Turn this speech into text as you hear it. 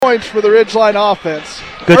points for the Ridgeline offense.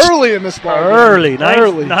 Early in this ball game. Early.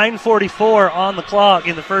 9:44 on the clock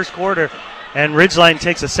in the first quarter, and Ridgeline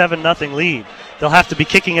takes a 7-0 lead. They'll have to be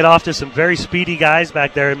kicking it off to some very speedy guys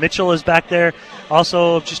back there. Mitchell is back there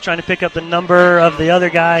also just trying to pick up the number of the other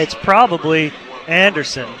guy. It's probably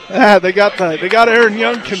Anderson. They got Aaron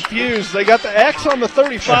Young confused. They got the X on the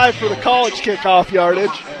 35 for the college kickoff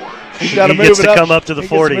yardage. He gets to come up to the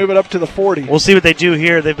 40. Move it up to the 40. We'll see what they do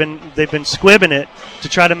here. They've been squibbing it to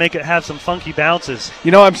try to make it have some funky bounces. You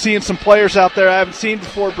know, I'm seeing some players out there I haven't seen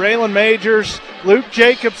before. Braylon Majors, Luke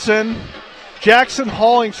Jacobson, Jackson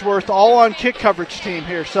Hollingsworth, all on kick coverage team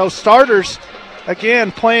here. So starters,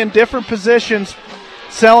 again, playing different positions,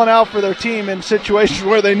 selling out for their team in situations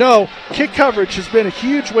where they know kick coverage has been a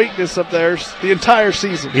huge weakness of theirs the entire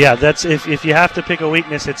season. Yeah, that's if you have to pick a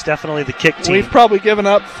weakness, it's definitely the kick team. We've probably given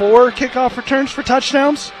up 4 kickoff returns for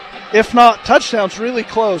touchdowns, if not touchdowns, really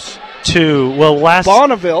close. 2. Well,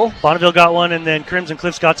 Bonneville got one, and then Crimson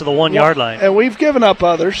Cliffs got to the 1-yard line. And we've given up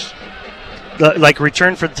others. Like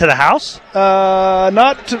return to the house?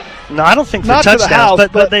 Not to. No, I don't think for not touchdowns, to the house,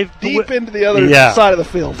 but they've deep into the other side of the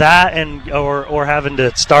field. That and or having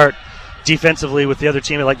to start defensively with the other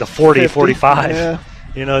team at like the 40, 45. Yeah.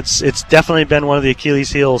 You know, it's definitely been one of the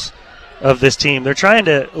Achilles heels of this team. They're trying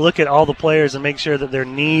to look at all the players and make sure that their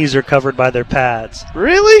knees are covered by their pads.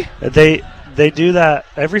 Really? They do that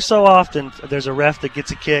every so often. There's a ref that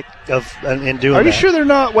gets a kick in doing that. Are you sure they're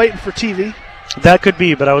not waiting for TV? That could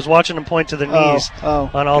be, but I was watching them point to their knees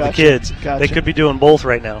on all the kids. Gotcha. They could be doing both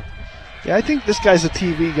right now. Yeah, I think this guy's a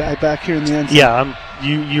TV guy back here in the end zone. Yeah,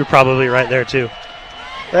 you're probably right there too.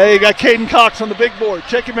 Hey, you got Caden Cox on the big board.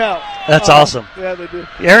 Check him out. That's awesome. Yeah, they do.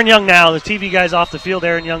 Aaron Young now, the TV guy's off the field.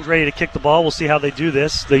 Aaron Young's ready to kick the ball. We'll see how they do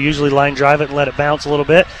this. They usually line drive it and let it bounce a little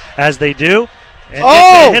bit, as they do. And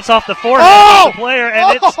it hits off the forehead of the player,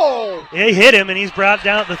 and it hit him, and he's brought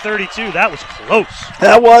down at the 32. That was close.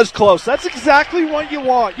 That was close. That's exactly what you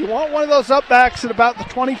want. You want one of those upbacks at about the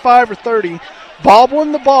 25 or 30,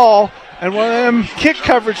 bobbling the ball, and one of them kick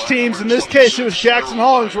coverage teams, in this case it was Jackson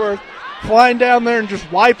Hollingsworth, flying down there and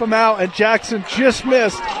just wipe them out, and Jackson just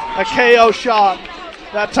missed a KO shot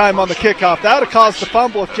that time on the kickoff. That would have caused the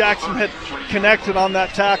fumble if Jackson had connected on that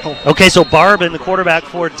tackle. Okay, so Barbin, the quarterback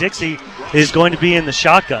for Dixie, is going to be in the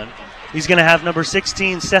shotgun. He's going to have number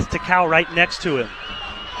 16, Seth Takau, right next to him.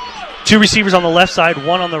 2 receivers on the left side,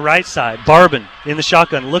 1 on the right side. Barbin in the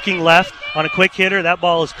shotgun, looking left on a quick hitter. That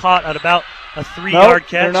ball is caught at about a 3-yard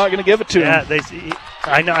catch. They're not going to give it to him.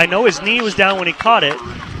 I know his knee was down when he caught it,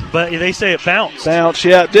 but they say it bounced.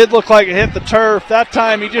 Yeah. It did look like it hit the turf. That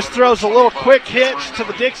time he just throws a little quick hitch to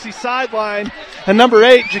the Dixie sideline. And number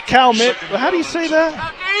 8, how do you say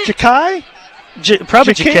that? Jakai?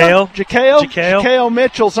 Probably Jakeo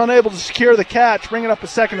Mitchell's unable to secure the catch, bringing up a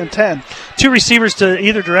 2nd and 10. 2 receivers to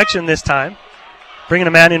either direction this time. Bringing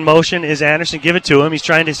a man in motion is Anderson. Give it to him. He's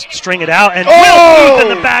trying to string it out. And Will Booth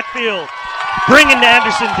in the backfield, bringing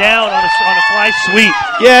Anderson down on a fly sweep.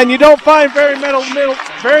 Yeah, and you don't find very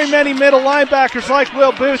many middle linebackers like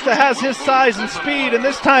Will Booth that has his size and speed. And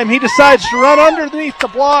this time he decides to run underneath the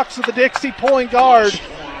blocks of the Dixie pulling guard.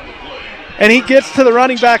 And he gets to the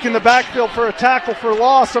running back in the backfield for a tackle for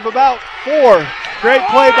loss of about 4. Great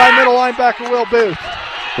play by middle linebacker Will Booth.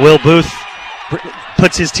 Will Booth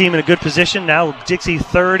puts his team in a good position. Now Dixie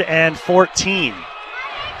 3rd and 14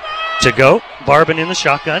 to go. Barbin in the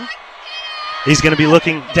shotgun. He's going to be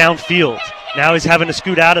looking downfield. Now he's having to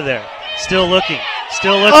scoot out of there. Still looking.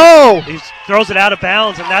 He throws it out of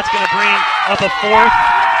bounds, and that's going to bring up a 4th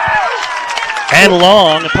and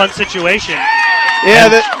long, a punt situation.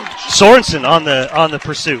 Yeah, Sorensen on the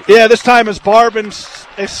pursuit. Yeah, this time as Barbin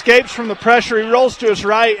escapes from the pressure, he rolls to his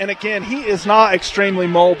right, and again, he is not extremely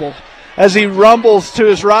mobile. As he rumbles to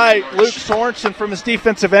his right, Luke Sorensen from his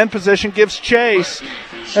defensive end position gives chase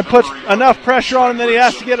and puts enough pressure on him that he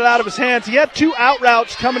has to get it out of his hands. He had 2 out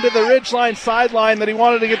routes coming to the Ridgeline sideline that he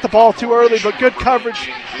wanted to get the ball too early, but good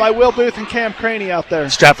coverage by Will Booth and Cam Craney out there.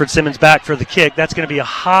 Stratford Simmons back for the kick. That's going to be a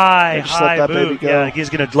high boot. Yeah, he's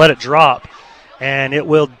going to let it drop, and it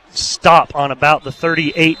will stop on about the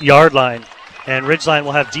 38-yard line. And Ridgeline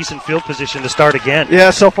will have decent field position to start again.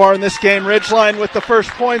 Yeah, so far in this game, Ridgeline with the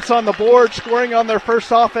first points on the board, scoring on their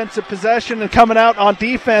first offensive possession and coming out on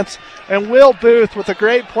defense. And Will Booth with a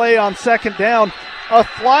great play on 2nd down. A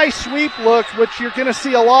fly sweep look, which you're going to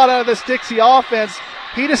see a lot out of this Dixie offense.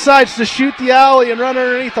 He decides to shoot the alley and run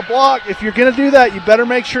underneath the block. If you're going to do that, you better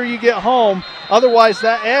make sure you get home. Otherwise,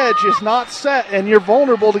 that edge is not set, and you're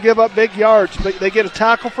vulnerable to give up big yards. But they get a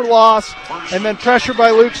tackle for loss, and then pressure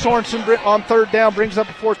by Luke Sorensen on 3rd down brings up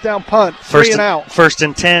a 4th down punt. 3 and out. 1st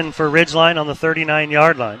and 10 for Ridgeline on the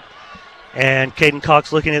 39-yard line. And Caden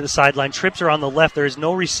Cox looking at the sideline. Trips are on the left. There is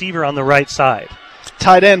no receiver on the right side.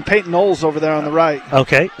 Tight end Peyton Knowles over there on the right.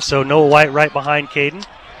 Okay, so Noah White right behind Caden.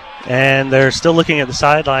 And they're still looking at the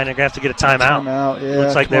sideline. They're going to have to get a timeout. Yeah,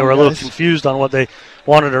 looks like they were a little confused on what they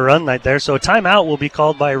wanted to run right there. So a timeout will be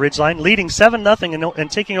called by Ridgeline, leading 7-0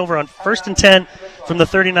 and taking over on 1st and 10 from the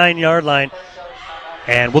 39-yard line.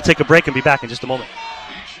 And we'll take a break and be back in just a moment.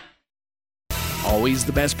 Always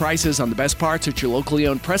the best prices on the best parts at your locally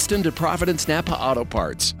owned Preston to Providence Napa Auto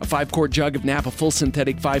Parts. A 5-quart jug of Napa Full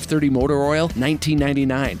Synthetic 530 Motor Oil,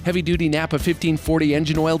 $19.99. Heavy-duty Napa 1540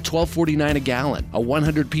 Engine Oil, $12.49 a gallon. A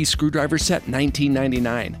 100-piece screwdriver set,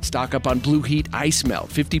 $19.99. Stock up on Blue Heat Ice Melt,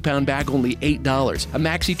 50-pound bag, only $8. A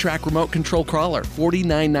Maxi-Track remote control crawler,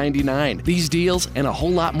 $49.99. These deals and a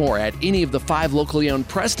whole lot more at any of the 5 locally owned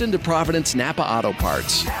Preston to Providence Napa Auto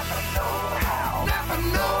Parts.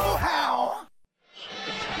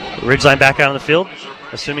 Ridgeline back out on the field,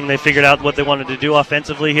 assuming they figured out what they wanted to do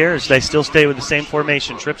offensively here as they still stay with the same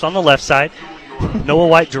formation. Trips on the left side. Noah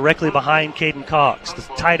White directly behind Caden Cox. The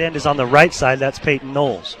tight end is on the right side. That's Peyton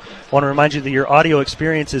Knowles. I want to remind you that your audio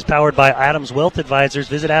experience is powered by Adams Wealth Advisors.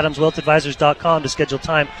 Visit adamswealthadvisors.com to schedule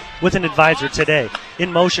time with an advisor today.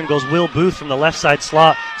 In motion goes Will Booth from the left side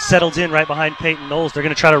slot, settles in right behind Peyton Knowles. They're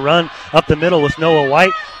going to try to run up the middle with Noah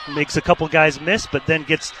White. Makes a couple guys miss, but then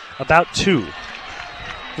gets about 2.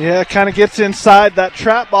 Yeah, kind of gets inside that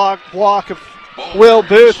trap block of Will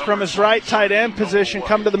Booth from his right tight end position,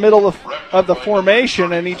 come to the middle of the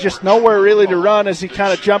formation, and he just nowhere really to run as he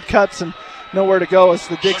kind of jump cuts and nowhere to go as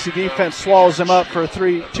the Dixie defense swallows him up for a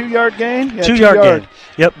 2-yard gain. Yeah, 2-yard gain.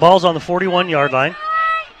 Yep, ball's on the 41-yard line,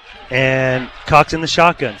 and Cox in the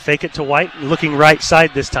shotgun. Fake it to White, looking right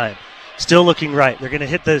side this time. Still looking right. They're going to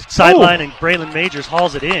hit the sideline, and Braylon Majors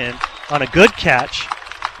hauls it in on a good catch.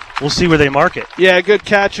 We'll see where they mark it. Yeah, good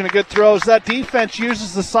catch and a good throw. As that defense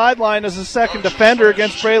uses the sideline as a second defender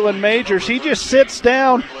against Braylon Majors, he just sits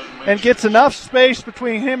down and gets enough space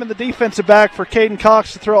between him and the defensive back for Caden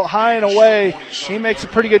Cox to throw it high and away. He makes a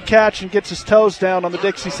pretty good catch and gets his toes down on the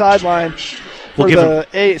Dixie sideline for the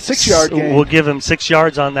 6-yard gain. We'll give him 6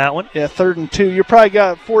 yards on that one. Yeah, 3rd and 2. You probably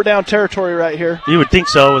got 4-down territory right here. You would think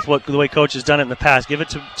so with the way Coach has done it in the past. Give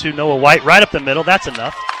it to Noah White right up the middle. That's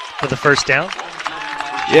enough for the first down.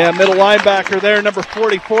 Yeah, middle linebacker there, number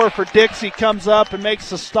 44 for Dixie, comes up and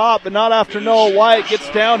makes the stop, but not after Noah White gets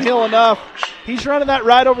downhill enough. He's running that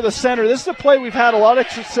right over the center. This is a play we've had a lot of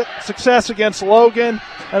success against Logan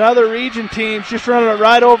and other region teams, just running it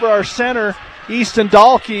right over our center, Easton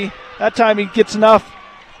Dahlke. That time he gets enough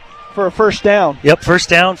for a first down. Yep, first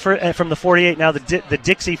down from the 48. Now the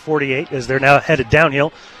Dixie 48 as they're now headed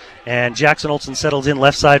downhill. And Jackson Olsen settles in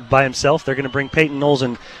left side by himself. They're going to bring Peyton Knowles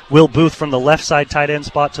and Will Booth from the left side tight end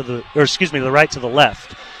spot the right to the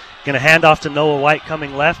left. Going to hand off to Noah White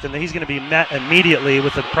coming left, and he's going to be met immediately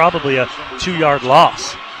with probably a 2-yard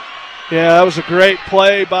loss. Yeah, that was a great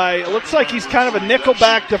play by, it looks like he's kind of a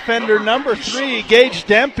nickelback defender, number 3, Gage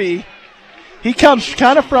Dempey. He comes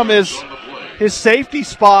kind of from his safety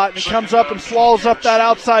spot and comes up and swallows up that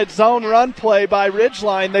outside zone run play by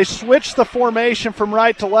Ridgeline. They switch the formation from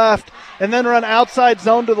right to left and then run outside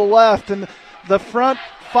zone to the left. And the front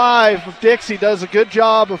 5 of Dixie does a good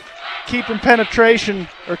job of keeping penetration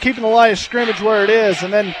or keeping the line of scrimmage where it is,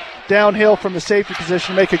 and then downhill from the safety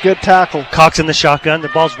position make a good tackle. Cox in the shotgun. The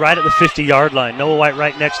ball's right at the 50-yard line. Noah White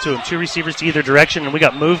right next to him. 2 receivers to either direction, and we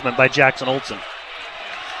got movement by Jackson Olsen.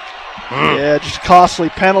 Yeah, just a costly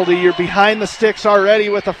penalty. You're behind the sticks already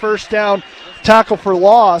with a first down tackle for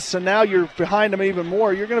loss, and now you're behind them even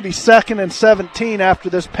more. You're going to be 2nd and 17 after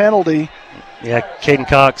this penalty. Yeah, Caden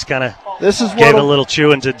Cox kind of gave a little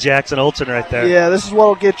chewing to Jackson Olsen right there. Yeah, this is what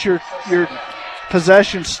will get your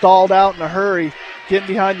possession stalled out in a hurry. Getting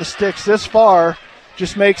behind the sticks this far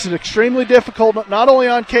just makes it extremely difficult, not only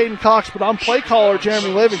on Caden Cox, but on play caller Jeremy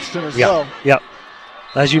Livingston as well. Yep.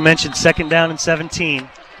 As you mentioned, 2nd down and 17.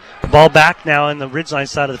 Ball back now in the Ridgeline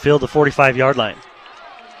side of the field, the 45-yard line.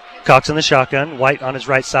 Cox in the shotgun, White on his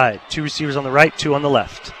right side. 2 receivers on the right, 2 on the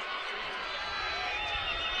left.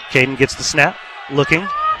 Caden gets the snap, looking,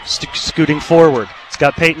 scooting forward. It's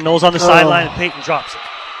got Peyton Knowles on the sideline, and Peyton drops it.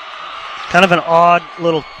 Kind of an odd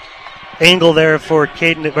little angle there for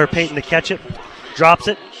Peyton to catch it. Drops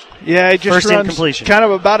it. Yeah, he just First runs incompletion. Kind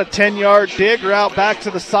of about a 10-yard dig route back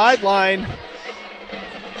to the sideline.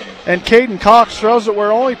 And Caden Cox throws it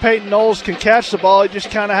where only Peyton Knowles can catch the ball. He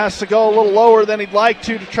just kind of has to go a little lower than he'd like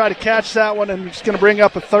to try to catch that one, and he's going to bring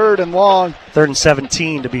up a 3rd and long. 3rd and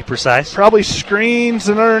 17 to be precise. Probably screens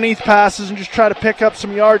and underneath passes and just try to pick up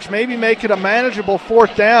some yards, maybe make it a manageable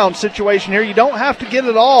 4th down situation here. You don't have to get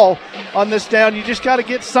it all on this down. You just got to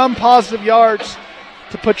get some positive yards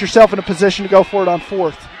to put yourself in a position to go for it on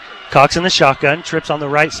 4th. Cox in the shotgun, trips on the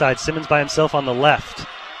right side. Simmons by himself on the left.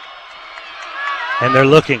 And they're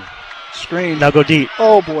looking. Screen. Now go deep.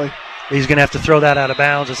 Oh, boy. He's going to have to throw that out of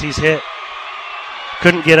bounds as he's hit.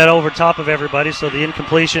 Couldn't get it over top of everybody, so the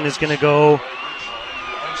incompletion is going to go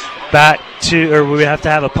back to, or we have to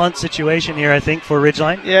have a punt situation here, I think, for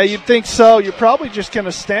Ridgeline. Yeah, you'd think so. You're probably just going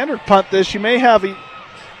to standard punt this. You may have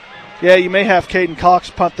Caden Cox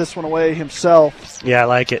punt this one away himself. Yeah, I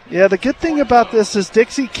like it. Yeah, the good thing about this is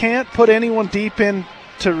Dixie can't put anyone deep in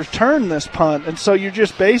to return this punt, and so you're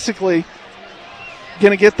just basically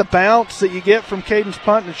going to get the bounce that you get from Caden's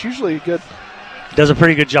punt, and it's usually a good. Does a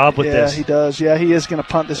pretty good job with this. Yeah, he does. Yeah, he is going to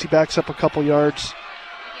punt this. He backs up a couple yards.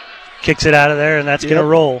 Kicks it out of there, and that's going to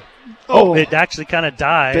roll. Oh, it actually kind of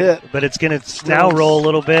died, but it's going to now roll a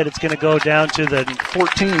little bit. It's going to go down to the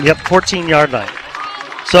 14. Yep, 14-yard line.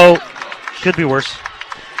 So, could be worse.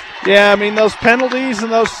 Yeah, I mean, those penalties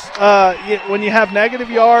and those, when you have negative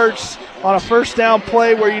yards on a first down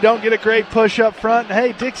play where you don't get a great push up front,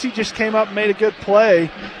 hey, Dixie just came up and made a good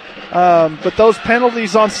play. But those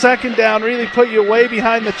penalties on second down really put you way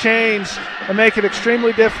behind the chains and make it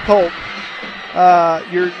extremely difficult.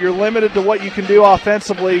 You're limited to what you can do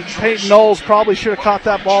offensively. Peyton Knowles probably should have caught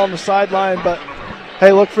that ball on the sideline, but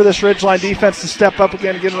hey, look for this Ridgeline defense to step up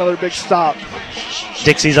again and get another big stop.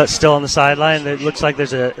 Dixie's still on the sideline. It looks like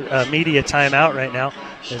there's a media timeout right now.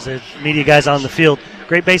 There's a media guys on the field.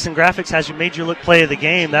 Great Basin Graphics has you Major Look play of the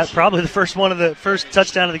game. That's probably the first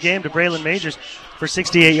touchdown of the game to Braylon Majors for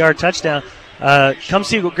 68-yard touchdown. Come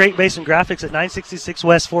see Great Basin Graphics at 966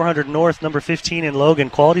 West, 400 North, number 15 in Logan.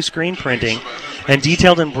 Quality screen printing and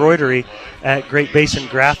detailed embroidery at Great Basin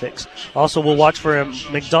Graphics. Also, we'll watch for a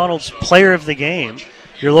McDonald's Player of the Game.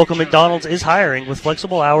 Your local McDonald's is hiring with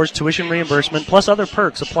flexible hours, tuition reimbursement, plus other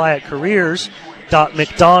perks. Apply at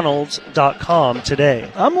careers.mcdonalds.com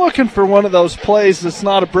today. I'm looking for one of those plays that's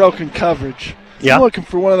not a broken coverage. Yeah. I'm looking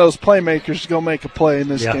for one of those playmakers to go make a play in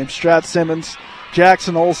this game. Strat Simmons,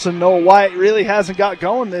 Jackson Olsen, Noah White really hasn't got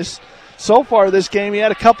going so far this game. He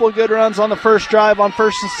had a couple of good runs on the first drive on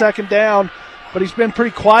first and second down, but he's been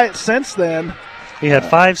pretty quiet since then. He had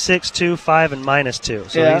 5, 6, 2, 5, and -2.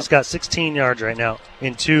 So he's got 16 yards right now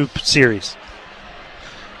in 2 series.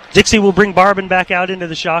 Dixie will bring Barban back out into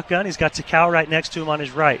the shotgun. He's got Takao right next to him on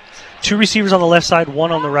his right. 2 receivers on the left side,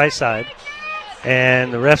 1 on the right side.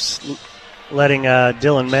 And the ref's letting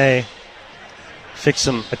Dylan May fix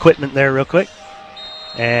some equipment there real quick.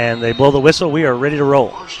 And they blow the whistle. We are ready to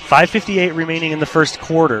roll. 5:58 remaining in the first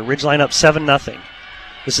quarter. Ridgeline up 7-0.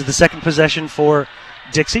 This is the second possession for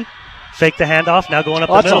Dixie. Fake the handoff. Now going up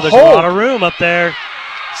the middle. There's a lot of room up there.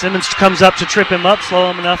 Simmons comes up to trip him up,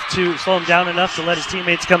 slow him down enough to let his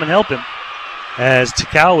teammates come and help him. As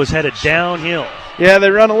Takao was headed downhill. Yeah,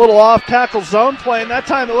 they run a little off-tackle zone play, and that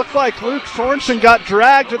time it looked like Luke Sorensen got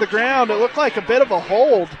dragged to the ground. It looked like a bit of a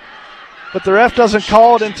hold, but the ref doesn't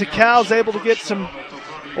call it, and Takao's able to get a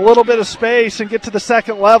little bit of space and get to the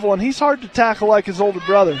second level, and he's hard to tackle like his older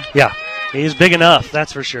brother. Yeah, he's big enough,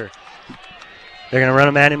 that's for sure. They're going to run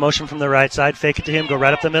a man in motion from the right side, fake it to him, go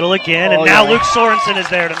right up the middle again, and now Luke Sorensen is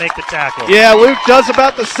there to make the tackle. Yeah, Luke does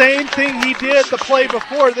about the same thing he did the play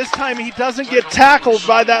before. This time he doesn't get tackled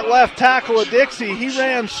by that left tackle of Dixie.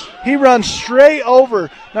 He runs straight over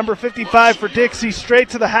number 55 for Dixie, straight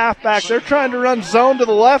to the halfback. They're trying to run zone to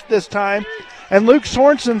the left this time. And Luke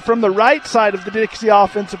Sorensen from the right side of the Dixie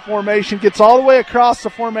offensive formation gets all the way across the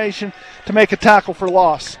formation to make a tackle for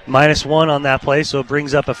loss. -1 on that play, so it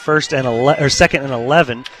brings up a second and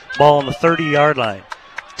 11. Ball on the 30-yard line.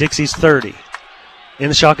 Dixie's 30. In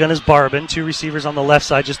the shotgun is Barban. 2 receivers on the left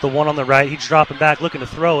side, just the one on the right. He's dropping back, looking to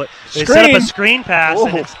throw it. They set up a screen pass,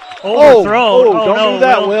 and it's overthrown. Don't do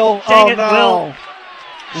that, Will. Dang it, Will.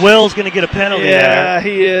 Will's going to get a penalty there. Yeah,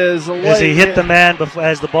 he is. As he hit the man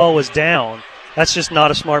as the ball was down. That's just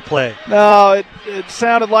not a smart play. No, it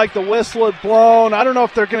sounded like the whistle had blown. I don't know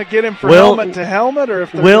if they're going to get him for helmet to helmet or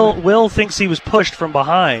if Will thinks he was pushed from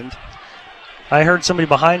behind. I heard somebody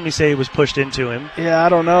behind me say he was pushed into him. Yeah, I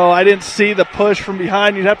don't know. I didn't see the push from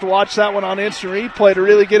behind. You'd have to watch that one on instant replay to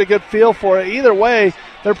really get a good feel for it. Either way,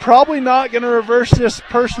 they're probably not going to reverse this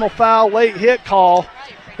personal foul late hit call.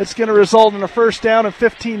 It's going to result in a first down and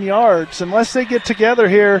 15 yards. Unless they get together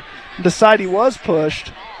here and decide he was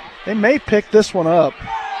pushed, they may pick this one up.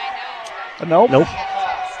 Nope.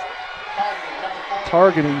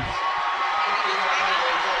 Targeting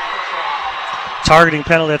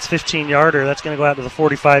penalty, that's 15-yarder. That's going to go out to the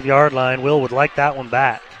 45-yard line. Will would like that one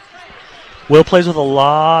back. Will plays with a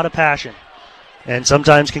lot of passion and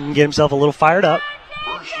sometimes can get himself a little fired up.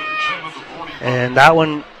 And that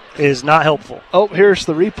one is not helpful. Oh, here's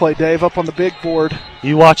the replay, Dave, up on the big board.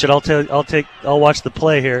 You watch it. I'll watch the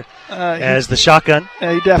play here. As the shotgun.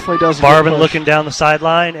 Yeah, he definitely does. Barbin looking down the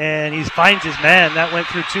sideline, and he finds his man. That went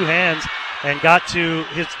through two hands and got to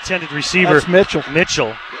his intended receiver. That's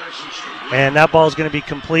Mitchell. And that ball is going to be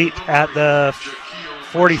complete at the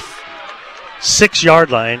 46-yard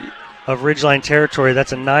line of Ridgeline territory.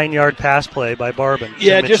 That's a 9-yard pass play by Barbin.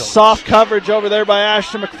 Yeah, just soft coverage over there by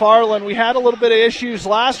Ashton McFarland. We had a little bit of issues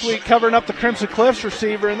last week covering up the Crimson Cliffs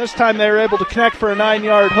receiver, and this time they were able to connect for a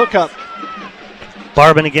 9-yard hookup.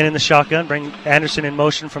 Barbin again in the shotgun. Bring Anderson in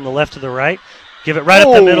motion from the left to the right. Give it right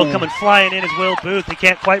up the middle. Coming flying in is Will Booth. He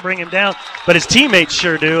can't quite bring him down, but his teammates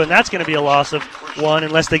sure do, and that's going to be a loss of 1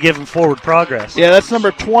 unless they give him forward progress. Yeah, that's number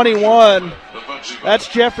 21. That's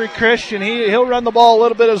Jeffrey Christian. He'll run the ball a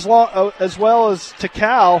little bit as well as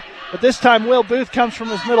Takal, but this time Will Booth comes from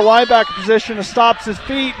his middle linebacker position and stops his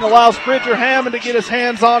feet and allows Bridger Hammond to get his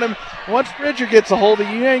hands on him. Once Bridger gets a hold of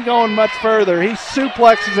you, ain't going much further. He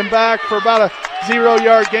suplexes him back for about a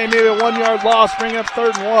 0-yard gain, maybe a 1-yard loss, bring up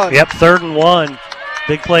 3rd and 1. Yep, 3rd and 1.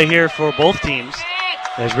 Big play here for both teams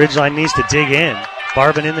as Ridgeline needs to dig in.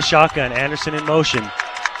 Barbin in the shotgun, Anderson in motion.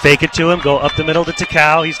 Fake it to him, go up the middle to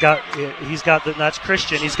Takao. That's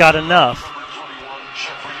Christian. He's got enough.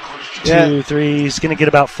 2, 3. He's going to get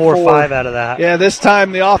about 4 or 5 out of that. Yeah, this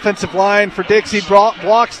time the offensive line for Dixie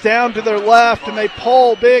blocks down to their left, and they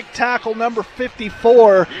pull big tackle number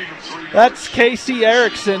 54. That's Casey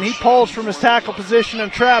Erickson. He pulls from his tackle position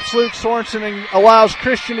and traps Luke Sorensen and allows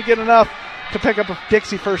Christian to get enough to pick up a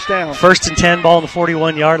Dixie first down. 1st and 10, ball on the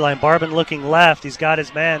 41-yard line. Barbin looking left. He's got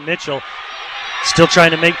his man, Mitchell, still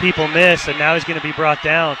trying to make people miss, and now he's going to be brought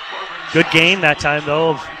down. Good gain that time, though,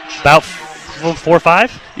 of about 4 or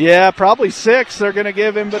 5? Yeah, probably 6 they're going to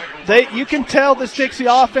give him, but you can tell this Dixie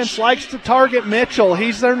offense likes to target Mitchell.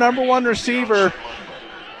 He's their number 1 receiver.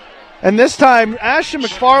 And this time, Ashton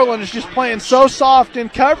McFarland is just playing so soft in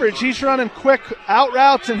coverage. He's running quick out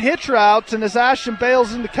routes and hitch routes, and as Ashton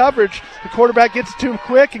bails into coverage, the quarterback gets to him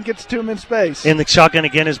quick and gets to him in space. In the shotgun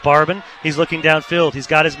again is Barbin. He's looking downfield. He's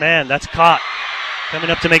got his man. That's caught. Coming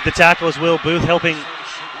up to make the tackle is Will Booth. Helping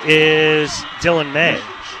is Dylan May.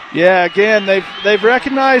 Yeah, again, they've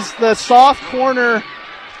recognized the soft corner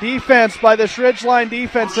defense by this Ridgeline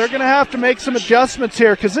defense. They're going to have to make some adjustments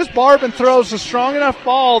here because this Barbin throws a strong enough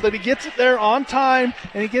ball that he gets it there on time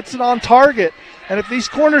and he gets it on target. And if these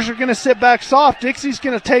corners are going to sit back soft, Dixie's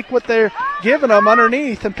going to take what they're giving them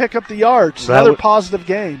underneath and pick up the yards. Another positive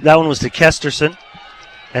game. That one was to Kesterson.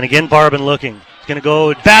 And again, Barbin looking. He's going to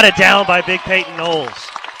go batted down by big Peyton Knowles.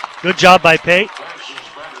 Good job by Pate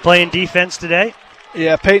playing defense today.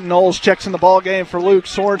 Yeah, Peyton Knowles checks in the ball game for Luke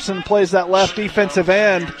Sorensen, plays that left defensive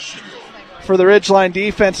end for the Ridgeline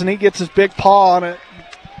defense, and he gets his big paw on it.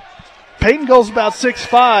 Peyton goes about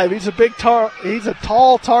 6'5". He's he's a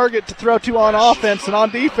tall target to throw to on offense, and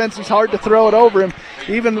on defense he's hard to throw it over him.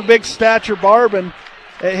 Even the big stature Barbin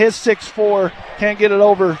at his 6'4" can't get it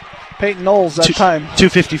over Peyton Knowles that time.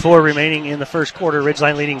 2:54 remaining in the first quarter.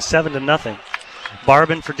 Ridgeline leading 7-0.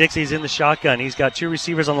 Barbin for Dixie's in the shotgun. He's got 2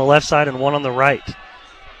 receivers on the left side and 1 on the right.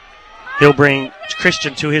 He'll bring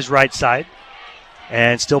Christian to his right side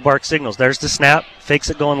and still bark signals. There's the snap. Fakes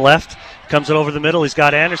it going left. Comes it over the middle. He's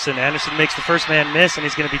got Anderson. Anderson makes the first man miss, and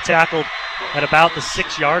he's going to be tackled at about the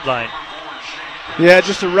 6-yard line. Yeah,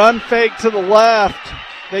 just a run fake to the left.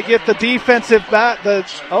 They get the defensive back.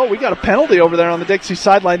 We got a penalty over there on the Dixie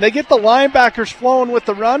sideline. They get the linebackers flowing with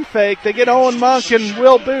the run fake. They get Owen Monk and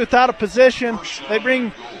Will Booth out of position. They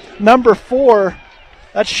bring number 4,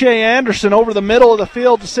 that's Shea Anderson, over the middle of the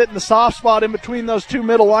field to sit in the soft spot in between those 2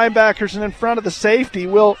 middle linebackers and in front of the safety,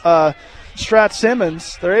 Strat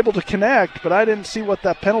Simmons. They're able to connect, but I didn't see what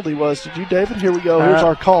that penalty was. Did you, David? Here we go. Here's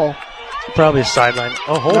our call. Probably a sideline.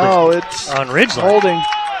 Oh, holding. No, it's on Ridgeline. Holding.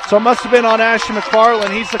 So it must have been on Ashton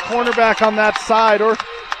McFarland. He's the cornerback on that side.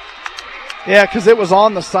 Because it was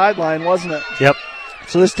on the sideline, wasn't it? Yep.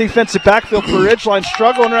 So this defensive backfield for Ridgeline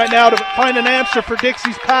struggling right now to find an answer for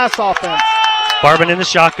Dixie's pass offense. Barbin in the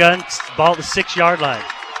shotgun. Ball at the 6-yard line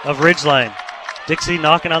of Ridgeline. Dixie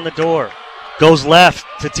knocking on the door. Goes left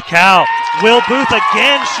to Takao. Will Booth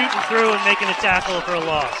again shooting through and making a tackle for a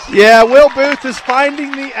loss. Yeah, Will Booth is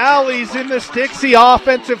finding the alleys in this Dixie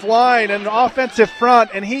offensive line and offensive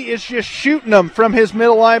front, and he is just shooting them from his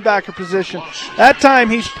middle linebacker position. That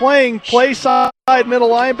time he's playing play side middle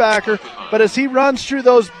linebacker, but as he runs through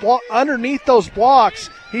those underneath those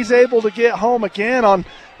blocks, he's able to get home again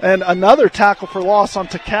and another tackle for loss on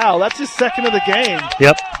Takao. That's his second of the game.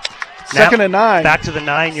 Yep. Second and 9. Back to the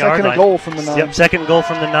 9-yard line. Second goal from the 9. Yep, second goal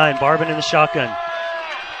from the 9. Barbin in the shotgun.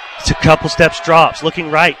 It's a couple steps drops.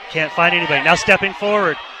 Looking right. Can't find anybody. Now stepping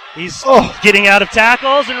forward. He's getting out of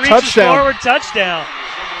tackles and reaches forward. Touchdown.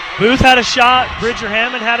 Booth had a shot. Bridger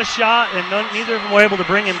Hammond had a shot, and neither of them were able to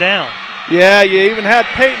bring him down. Yeah, you even had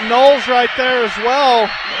Peyton Knowles right there as well.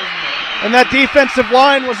 And that defensive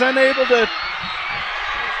line was unable to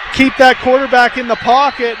keep that quarterback in the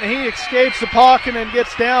pocket, and he escapes the pocket and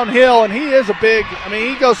gets downhill, and he is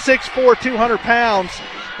he goes 6'4", 200 pounds.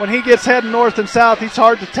 When he gets heading north and south, he's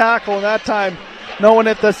hard to tackle, and that time no one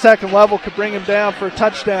at the second level could bring him down for a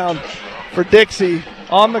touchdown for Dixie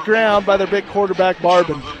on the ground by their big quarterback,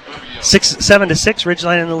 Barbin. 7-6,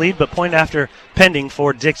 Ridgeline in the lead, but point after pending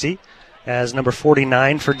for Dixie, as number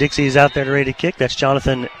 49 for Dixie is out there ready to kick. That's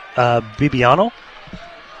Jonathan Bibiano,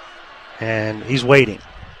 and he's waiting.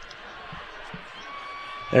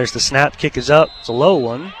 There's the snap. Kick is up. It's a low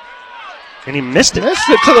one, and he missed it. Missed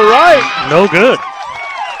it to the right. No good.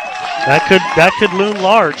 That could loom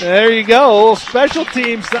large. There you go. Special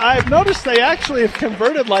teams. I've noticed they actually have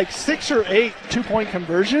converted like 6 or 8 two-point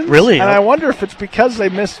conversions. Really? And I wonder if it's because they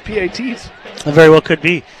missed PATs. It very well could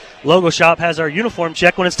be. Logo Shop has our uniform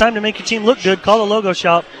check. When it's time to make your team look good, call the Logo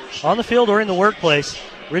Shop on the field or in the workplace.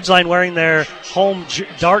 Ridgeline wearing their home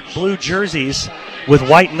dark blue jerseys with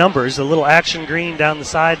white numbers, a little action green down the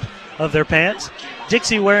side of their pants.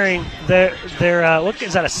 Dixie wearing their what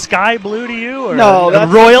is that, a sky blue to you? Or no, that's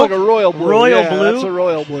royal, like a royal blue. Royal yeah, blue. That's a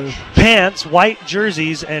royal blue. Pants, white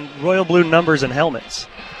jerseys, and royal blue numbers and helmets.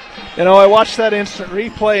 You know, I watched that instant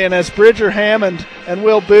replay, and as Bridger Hammond and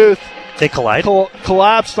Will Booth they collide.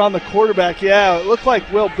 Collapsed on the quarterback. Yeah, it looked like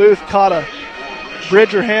Will Booth caught a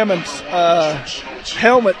Bridger Hammond's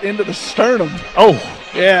helmet into the sternum. Oh,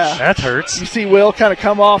 yeah, that hurts. You see Will kind of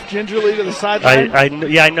come off gingerly to the sideline.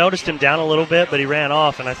 I noticed him down a little bit, but he ran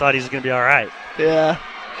off, and I thought he was going to be all right. Yeah.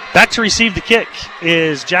 Back to receive the kick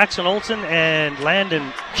is Jackson Olson and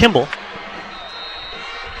Landon Kimball,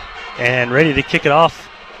 and ready to kick it off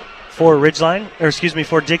for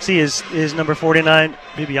for Dixie is number 49,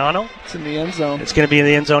 Bibiano. It's in the end zone. It's going to be in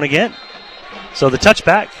the end zone again. So the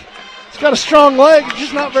touchback. He's got a strong leg,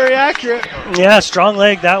 just not very accurate. Yeah, strong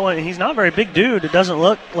leg, that one. He's not a very big dude, it doesn't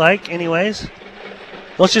look like anyways.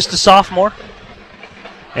 Well, it's just a sophomore.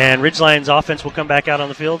 And Ridgeline's offense will come back out on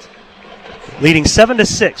the field, leading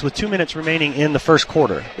 7-6 with 2 minutes remaining in the first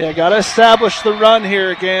quarter. Yeah, got to establish the run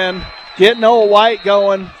here again. Get Noah White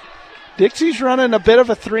going. Dixie's running a bit of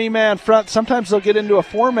a 3-man front. Sometimes they'll get into a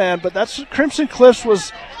 4-man, but that's Crimson Cliffs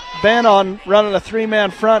was bent on running a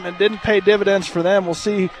 3-man front and didn't pay dividends for them. We'll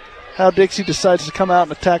see how Dixie decides to come out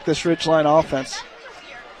and attack this Ridgeline offense.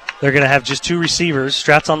 They're going to have just 2 receivers.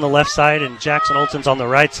 Strat's on the left side and Jackson Olson's on the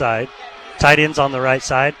right side. Tight ends on the right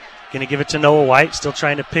side. Going to give it to Noah White, still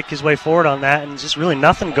trying to pick his way forward on that, and just really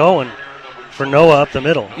nothing going for Noah up the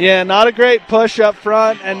middle. Yeah, not a great push up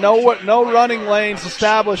front, and no running lanes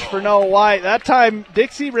established for Noah White. That time,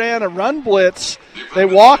 Dixie ran a run blitz. They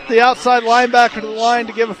walked the outside linebacker to the line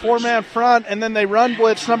to give a 4-man front, and then they run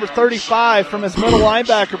blitz number 35 from his middle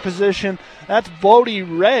linebacker position. That's Bodie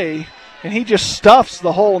Ray, and he just stuffs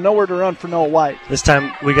the hole. Nowhere to run for Noah White. This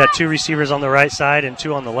time, we got 2 receivers on the right side and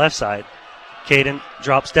 2 on the left side. Caden,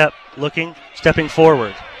 drop step, stepping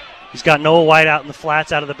forward. He's got Noah White out in the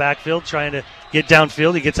flats out of the backfield trying to get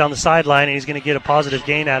downfield. He gets on the sideline, and he's going to get a positive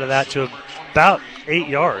gain out of that to about 8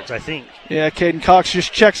 yards, I think. Yeah, Caden Cox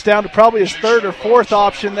just checks down to probably his 3rd or 4th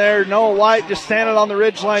option there. Noah White just standing on the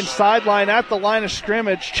Ridgeline sideline at the line of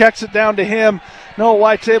scrimmage, checks it down to him. Noah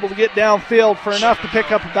White's able to get downfield for enough to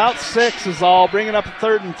pick up about 6 is all, bringing up a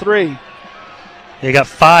 3rd and 3. They got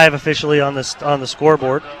 5 officially on the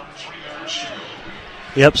scoreboard.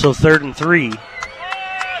 Yep, so 3rd and 3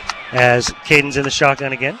 as Caden's in the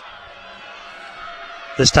shotgun again.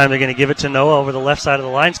 This time they're going to give it to Noah over the left side of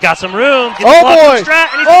the line. He's got some room. Oh, boy.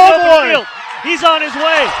 Strat, and he's open field. He's on his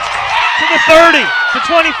way to the 30, the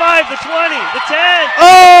 25, the 20, the 10.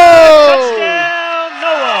 Oh! Touchdown,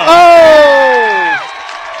 Noah. Oh!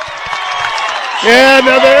 Yeah,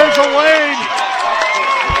 now there's a lane.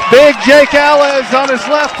 Big Jake Alez on his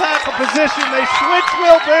left tackle position. They switch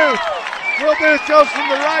Will Booth. Will Booth goes from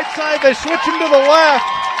the right side. They switch him to the left.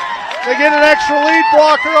 They get an extra lead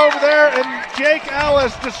blocker over there, and Jake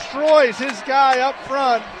Allis destroys his guy up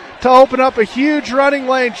front to open up a huge running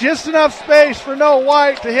lane. Just enough space for Noah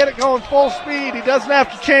White to hit it going full speed. He doesn't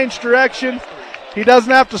have to change direction. He doesn't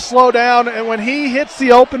have to slow down. And when he hits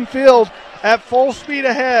the open field at full speed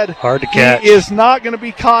ahead, hard to catch. He is not going to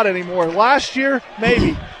be caught anymore. Last year,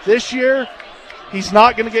 maybe. This year, he's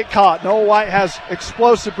not going to get caught. Noah White has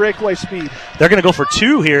explosive breakaway speed. They're going to go for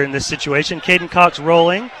 2 here in this situation. Caden Cox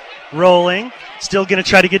rolling, still going to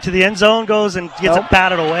try to get to the end zone, goes and gets it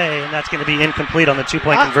batted away, and that's going to be incomplete on the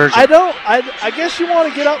 2-point conversion. I guess you want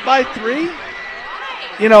to get up by 3.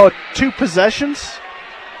 2 possessions,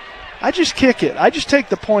 I just kick it. I just take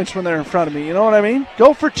the points when they're in front of me. You know what I mean?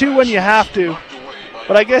 Go for 2 when you have to.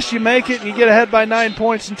 But I guess you make it and you get ahead by 9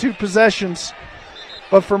 points in 2 possessions.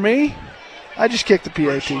 But for me, I just kick the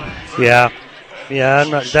PAT. Yeah.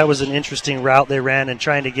 Yeah, that was an interesting route they ran and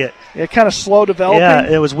trying to get. Yeah, kind of slow developing. Yeah,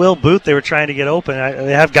 it was Will Booth they were trying to get open.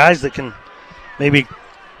 They have guys that can maybe,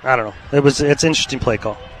 I don't know. It's an interesting play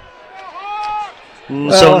call.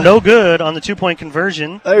 So no good on the 2-point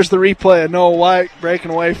conversion. There's the replay of Noah White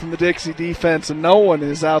breaking away from the Dixie defense, and no one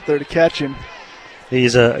is out there to catch him.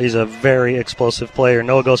 He's a very explosive player.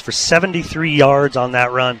 Noah goes for 73 yards on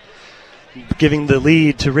that run, giving the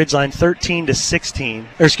lead to Ridgeline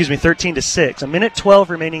 13-6. A minute 12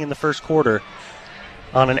 remaining in the first quarter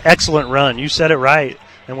on an excellent run. You said it right.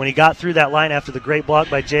 And when he got through that line after the great block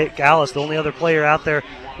by Jake Alice, the only other player out there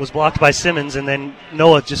was blocked by Simmons, and then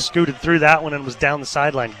Noah just scooted through that one and was down the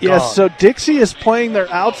sideline. Yes, so Dixie is playing their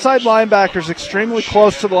outside linebackers extremely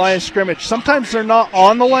close to the line of scrimmage. Sometimes they're not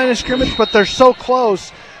on the line of scrimmage, but they're so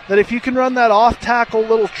close that if you can run that off-tackle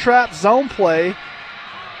little trap zone play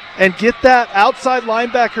and get that outside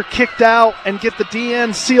linebacker kicked out and get the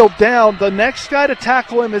DN sealed down, the next guy to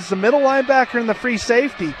tackle him is the middle linebacker and the free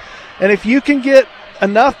safety. And if you can get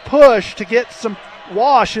enough push to get some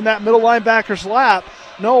wash in that middle linebacker's lap,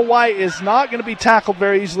 Noah White is not going to be tackled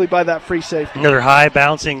very easily by that free safety. Another high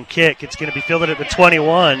bouncing kick. It's going to be fielded at the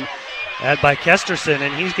 21 by Kesterson,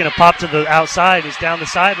 and he's going to pop to the outside. He's down the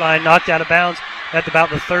sideline, knocked out of bounds at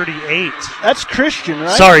about the 38. That's Christian,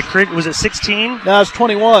 right? Sorry, was it 16? No, it's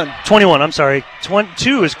 21. 21, I'm sorry.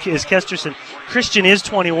 2 is Kesterson. Christian is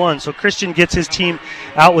 21, so Christian gets his team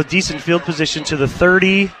out with decent field position to the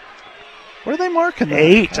 30. What are they marking there?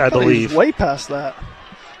 8, I believe. He's way past that.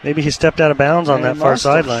 Maybe he stepped out of bounds on that far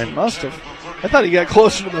sideline. Must have. I thought he got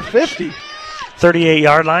closer to the 50.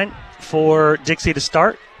 38-yard line for Dixie to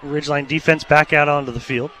start. Ridgeline defense back out onto the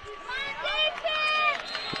field.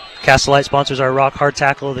 Castlelite sponsors our Rock Hard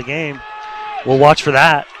Tackle of the game. We'll watch for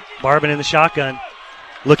that. Barbin in the shotgun.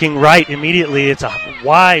 Looking right immediately. It's a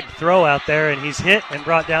wide throw out there, and he's hit and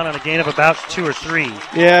brought down on a gain of about 2 or 3.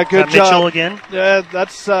 Yeah, good job. Mitchell again? Yeah,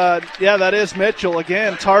 that is Mitchell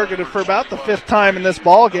again, targeted for about the 5th time in this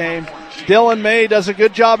ball game. Dylan May does a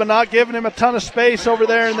good job of not giving him a ton of space over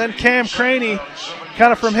there, and then Cam Craney,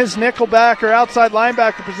 kind of from his nickelback or outside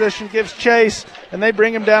linebacker position, gives chase, and they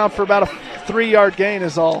bring him down for about a 3-yard gain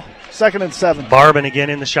is all. 2nd and 7. Barbin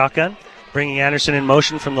again in the shotgun. Bringing Anderson in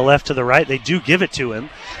motion from the left to the right. They do give it to him,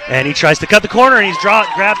 and he tries to cut the corner, and he's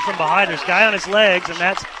grabbed from behind. There's a guy on his legs, and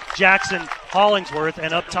that's Jackson Hollingsworth,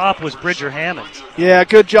 and up top was Bridger Hammond. Yeah,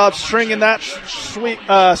 good job stringing that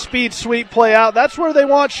speed sweep play out. That's where they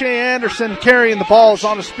want Shea Anderson carrying the balls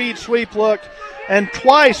on a speed sweep look. And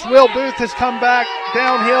twice Will Booth has come back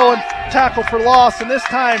downhill and tackle for loss, and this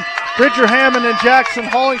time Bridger Hammond and Jackson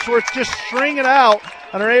Hollingsworth just string it out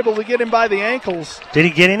and are able to get him by the ankles. Did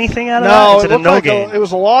he get anything out of that? No, it looked like it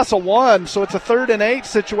was a loss of 1, so it's a 3rd and 8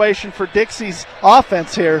 situation for Dixie's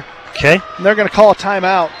offense here. Okay. And they're going to call a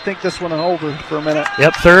timeout. Think this one over for a minute.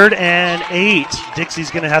 Yep, 3rd and 8.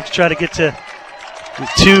 Dixie's going to have to try to get out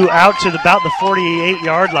to about the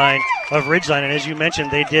 48-yard line of Ridgeline, and as you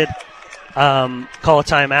mentioned, they did call a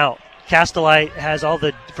timeout. Castlelite has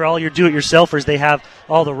for all your do-it-yourselfers, they have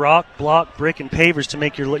all the rock, block, brick, and pavers to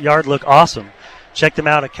make your yard look awesome. Check them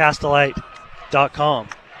out at Castlelite.com.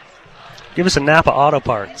 Give us a Napa Auto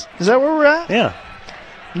Parts. Is that where we're at? Yeah.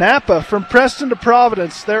 Napa, from Preston to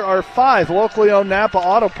Providence, there are 5 locally owned Napa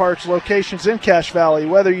Auto Parts locations in Cache Valley.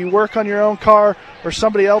 Whether you work on your own car or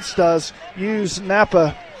somebody else does, use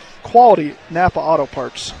Napa quality Napa Auto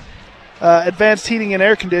Parts. Advanced Heating and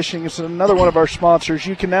Air Conditioning is another one of our sponsors.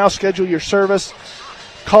 You can now schedule your service.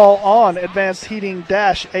 Call on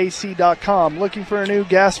advancedheating-ac.com. Looking for a new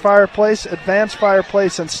gas fireplace? Advanced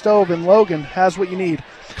Fireplace and Stove in Logan has what you need.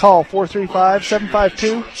 Call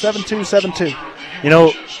 435-752-7272. You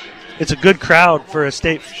know, it's a good crowd for a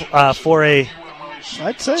state for a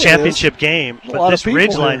championship game, but this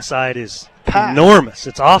Ridgeline side is enormous.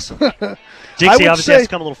 It's awesome. Dixie obviously has to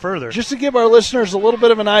come a little further. Just to give our listeners a little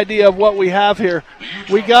bit of an idea of what we have here,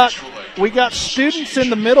 we got students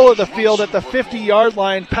in the middle of the field at the 50-yard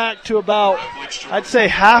line packed to about, I'd say,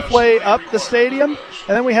 halfway up the stadium,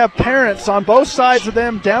 and then we have parents on both sides of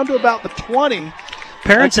them down to about the 20.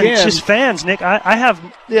 Parents and just fans, Nick. I have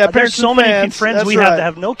there's so many friends we have that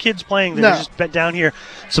have no kids playing. They're just down here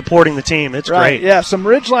supporting the team. It's great. Yeah, some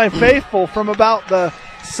Ridgeline faithful from about the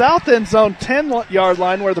south end zone 10-yard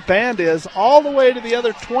line where the band is all the way to the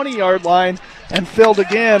other 20-yard line and filled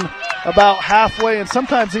again about halfway and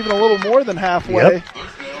sometimes even a little more than halfway. Yep.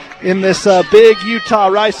 in this big Utah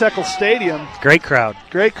Rice-Eccles Stadium. Great crowd.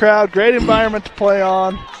 Great crowd, great environment to play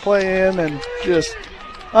in, and just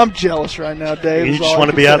I'm jealous right now, Dave. You just want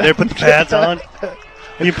to be out there, put the pads on.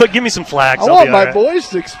 Give me some flags. I want my boys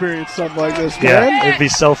to experience something like this, man. Yeah, it'd be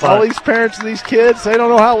so fun. All these parents and these kids, they don't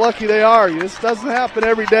know how lucky they are. This doesn't happen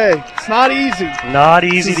every day. It's not easy. Not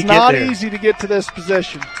easy to get there. It's not easy to get to this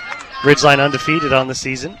position. Ridgeline undefeated on the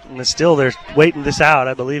season, and still they're waiting this out.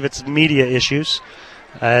 I believe it's media issues,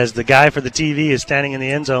 as the guy for the TV is standing in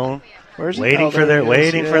the end zone, waiting for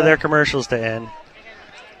their commercials to end.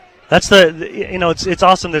 That's it's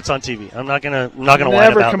awesome that it's on TV. I'm not gonna whine about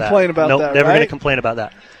that. Never complain about that. Never right? gonna complain about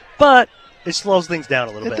that. But it slows things down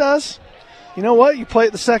a little bit. It does. You know what? You play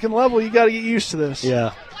at the second level, you got to get used to this.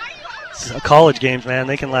 Yeah. College games, man,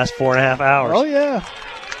 they can last 4.5 hours. Oh yeah.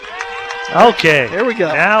 Okay. Here we go.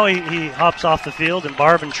 Now he hops off the field, and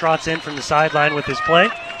Barban trots in from the sideline with his play,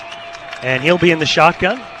 and he'll be in the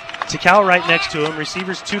shotgun. Takao right next to him.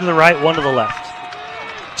 Receivers 2 to the right, 1 to the left.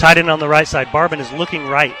 Tight end on the right side. Barban is looking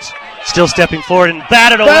right. Still stepping forward and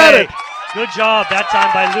batted away. Good job that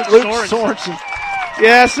time by Luke Sorensen.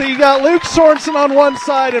 Yeah, so you got Luke Sorensen on one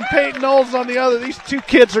side and Peyton Knowles on the other. These two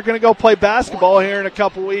kids are going to go play basketball here in a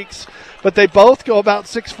couple weeks, but they both go about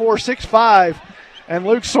 6'4", 6'5", and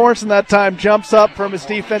Luke Sorensen that time jumps up from his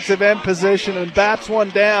defensive end position and bats one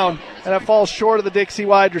down, and it falls short of the Dixie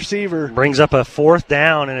wide receiver. Brings up a 4th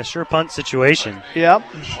down in a sure punt situation. Yep.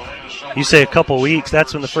 You say a couple weeks,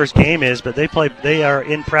 that's when the first game is, but they are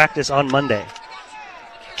in practice on Monday.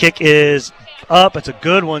 Kick is up. It's a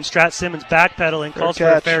good one. Strat Simmons backpedaling, calls for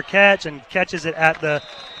a fair catch, and catches it at the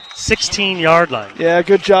 16-yard line. Yeah,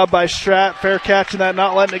 good job by Strat. Fair catching that,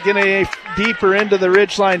 not letting it get any deeper into the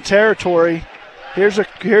Ridgeline territory. Here's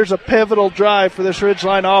a pivotal drive for this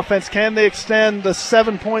Ridgeline offense. Can they extend the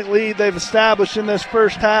 7-point lead they've established in this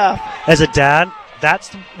first half? As a dad,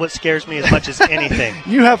 that's what scares me as much as anything.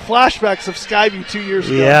 You have flashbacks of Skyview 2 years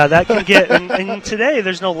ago. Yeah, that can get – and today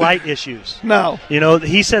there's no light issues. No.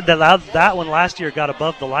 He said that one last year got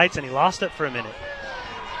above the lights and he lost it for a minute.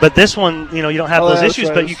 But this one, you don't have those issues,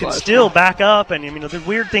 but you can still back up, and the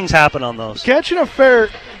weird things happen on those. Catching a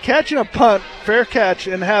punt, fair catch,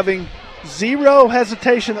 and having zero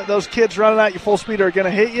hesitation that those kids running at you full speed are going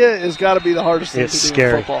to hit you has got to be the hardest thing to do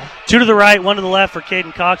scary. in football. 2 to the right, 1 to the left for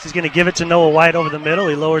Caden Cox. He's going to give it to Noah White over the middle.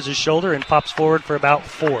 He lowers his shoulder and pops forward for about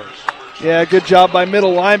 4. Yeah, good job by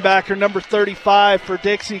middle linebacker number 35 for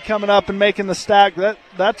Dixie coming up and making the stack.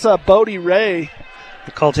 That's Bodie Ray.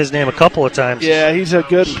 I called his name a couple of times. Yeah, he's a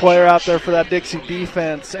good player out there for that Dixie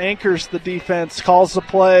defense. Anchors the defense, calls the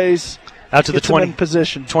plays. Out to the 20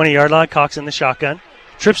 position. 20-yard line. Cox in the shotgun.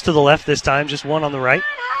 Trips to the left this time, just 1 on the right.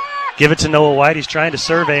 Give it to Noah White. He's trying to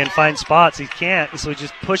survey and find spots. He can't, so he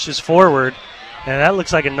just pushes forward, and that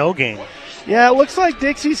looks like a no gain. Yeah, it looks like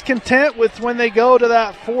Dixie's content with when they go to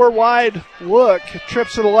that 4-wide look,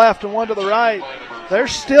 trips to the left and 1 to the right. They're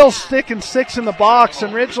still sticking 6 in the box,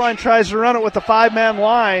 and Ridgeline tries to run it with a 5-man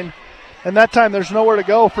line, and that time there's nowhere to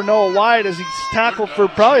go for Noah White as he's tackled for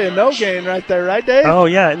probably a no gain right there, right, Dave? Oh,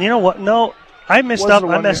 yeah, and you know what? No, I messed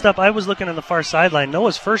up. I was looking on the far sideline.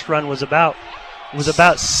 Noah's first run was about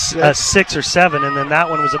 6 or 7, and then that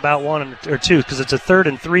one was about 1 or 2 because it's a 3rd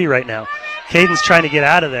and 3 right now. Caden's trying to get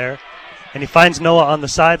out of there, and he finds Noah on the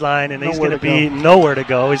sideline, and he's going to be nowhere to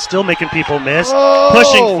go. He's still making people miss,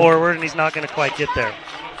 pushing forward, and he's not going to quite get there.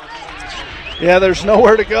 Yeah, there's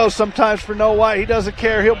nowhere to go sometimes for Noah White. He doesn't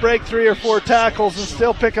care. He'll break 3 or 4 tackles and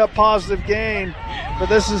still pick up positive gain. But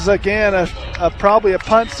this is, again, probably a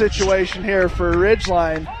punt situation here for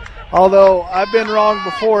Ridgeline. Although I've been wrong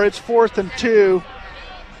before, it's 4th and 2.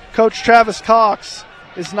 Coach Travis Cox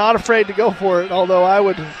is not afraid to go for it, although I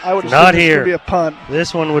would assume not this here. could be a punt.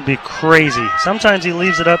 This one would be crazy. Sometimes he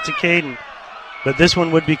leaves it up to Caden, but this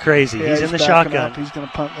one would be crazy. Yeah, he's in the shotgun. He's going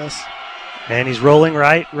to punt this. And he's rolling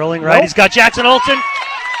right. Nope. He's got Jackson Olsen,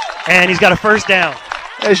 and he's got a first down.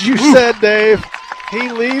 As you said, Dave, he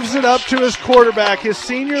leaves it up to his quarterback, his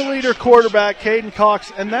senior leader quarterback, Caden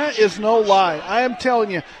Cox, and that is no lie. I am telling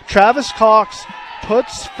you, Travis Cox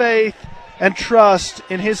puts faith and trust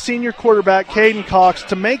in his senior quarterback, Caden Cox,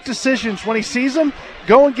 to make decisions when he sees them.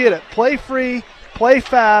 Go and get it. Play free, play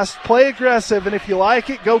fast, play aggressive, and if you like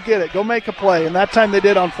it, go get it. Go make a play. And that time they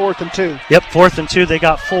did on 4th and 2. Yep, 4th and 2. They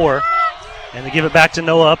got 4. And they give it back to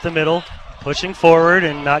Noah up the middle, pushing forward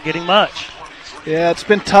and not getting much. Yeah, it's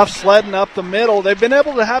been tough sledding up the middle. They've been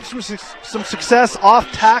able to have some success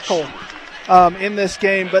off tackle in this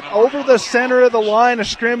game, but over the center of the line of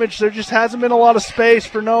scrimmage, there just hasn't been a lot of space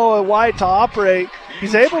for Noah White to operate.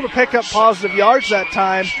 He's able to pick up positive yards that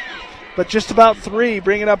time, but just about 3,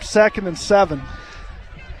 bringing up 2nd and 7.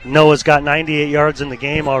 Noah's got 98 yards in the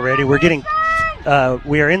game already.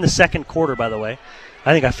 We are in the second quarter, by the way.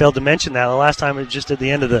 I think I failed to mention that. The last time it was just at the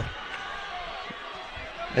end of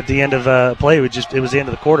play, it was the end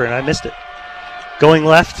of the quarter, and I missed it. Going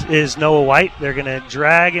left is Noah White. They're going to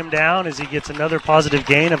drag him down as he gets another positive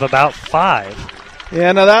gain of about 5.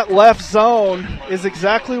 Yeah, now that left zone is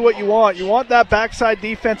exactly what you want. You want that backside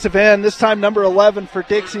defensive end, this time number 11 for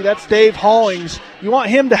Dixie. That's Dave Hollings. You want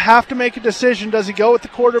him to have to make a decision. Does he go with the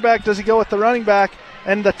quarterback? Does he go with the running back?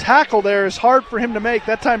 And the tackle there is hard for him to make.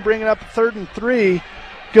 That time bringing up 3rd and 3.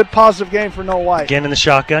 Good positive game for Noah White. Again in the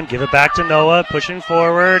shotgun. Give it back to Noah. Pushing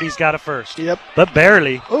forward. He's got a first. Yep. But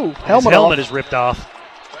barely. Ooh, His helmet is ripped off.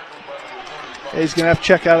 He's going to have to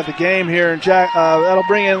check out of the game here. And that'll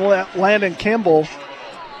bring in Landon Kimball.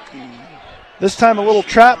 This time a little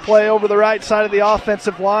trap play over the right side of the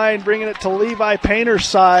offensive line, bringing it to Levi Painter's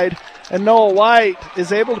side. And Noah White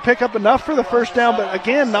is able to pick up enough for the first down, but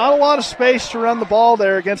again, not a lot of space to run the ball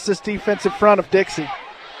there against this defensive front of Dixie.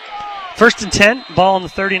 1st and 10, ball on the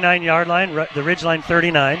 39-yard line, the Ridgeline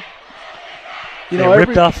 39. They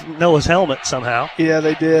ripped off Noah's helmet somehow. Yeah,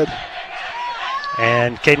 they did.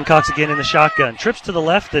 And Caden Cox again in the shotgun. Trips to the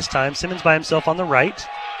left this time. Simmons by himself on the right.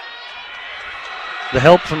 The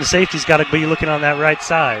help from the safety's got to be looking on that right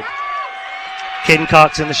side. Caden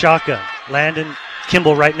Cox in the shotgun. Landon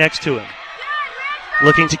Kimball right next to him.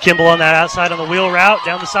 Looking to Kimball on that outside on the wheel route.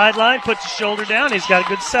 Down the sideline, puts his shoulder down. He's got a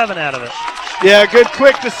good 7 out of it. Yeah, good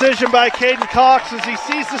quick decision by Caden Cox as he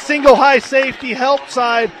sees the single high safety help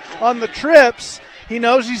side on the trips. He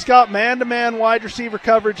knows he's got man-to-man wide receiver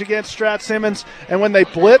coverage against Strat Simmons. And when they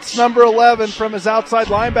blitz number 11 from his outside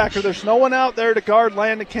linebacker, there's no one out there to guard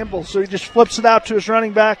Landon Kimball. So he just flips it out to his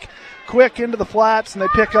running back quick into the flats, and they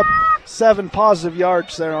pick up 7 positive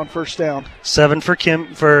yards there on first down. 7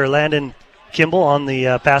 for Landon Kimball on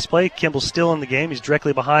the pass play. Kimball's still in the game. He's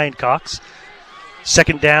directly behind Cox.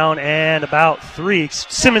 2nd down and about 3.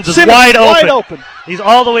 Simmons is wide open. He's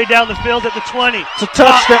all the way down the field at the 20. It's a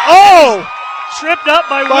touchdown. Tripped up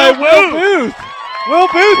by Will Booth. Will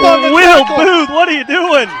Booth on the tackle. Booth, what are you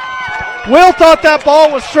doing? Will thought that ball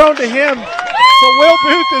was thrown to him. So Will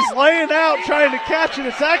Booth is laying out trying to catch it.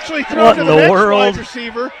 It's actually thrown to the next wide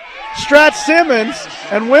receiver, Strat Simmons,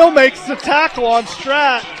 and Will makes the tackle on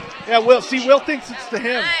Strat. Yeah, Will thinks it's to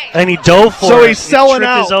him. And he dove for it. So he's selling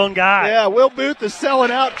out. His own guy. Yeah, Will Booth is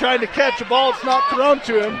selling out trying to catch a ball. It's not thrown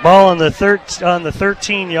to him. Ball on the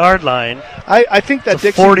 13-yard line. I think that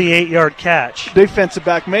Dixie 48-yard catch. Defensive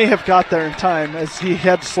back may have got there in time as he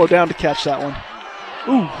had to slow down to catch that one.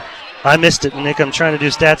 Ooh. I missed it, Nick. I'm trying to do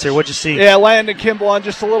stats here. What'd you see? Yeah, Landon Kimball on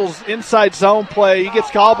just a little inside zone play. He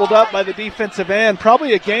gets gobbled up by the defensive end.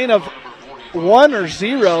 Probably a gain of 1 or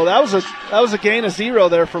 0. That was a gain of 0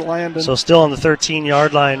 there for Landon. So still on the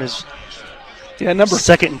 13-yard line is number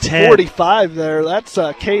 2nd and 10. 45 there. That's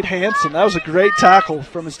Cade Hansen. That was a great tackle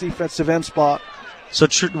from his defensive end spot. So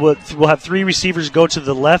we'll have 3 receivers go to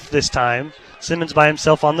the left this time. Simmons by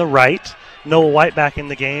himself on the right. Noah White back in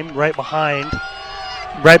the game, right behind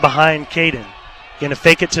Caden. Going to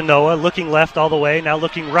fake it to Noah, looking left all the way, now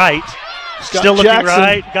looking right. Still looking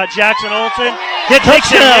right. Got Jackson Olsen.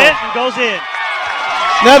 Takes a hit and goes in.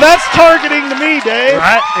 Now that's targeting to me, Dave.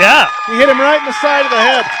 Right, yeah. He hit him right in the side of the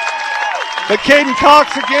head. But Caden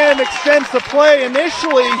Cox again extends the play.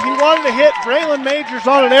 Initially, he wanted to hit Braylon Majors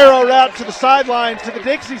on an arrow route to the sideline, to the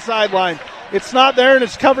Dixie sideline. It's not there, and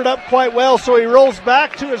it's covered up quite well, so he rolls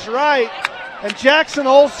back to his right. And Jackson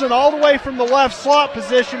Olsen, all the way from the left slot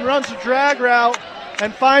position, runs a drag route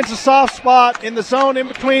and finds a soft spot in the zone in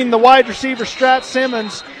between the wide receiver, Strat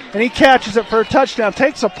Simmons, and he catches it for a touchdown.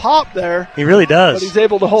 Takes a pop there. He really does. But he's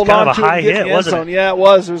able to hold on to it. Kind of a high hit, wasn't it? Yeah, it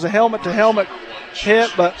was. It was a helmet-to-helmet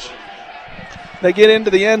hit, but they get into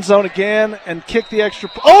the end zone again and kick the extra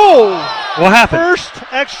point. Oh! What happened? First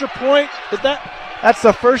extra point. That's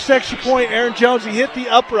the first extra point. Aaron Jones, he hit the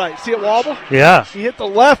upright. See it wobble? Yeah. He hit the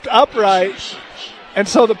left upright, and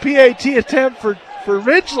so the PAT attempt for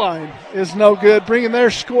Ridgeline is no good, bringing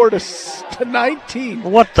their score to 19.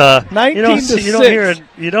 What the? 19 to 6.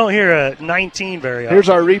 You don't hear a 19 very often. Here's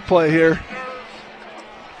our replay here.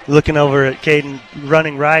 Looking over at Caden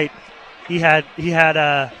running right. He had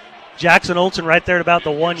Jackson Olsen right there at about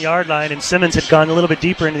the 1 yard line, and Simmons had gone a little bit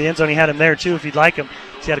deeper into the end zone. He had him there too if you'd like him.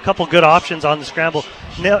 So he had a couple good options on the scramble.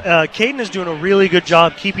 Now, Caden is doing a really good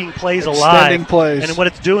job keeping plays alive. Extending plays. And what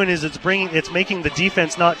it's doing is it's making the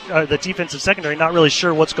defense the defensive secondary not really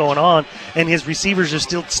sure what's going on, and his receivers are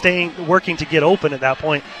still working to get open at that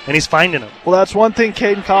point, and he's finding them. Well, that's one thing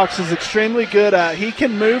Caden Cox is extremely good at. He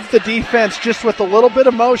can move the defense just with a little bit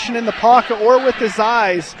of motion in the pocket or with his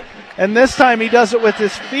eyes, and this time he does it with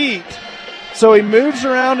his feet. So he moves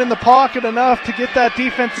around in the pocket enough to get that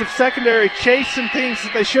defensive secondary chasing things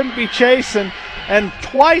that they shouldn't be chasing. And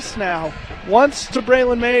twice now, once to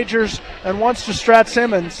Braylon Majors and once to Strat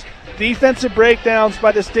Simmons, defensive breakdowns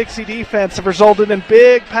by this Dixie defense have resulted in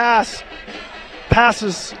big passes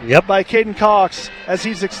by Caden Cox as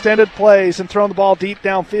he's extended plays and thrown the ball deep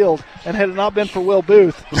downfield. And had it not been for Will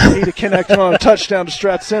Booth, he'd have connected on a touchdown to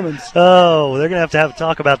Strat Simmons. Oh, they're going to have a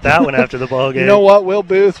talk about that one after the ball game. You know what? Will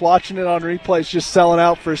Booth, watching it on replay, is just selling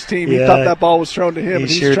out for his team. He thought that ball was thrown to him, and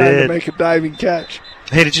he's trying to make a diving catch.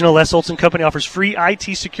 Hey, did you know Les Olson Company offers free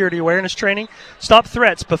IT security awareness training? Stop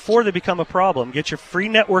threats before they become a problem. Get your free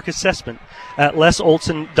network assessment at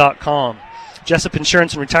lesolson.com. Jessup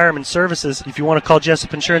Insurance and Retirement Services. If you want to call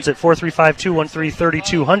Jessup Insurance at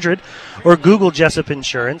 435-213-3200 or Google Jessup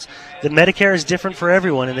Insurance. The Medicare is different for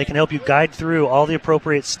everyone, and they can help you guide through all the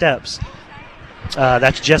appropriate steps.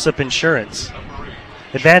 That's Jessup Insurance.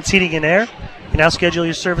 Advanced Heating and Air. You can now schedule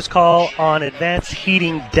your service call on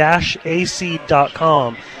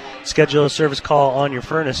advancedheating-ac.com. Schedule a service call on your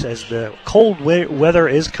furnace as the cold weather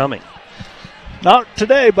is coming. Not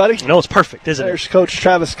today, buddy. No, it's perfect, isn't There's Coach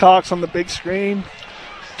Travis Cox on the big screen.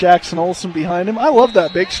 Jackson Olson behind him. I love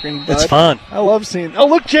that big screen, bud. It's fun. I love seeing. Oh,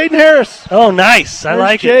 look, Jaden Harris. Oh, nice. I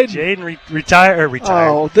like it. Jaden retired.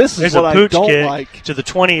 Oh, this is There's what a I pooch don't kick like. To the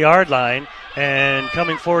 20-yard line and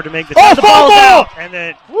coming forward to make the the ball's fumble! out. And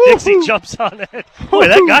then Dixie jumps on it. Boy,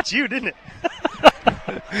 that got you, didn't it?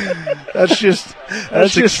 That's just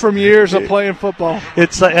from years of playing football.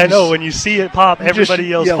 It's like, I know, when you see it pop, everybody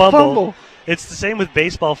yells fumble. It's the same with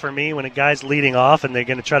baseball for me. When a guy's leading off and they're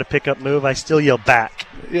going to try to pick up move, I still yell back.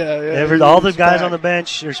 Yeah. All the guys on the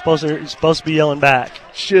bench are supposed to be yelling back.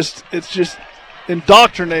 It's just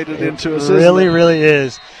indoctrinated into us. It really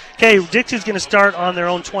is. Okay, Dixie's going to start on their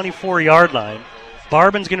own 24-yard line.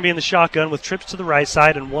 Barban's going to be in the shotgun with trips to the right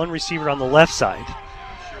side and one receiver on the left side.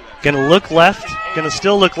 Going to look left. Going to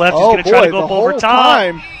still look left. He's going to try to go up over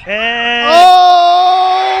top. And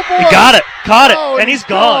he got it. Caught it. And he's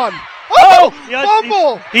gone. Oh,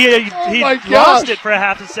 fumble! He lost it for a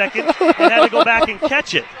half a second and had to go back and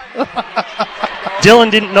catch it.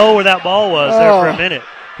 Dylan didn't know where that ball was there for a minute.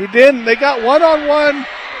 He didn't. They got one-on-one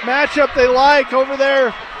matchup they like over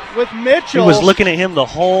there with Mitchell. He was looking at him the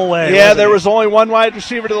whole way. Yeah, there was only one wide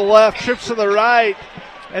receiver to the left, trips to the right,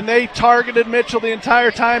 and they targeted Mitchell the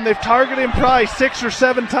entire time. They've targeted him probably 6 or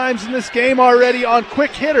 7 times in this game already on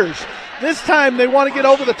quick hitters. This time they want to get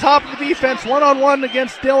over the top of the defense one-on-one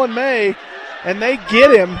against Dylan May, and they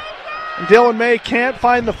get him. And Dylan May can't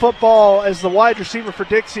find the football as the wide receiver for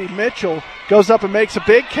Dixie. Mitchell goes up and makes a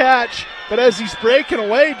big catch, but as he's breaking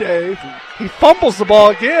away, Dave, he fumbles the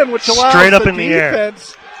ball again, which allows straight up in the air.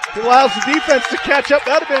 It allows the defense to catch up.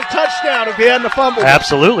 That would have been a touchdown if he hadn't fumbled.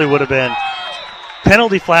 Absolutely would have been.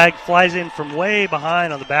 Penalty flag flies in from way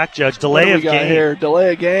behind on the back judge. Delay of game. Here?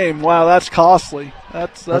 Delay of game. Wow, that's costly.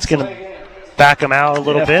 That's going to back them out a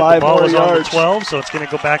little bit. The ball is on the 12, so it's going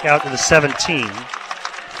to go back out to the 17.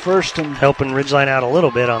 First and helping Ridgeline out a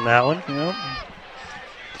little bit on that one. Yep.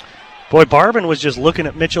 Boy, Barban was just looking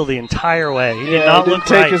at Mitchell the entire way. He did not look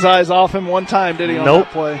take his eyes off him one time, did he, on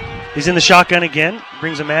that play? He's in the shotgun again.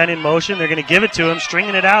 Brings a man in motion. They're going to give it to him,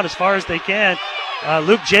 stringing it out as far as they can.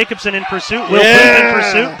 Luke Jacobson in pursuit. Will Booth in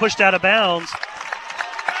pursuit. Pushed out of bounds.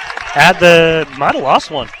 Might have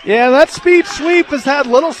lost one. Yeah, that speed sweep has had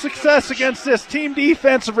little success against this team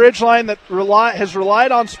defense of Ridgeline that has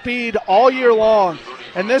relied on speed all year long.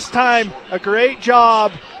 And this time, a great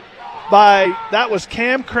job that was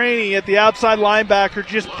Cam Craney at the outside linebacker,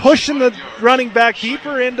 just pushing the running back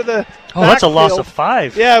deeper into the backfield. That's a loss of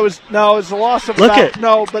 5. Yeah, it was a loss of but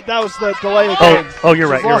that was the delay of game. Oh, you're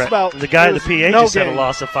right. The guy at the PA just said a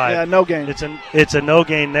loss of 5. Yeah, no gain. It's a no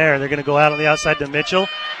gain there. They're going to go out on the outside to Mitchell.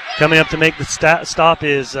 Coming up to make the stop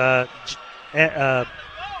is Ashton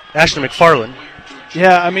McFarland.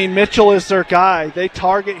 Yeah, I mean, Mitchell is their guy. They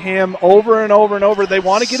target him over and over and over. They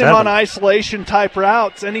want to get him on isolation-type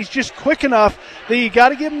routes, and he's just quick enough that you got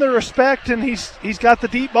to give him the respect, and he's got the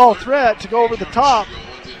deep ball threat to go over the top,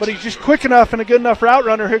 but he's just quick enough and a good enough route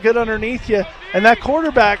runner. He'll get underneath you, and that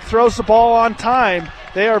quarterback throws the ball on time.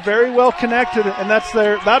 They are very well connected, and that's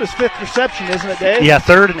about his 5th reception, isn't it, Dave? Yeah,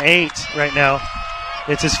 3rd and 8 right now.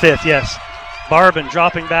 It's his 5th, yes. Barban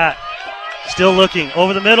dropping back. Still looking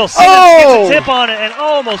over the middle. Simmons gets a tip on it and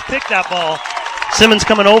almost picked that ball. Simmons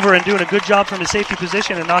coming over and doing a good job from his safety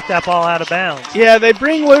position and knocked that ball out of bounds. Yeah, they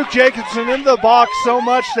bring Luke Jacobson into the box so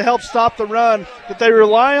much to help stop the run that they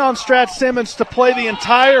rely on Strat Simmons to play the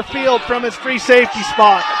entire field from his free safety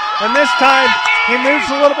spot. And this time, he moves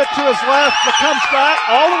a little bit to his left, but comes back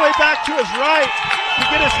all the way back to his right to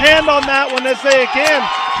get his hand on that one as they again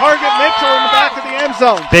target Mitchell in the back of the end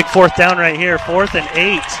zone. Big fourth down right here, 4th and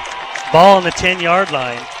 8. Ball on the 10-yard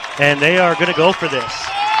line, and they are going to go for this.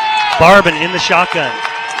 Barbin in the shotgun,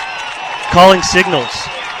 calling signals,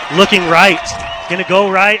 looking right, going to go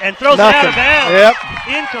right, and throws it out of bounds. Yep.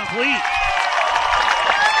 Incomplete.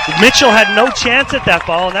 Mitchell had no chance at that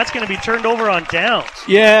ball, and that's going to be turned over on downs.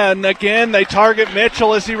 Yeah, and again, they target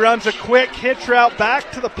Mitchell as he runs a quick hitch route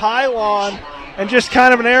back to the pylon, and just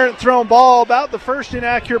kind of an errant thrown ball, about the first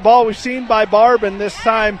inaccurate ball we've seen by Barbin this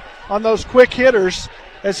time on those quick hitters,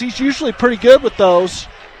 as he's usually pretty good with those.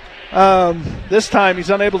 This time he's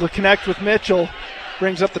unable to connect with Mitchell.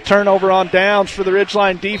 Brings up the turnover on downs for the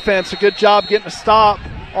Ridgeline defense. A good job getting a stop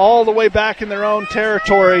all the way back in their own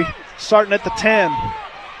territory, starting at the 10.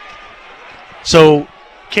 So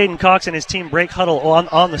Caden Cox and his team break huddle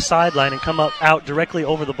on the sideline and come out directly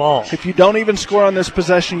over the ball. If you don't even score on this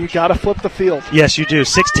possession, you got to flip the field. Yes, you do.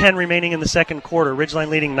 6:10 remaining in the second quarter. Ridgeline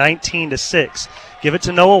leading 19-6. Give it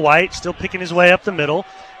to Noah White, still picking his way up the middle,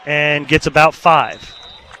 and gets about 5.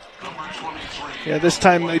 Yeah, this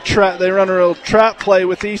time they run a real trap play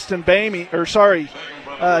with Damian Bamey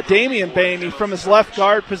from his left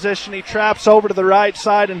guard position. He traps over to the right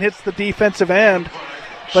side and hits the defensive end.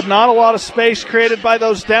 But not a lot of space created by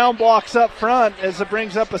those down blocks up front as it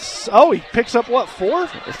brings up he picks up what, 4?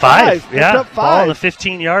 5. Yeah, up 5. Ball on the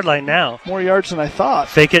 15-yard line now. More yards than I thought.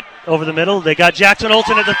 Fake it over the middle. They got Jackson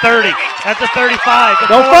Olsen at the 30, at the 35, the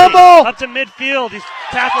no 40, fumble! Up to midfield. He's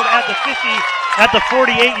tackled at the 50, at the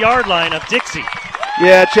 48-yard line of Dixie.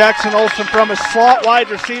 Yeah, Jackson Olsen from his slot wide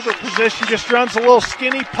receiver position just runs a little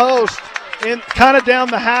skinny post in kind of down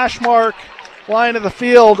the hash mark line of the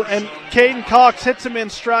field, and Caden Cox hits him in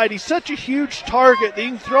stride. He's such a huge target that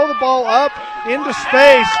you can throw the ball up into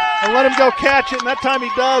space and let him go catch it, and that time he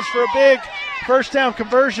does for a big first down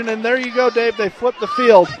conversion, and there you go, Dave. They flip the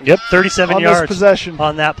field. Yep, 37 on yards this possession.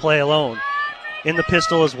 On that play alone. In the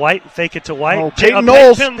pistol is White. Fake it to White. Oh, Peyton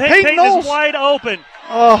Knowles. Peyton Knowles is wide open,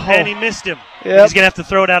 and he missed him. Yep. He's going to have to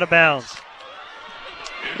throw it out of bounds.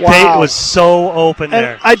 Wow. Peyton was so open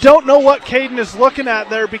there. I don't know what Caden is looking at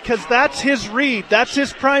there, because that's his read. That's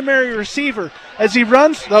his primary receiver. As he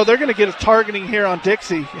runs, though, they're going to get a targeting here on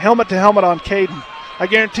Dixie. Helmet to helmet on Caden. I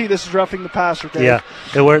guarantee this is roughing the passer, Dave.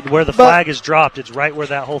 Yeah, where the flag is dropped, it's right where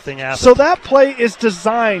that whole thing happened. So that play is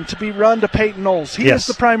designed to be run to Peyton Knowles. He is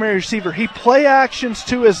the primary receiver. He play actions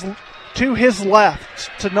to his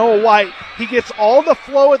left, to Noah White. He gets all the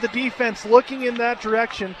flow of the defense looking in that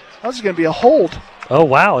direction. This is going to be a hold. Oh,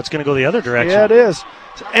 wow, it's going to go the other direction. Yeah, it is.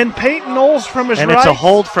 And Peyton Knowles from his right. And it's a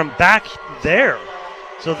hold from back there.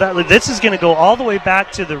 So this is going to go all the way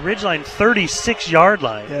back to the Ridgeline 36-yard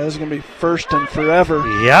line. Yeah, this is going to be first and forever.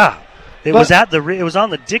 Yeah. It was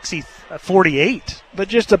on the Dixie 48. But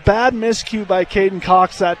just a bad miscue by Caden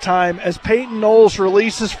Cox that time, as Peyton Knowles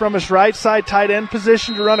releases from his right side tight end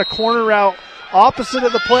position to run a corner route opposite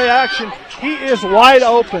of the play action. He is wide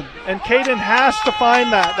open, and Caden has to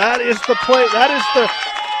find that. That is the play.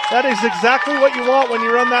 That is exactly what you want when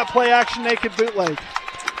you run that play action naked bootleg.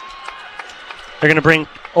 They're going to bring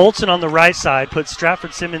Olsen on the right side, put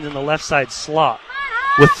Stratford Simmons in the left side slot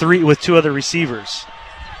with 2 other receivers.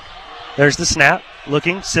 There's the snap.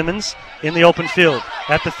 Looking, Simmons in the open field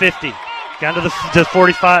at the 50. Down to the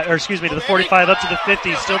 45, or excuse me, to the 45, up to the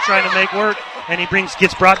 50. Still trying to make work, and he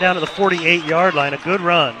gets brought down to the 48-yard line. A good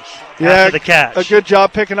run after the catch. A good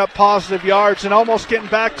job picking up positive yards and almost getting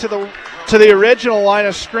back to the original line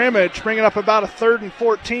of scrimmage, bringing up about a 3rd and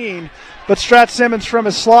 14. But Strat Simmons from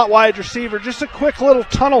his slot wide receiver, just a quick little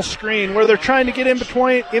tunnel screen where they're trying to get in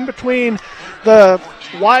between the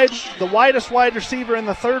widest wide receiver and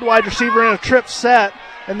the 3rd wide receiver in a trip set,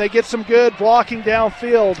 and they get some good blocking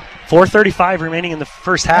downfield. 4:35 remaining in the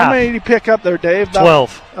first half. How many did he pick up there, Dave?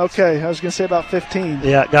 12. Okay, I was going to say about 15.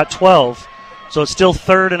 Yeah, got 12. So it's still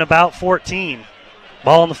 3rd and about 14.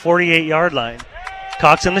 Ball on the 48-yard line.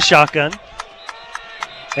 Cox in the shotgun.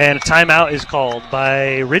 And a timeout is called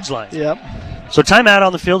by Ridgeline. Yep. So timeout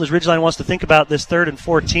on the field as Ridgeline wants to think about this 3rd and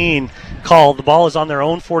 14 call. The ball is on their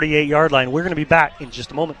own 48-yard line. We're going to be back in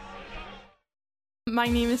just a moment. My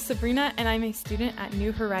name is Sabrina, and I'm a student at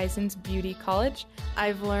New Horizons Beauty College.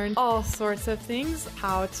 I've learned all sorts of things,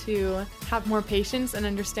 how to have more patience and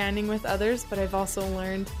understanding with others, but I've also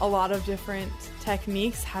learned a lot of different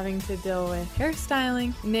techniques having to deal with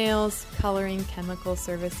hairstyling, nails, coloring, chemical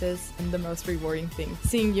services, and the most rewarding thing,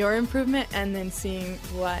 seeing your improvement and then seeing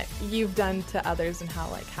what you've done to others and how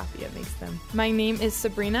happy it makes them. My name is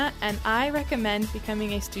Sabrina, and I recommend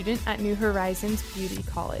becoming a student at New Horizons Beauty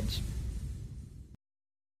College.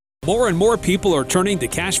 More and more people are turning to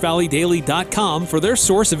CashValleyDaily.com for their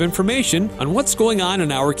source of information on what's going on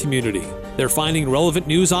in our community. They're finding relevant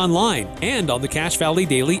news online and on the Cache Valley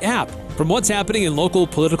Daily app. From what's happening in local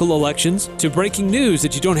political elections to breaking news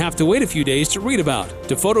that you don't have to wait a few days to read about,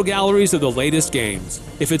 to photo galleries of the latest games.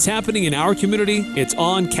 If it's happening in our community, it's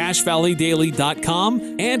on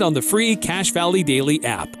CashValleyDaily.com and on the free Cache Valley Daily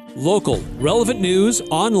app. Local, relevant news,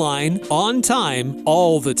 online, on time,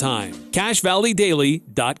 all the time.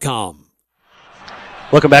 CashValleyDaily.com.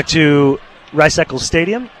 Welcome back to Rice-Eccles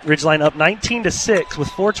Stadium. Ridgeline up 19-6 with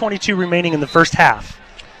 4:22 remaining in the first half.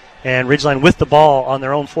 And Ridgeline with the ball on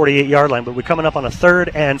their own 48-yard line, but we're coming up on a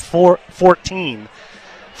 3rd and 14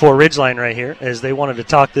 for Ridgeline right here as they wanted to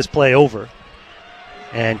talk this play over.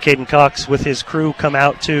 And Caden Cox with his crew come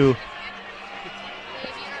out to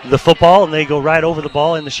the football, and they go right over the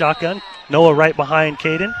ball in the shotgun. Noah right behind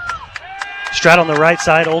Caden. Strat on the right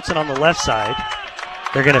side, Olson on the left side.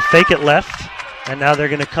 They're going to fake it left, and now they're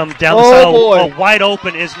going to come down the side. Boy. Wide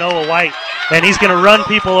open is Noah White, and he's going to run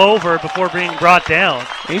people over before being brought down.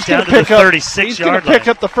 He's down going to the 36-yard line. He's going to pick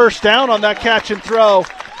up the first down on that catch and throw.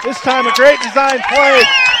 This time a great design play.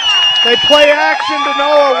 They play action to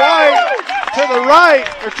Noah White to the right,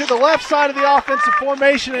 or to the left side of the offensive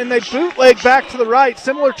formation, and they bootleg back to the right,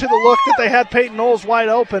 similar to the look that they had Peyton Knowles wide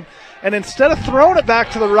open. And instead of throwing it back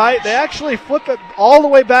to the right, they actually flip it all the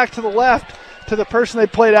way back to the left to the person they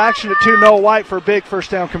played action to, Noah White, for a big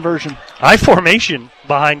first down conversion. High formation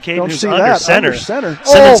behind Caden, who's under center.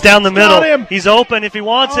 Simmons down the middle. He's open if he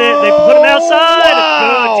wants it. They put him outside.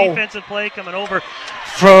 Wow. A good defensive play coming over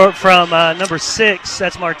from number 6.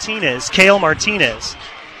 That's Martinez, Kale Martinez.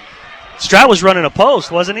 Stroud was running a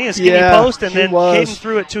post, wasn't he? A skinny post, and then Caden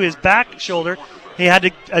threw it to his back shoulder. He had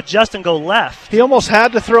to adjust and go left. He almost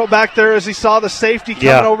had to throw it back there as he saw the safety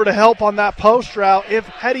coming over to help on that post route.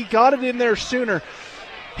 Had he got it in there sooner,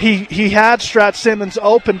 he had Strat Simmons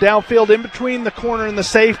open downfield in between the corner and the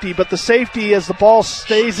safety, but the safety, as the ball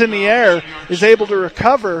stays in the air, is able to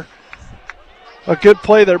recover. A good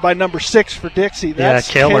play there by number 6 for Dixie. That's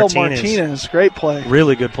Kale Martinez. Great play.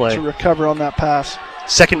 Really good play. To recover on that pass.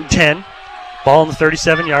 2nd and 10. Ball on the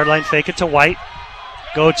 37-yard line. Fake it to White.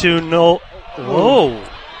 Go to Whoa.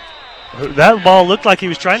 That ball looked like he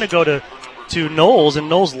was trying to go to Knowles, and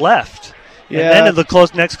Knowles left. Yeah. And then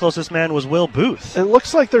the next closest man was Will Booth. It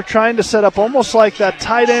looks like they're trying to set up almost like that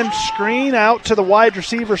tight end screen out to the wide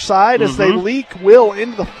receiver side as they leak Will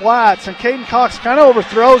into the flats, and Caden Cox kind of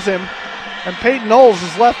overthrows him, and Peyton Knowles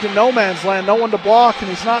is left in no man's land, no one to block, and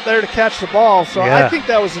he's not there to catch the ball. So I think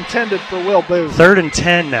that was intended for Will Booth. 3rd and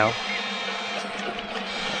 10 now.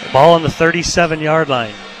 Ball on the 37-yard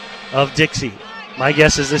line of Dixie. My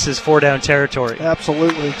guess is this is 4-down territory.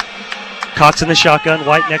 Absolutely. Cox in the shotgun,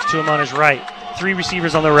 White next to him on his right. 3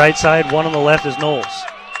 receivers on the right side, 1 on the left is Knowles.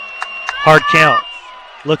 Hard count.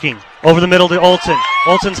 Looking over the middle to Olson.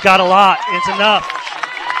 Olson's got a lot. It's enough.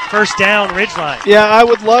 First down, Ridgeline. Yeah, I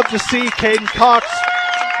would love to see Caden Cox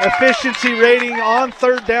efficiency rating on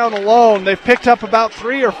 3rd down alone. They've picked up about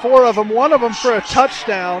 3 or 4 of them, one of them for a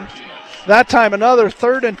touchdown. That time another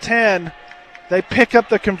 3rd and 10. They pick up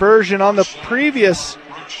the conversion on the previous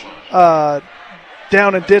down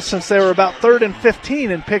and distance. They were about 3rd and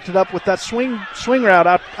 15 and picked it up with that swing route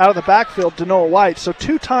out of the backfield to Noah White. So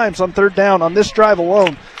 2 times on 3rd down on this drive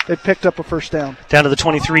alone, they picked up a first down. Down to the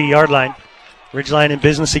 23-yard line. Ridgeline in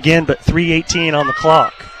business again, but 3:18 on the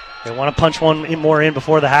clock. They want to punch one more in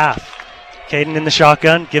before the half. Caden in the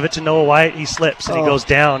shotgun, give it to Noah White. He slips and he goes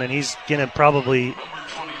down, and he's going to probably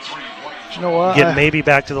get maybe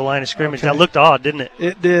back to the line of scrimmage. That looked odd, didn't it?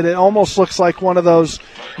 It did. It almost looks like one of those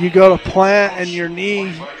you go to plant and your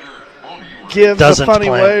knee gives a funny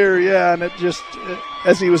way, and it just,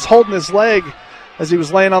 as he was holding his leg, as he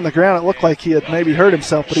was laying on the ground, it looked like he had maybe hurt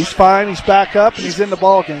himself, but he's fine. He's back up, and he's in the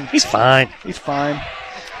ball game. He's fine.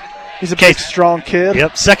 He's a big, strong kid.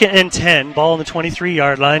 Yep, 2nd and 10. Ball on the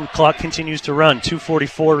 23-yard line. Clock continues to run.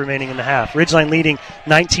 2:44 remaining in the half. Ridgeline leading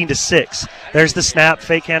 19-6. There's the snap.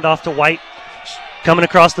 Fake handoff to White. Coming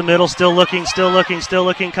across the middle. Still looking.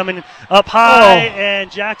 Coming up high,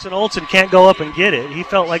 and Jackson Olson can't go up and get it. He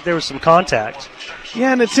felt like there was some contact.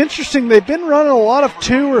 Yeah, and it's interesting. They've been running a lot of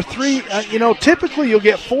 2 or 3. Typically you'll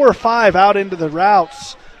get 4 or 5 out into the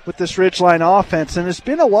routes with this Ridgeline offense, and it's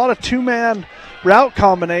been a lot of 2-man route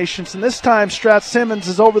combinations, and this time Strat Simmons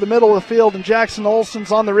is over the middle of the field and Jackson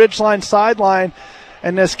Olson's on the Ridgeline sideline,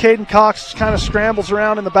 and as Caden Cox kind of scrambles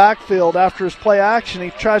around in the backfield after his play action, he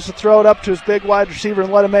tries to throw it up to his big wide receiver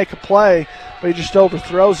and let him make a play, but he just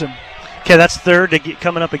overthrows him. Okay, that's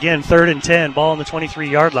coming up again, 3rd and 10, ball on the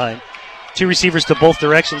 23-yard line. 2 receivers to both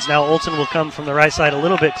directions. Now Olson will come from the right side a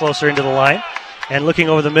little bit closer into the line. And looking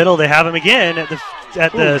over the middle, they have him again at the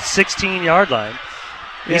 16-yard line.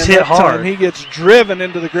 He's and hit hard. He gets driven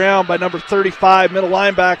into the ground by number 35, middle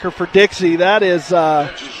linebacker for Dixie. That's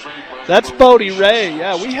Bodie Ray.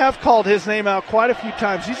 Yeah, we have called his name out quite a few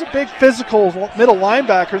times. He's a big physical middle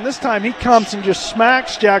linebacker, and this time he comes and just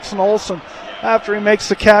smacks Jackson Olson after he makes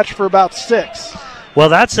the catch for about 6. Well,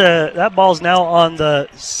 that ball's now on the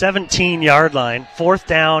 17-yard line. 4th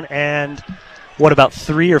down and, what, about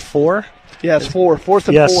 3 or 4? Yeah, it's 4. 4th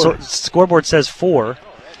and 4. So scoreboard says 4.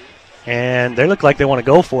 And they look like they want to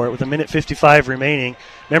go for it with 1:55 remaining.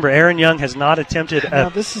 Remember, Aaron Young has not attempted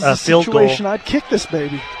this is a field goal. Situation I'd kick this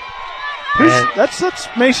baby. That's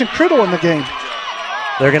Mason Criddle in the game.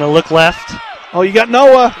 They're going to look left. Oh, you got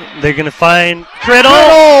Noah. They're going to find Criddle.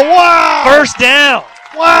 Wow. First down.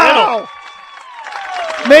 Wow.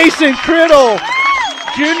 Criddle. Mason Criddle,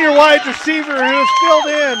 junior wide receiver who has filled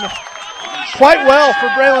in quite well for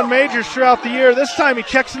Braylon Majors throughout the year. This time he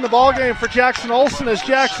checks in the ballgame for Jackson Olson as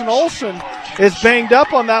Jackson Olson is banged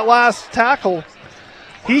up on that last tackle.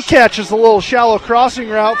 He catches a little shallow crossing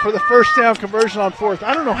route for the first down conversion on 4th.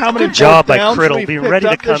 I don't know how many Good job by downs Criddle, we've being picked ready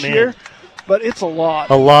to up this come year, in. but it's a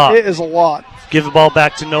lot. A lot. It is a lot. Give the ball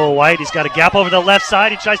back to Noah White. He's got a gap over the left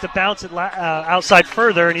side. He tries to bounce it outside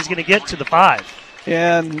further, and he's going to get to the 5.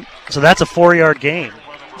 And so that's a 4-yard gain.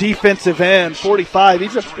 Defensive end, 45.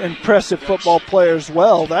 He's an impressive football player as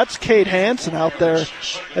well. That's Cade Hansen out there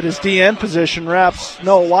at his DN position. Wraps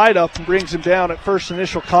Noah White up and brings him down at first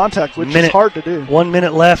initial contact, which is hard to do. 1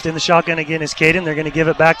 minute left in the shotgun again is Caden. They're going to give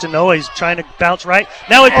it back to Noah. He's trying to bounce right.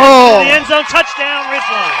 Now he puts it in the end zone. Touchdown,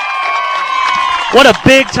 Ridgeline. What a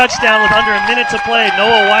big touchdown with under a minute to play.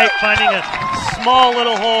 Noah White finding a small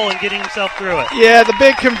little hole and getting himself through it. Yeah, the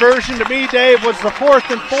big conversion to me, Dave, was the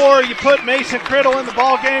 4th and 4. You put Mason Criddle in the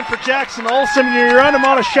ball game for Jackson Olson, and you run him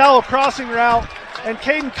on a shallow crossing route, and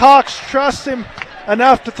Caden Cox trusts him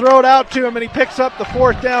enough to throw it out to him, and he picks up the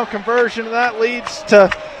 4th down conversion, and that leads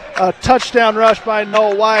to a touchdown rush by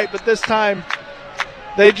Noah White, but this time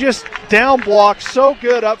they just down block so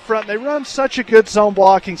good up front. They run such a good zone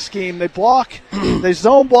blocking scheme. They block, they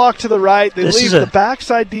zone block to the right. They leave the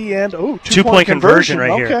backside D end. Oh, two-point conversion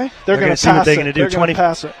right here. Okay, they're going to see what they're going to do. They're going to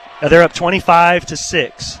pass it. They're up 25-6. I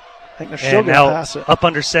think they're still going to pass it. Up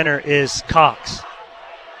under center is Cox.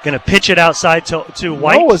 Going to pitch it outside to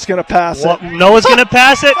White. Noah's going to pass it. Noah's going to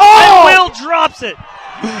pass it. Oh! And Will drops it.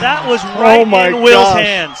 That was right in Will's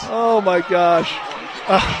hands. Oh, my gosh.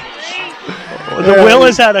 Will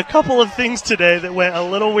has had a couple of things today that went a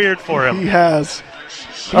little weird for him. He has.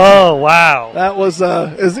 Oh, wow. That was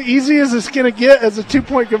as easy as it's going to get as a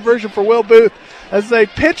 2-point conversion for Will Booth as they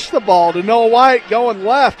pitch the ball to Noah White going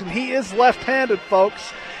left, and he is left-handed,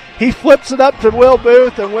 folks. He flips it up to Will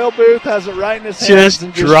Booth, and Will Booth has it right in his hands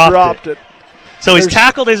and just dropped it. So he's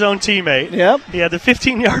tackled his own teammate. Yep. He had the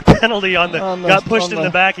 15-yard penalty got pushed in the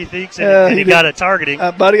back, he thinks, and he got a targeting.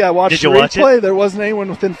 Buddy, I watched the replay. There wasn't anyone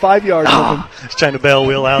within 5 yards of him. He's trying to bail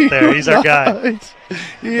Will out there. He's our guy.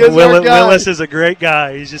 He is our guy. Willis is a great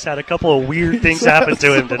guy. He's just had a couple of weird things happen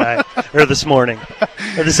to him tonight, or this morning,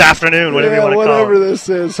 or this afternoon, whatever you want to call it. Whatever this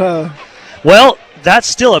is, huh? Well, that's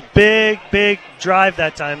still a big, big drive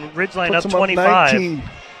that time. Ridgeline up 25.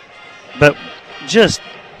 But just...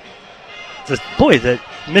 that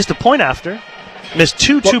missed a point after. Missed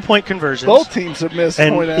two-point conversions. Both teams have missed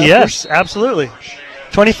point after. Yes, absolutely.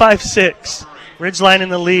 25-6. Ridgeline in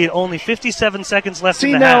the lead. Only 57 seconds left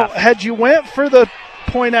in the half. Had you went for the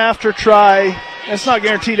point after try, it's not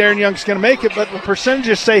guaranteed Aaron Young's going to make it, but the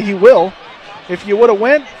percentages say he will. If you would have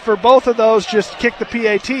went for both of those, just kick the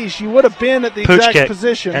PATs, you would have been at the exact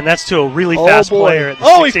position. And that's to a really fast player at the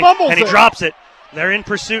 16. He fumbles and he drops it. They're in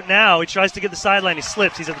pursuit now. He tries to get the sideline. He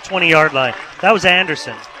slips. He's at the 20-yard line. That was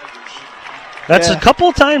Anderson. That's a couple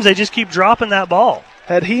of times they just keep dropping that ball.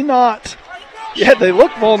 Had he not, they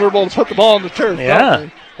look vulnerable to put the ball on the turf. Yeah.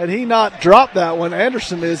 Had he not dropped that one,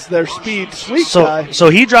 Anderson is their speed sweep guy. So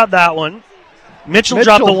he dropped that one. Mitchell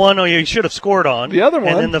dropped the one he should have scored on. The other one.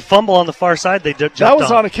 And then the fumble on the far side they jumped on. That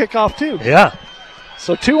was on a kickoff too. Yeah.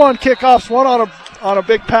 So 2 on kickoffs, 1 on a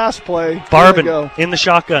big pass play. Barbin in the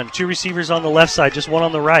shotgun. 2 receivers on the left side, just 1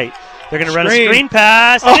 on the right. They're going to run a screen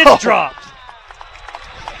pass, and it's dropped.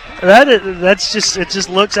 It just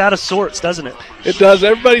looks out of sorts, doesn't it? It does.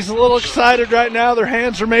 Everybody's a little excited right now. Their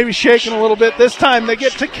hands are maybe shaking a little bit. This time they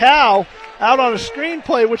get to Cow out on a screen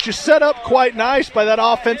play, which is set up quite nice by that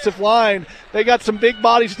offensive line. They got some big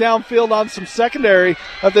bodies downfield on some secondary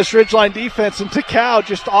of this Ridgeline defense, and Takao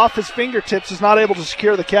just off his fingertips is not able to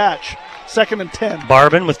secure the catch. 2nd and 10.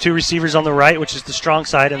 Barbin with 2 receivers on the right, which is the strong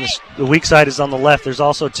side, and the weak side is on the left. There's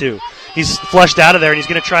also 2. He's flushed out of there, and he's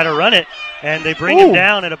going to try to run it. and they bring him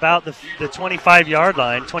down at about the 25-yard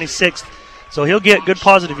line, 26th. So he'll get good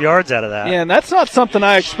positive yards out of that. Yeah, and that's not something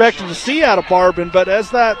I expected to see out of Barban, but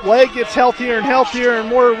as that leg gets healthier and healthier and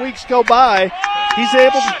more weeks go by, he's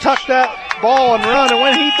able to tuck that ball and run, and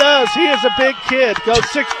when he does, he is a big kid. Goes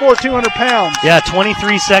 6'4", 200 pounds. Yeah,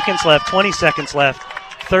 23 seconds left, 20 seconds left.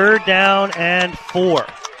 3rd down and 4.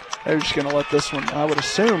 They're just going to let this one, I would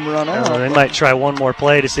assume, run out. They might try one more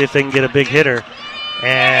play to see if they can get a big hitter.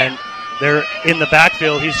 And they're in the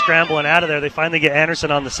backfield. He's scrambling out of there. They finally get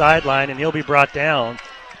Anderson on the sideline, and he'll be brought down.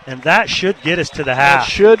 And that should get us to the half.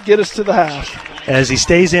 That should get us to the half. As he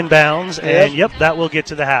stays in bounds, and that will get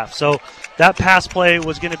to the half. So that pass play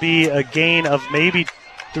was going to be a gain of maybe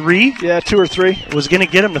 3. Yeah, 2 or 3. It was going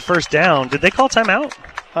to get him the first down. Did they call timeout?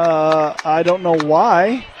 I don't know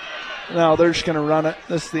why. No, they're just going to run it.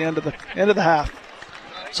 This is the end of the half.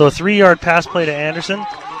 So a 3-yard pass play to Anderson,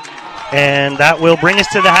 and that will bring us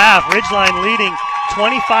to the half. Ridgeline leading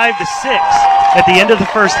 25-6 at the end of the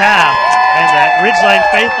first half, and that Ridgeline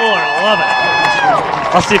faithful are loving it.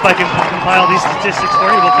 I'll see if I can compile these statistics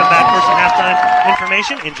for you. We'll come back for some halftime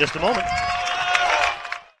information in just a moment.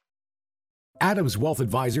 Adams Wealth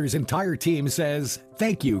Advisors' entire team says,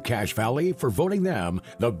 thank you, Cache Valley, for voting them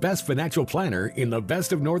the best financial planner in the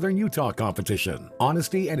Best of Northern Utah competition.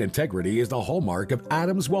 Honesty and integrity is the hallmark of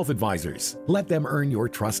Adams Wealth Advisors. Let them earn your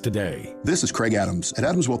trust today. This is Craig Adams. At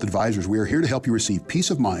Adams Wealth Advisors, we are here to help you receive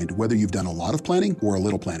peace of mind, whether you've done a lot of planning or a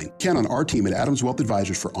little planning. Count on our team at Adams Wealth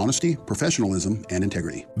Advisors for honesty, professionalism, and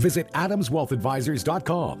integrity. Visit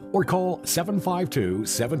AdamsWealthAdvisors.com or call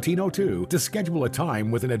 752-1702 to schedule a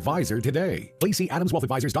time with an advisor today. Please see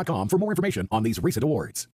AdamsWealthAdvisors.com for more information on these recent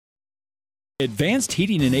awards. Advanced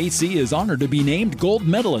Heating and AC is honored to be named gold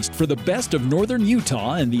medalist for the best of Northern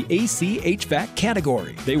Utah in the AC HVAC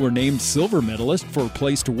category. They were named silver medalist for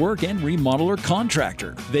place to work and remodeler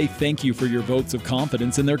contractor. They thank you for your votes of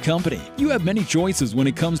confidence in their company. You have many choices when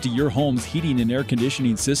it comes to your home's heating and air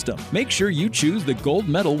conditioning system. Make sure you choose the gold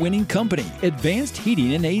medal winning company, Advanced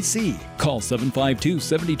Heating and AC. Call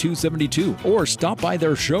 752-7272 or stop by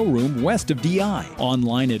their showroom west of DI.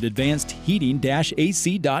 Online at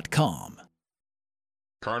advancedheating-ac.com.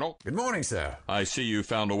 Colonel? Good morning, sir. I see you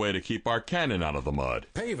found a way to keep our cannon out of the mud.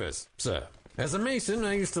 Pavers, sir. As a mason,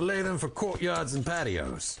 I used to lay them for courtyards and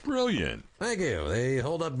patios. Brilliant. Thank you. They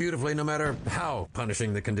hold up beautifully no matter how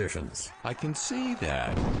punishing the conditions. I can see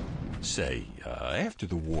that. Say, after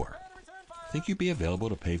the war, think you'd be available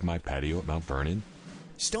to pave my patio at Mount Vernon?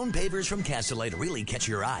 Stone pavers from Castellite really catch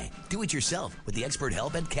your eye. Do it yourself with the expert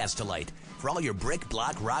help at Castellite. For all your brick,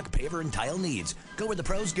 block, rock, paver, and tile needs, go where the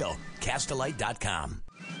pros go. Castellite.com.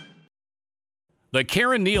 The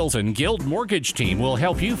Karen Nielsen Guild Mortgage Team will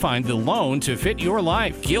help you find the loan to fit your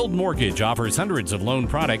life. Guild Mortgage offers hundreds of loan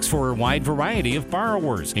products for a wide variety of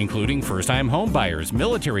borrowers, including first-time home buyers,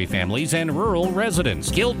 military families, and rural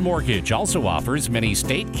residents. Guild Mortgage also offers many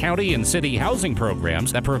state, county, and city housing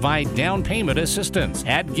programs that provide down payment assistance.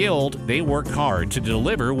 At Guild, they work hard to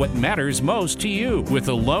deliver what matters most to you with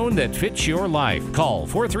a loan that fits your life. Call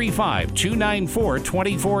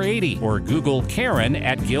 435-294-2480 or Google Karen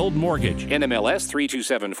at Guild Mortgage. NMLS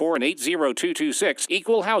 3274 and 80226,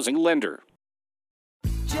 Equal Housing Lender.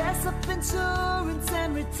 Jessup Insurance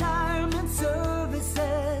and Retirement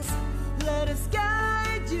Services, let us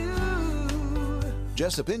guide you.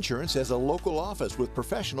 Jessup Insurance has a local office with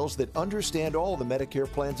professionals that understand all the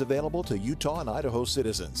Medicare plans available to Utah and Idaho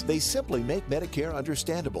citizens. They simply make Medicare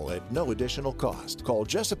understandable at no additional cost. Call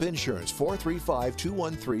Jessup Insurance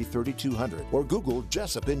 435-213-3200 or Google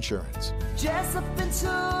Jessup Insurance. Jessup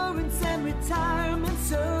Insurance and Retirement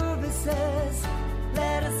Services,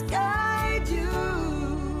 let us guide you.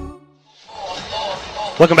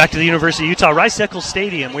 Welcome back to the University of Utah Rice-Eccles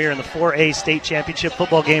Stadium. We are in the 4A state championship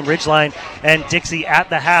football game. Ridgeline and Dixie at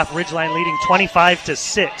the half. Ridgeline leading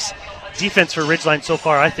 25-6. Defense for Ridgeline so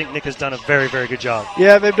far, I think Nick has done a very, very good job.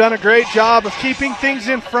 Yeah, they've done a great job of keeping things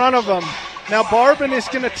in front of them. Now Barban is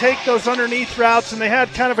going to take those underneath routes, and they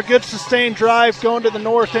had kind of a good sustained drive going to the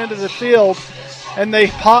north end of the field, and they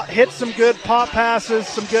hit some good pop passes,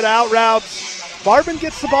 some good out routes. Barban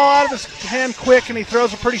gets the ball out of his hand quick, and he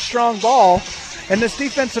throws a pretty strong ball. And this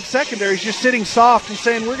defensive secondary is just sitting soft and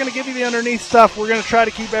saying, we're going to give you the underneath stuff. We're going to try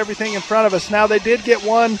to keep everything in front of us. Now, they did get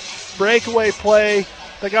one breakaway play.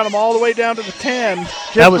 They got them all the way down to the 10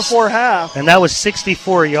 before half. And that was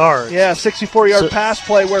 64 yards. Yeah, 64-yard pass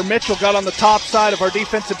play where Mitchell got on the top side of our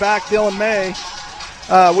defensive back, Dylan May.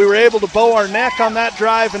 We were able to bow our neck on that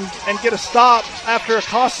drive and get a stop after a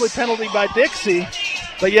costly penalty by Dixie.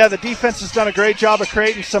 But, yeah, the defense has done a great job of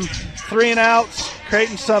creating some 3-and-outs,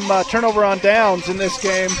 creating some turnover on downs in this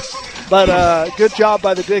game. But good job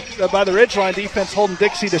by the Ridgeline defense holding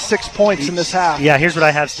Dixie to 6 points in this half. Yeah, here's what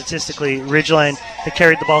I have statistically. Ridgeline had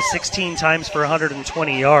carried the ball 16 times for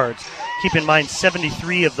 120 yards. Keep in mind,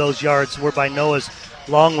 73 of those yards were by Noah's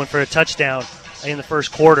long one for a touchdown in the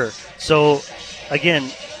first quarter. So, again,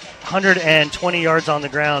 120 yards on the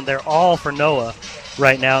ground. They're all for Noah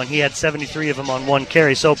right now, and he had 73 of them on one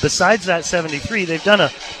carry. So besides that 73, they've done a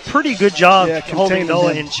pretty good job holding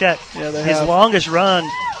Noah in check. Yeah, his longest run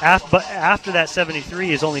after that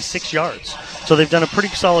 73 is only 6 yards. So they've done a pretty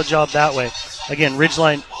solid job that way. Again,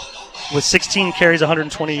 Ridgeline with 16 carries,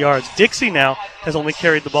 120 yards. Dixie now has only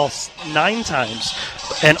carried the ball 9 times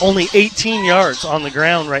and only 18 yards on the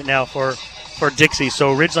ground right now for Dixie.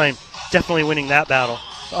 So Ridgeline definitely winning that battle.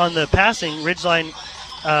 On the passing, Ridgeline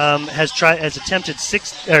has attempted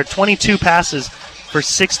 22 passes for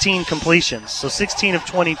 16 completions. So 16 of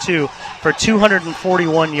 22 for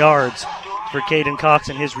 241 yards for Caden Cox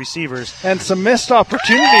and his receivers. And some missed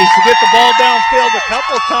opportunities to get the ball downfield a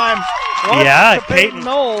couple of times. Peyton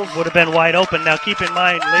Knowles would have been wide open. Now keep in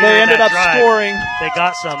mind, later they ended up drive, scoring. They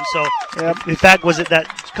got some. So, in fact, was it that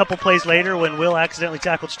couple plays later when Will accidentally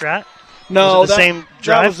tackled Strat? No, same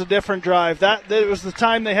drive? That was a different drive. It was the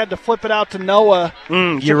time they had to flip it out to Noah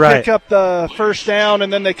to pick up the first down,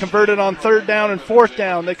 and then they converted on 3rd down and 4th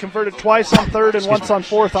down. They converted twice on 3rd and once on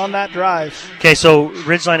 4th on that drive. Okay, so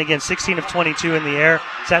Ridgeline again, 16 of 22 in the air.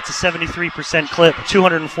 So that's a 73% clip,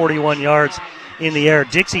 241 yards in the air.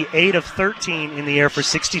 Dixie, 8 of 13 in the air for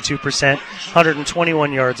 62%,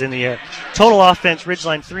 121 yards in the air. Total offense,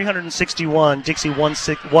 Ridgeline 361, Dixie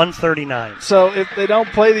 139. So if they don't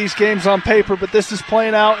play these games on paper, but this is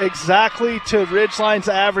playing out exactly to Ridgeline's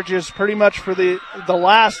averages pretty much for the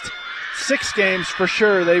last 6 games for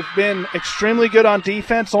sure. They've been extremely good on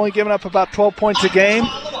defense, only giving up about 12 points a game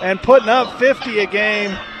and putting up 50 a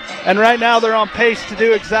game. And right now they're on pace to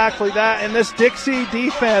do exactly that. And this Dixie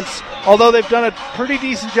defense, although they've done a pretty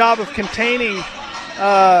decent job of containing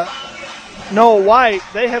Noah White,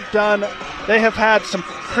 they have had some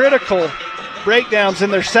critical breakdowns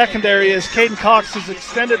in their secondary as Caden Cox has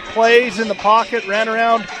extended plays in the pocket, ran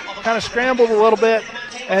around, kind of scrambled a little bit,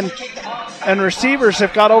 and receivers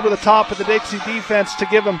have got over the top of the Dixie defense to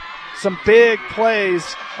give them some big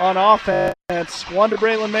plays on offense. One to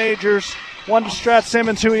Braylon Majors, one to Strat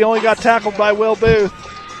Simmons, who he only got tackled by Will Booth.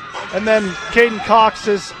 And then Caden Cox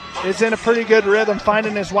is in a pretty good rhythm,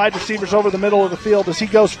 finding his wide receivers over the middle of the field as he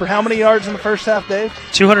goes for how many yards in the first half, Dave?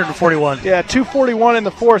 241. Yeah, 241 in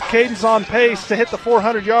the fourth. Caden's on pace to hit the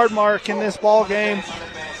 400-yard mark in this ball game.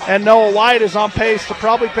 And Noah White is on pace to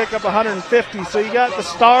probably pick up 150. So you got the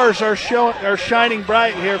stars are shining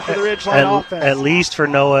bright here for the Ridgeline offense. At least for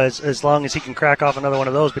Noah, as long as he can crack off another one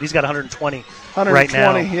of those. But he's got 120 right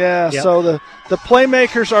now. Yeah. Yep. So the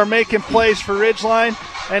playmakers are making plays for Ridgeline,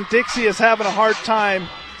 and Dixie is having a hard time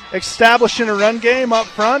establishing a run game up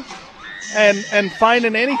front and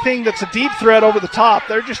finding anything that's a deep threat over the top.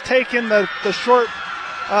 They're just taking the short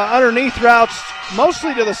underneath routes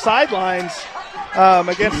mostly to the sidelines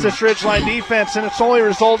against this Ridgeline defense, and it's only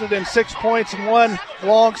resulted in 6 points and one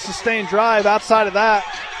long sustained drive. Outside of that,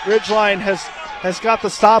 Ridgeline has got the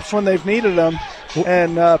stops when they've needed them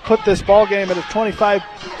and put this ball game at a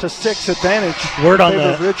 25-6 advantage. Word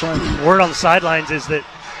on the sidelines is that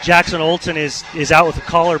Jackson Olson is out with a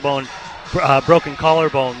collarbone, broken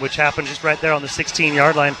collarbone, which happened just right there on the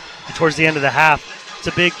 16-yard line towards the end of the half.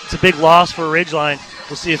 It's a big loss for Ridgeline.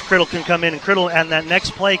 We'll see if Criddle can come in. And Criddle, and that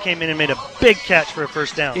next play, came in and made a big catch for a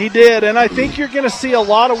first down. He did, and I think you're going to see a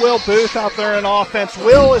lot of Will Booth out there in offense.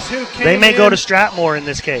 Will is who came in. They may go to Stratmore in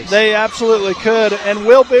this case. They absolutely could, and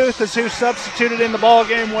Will Booth is who substituted in the ball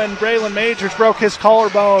game when Braylon Majors broke his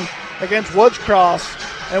collarbone against Woods Cross.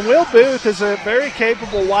 And Will Booth is a very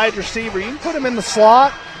capable wide receiver. You can put him in the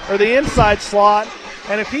slot or the inside slot,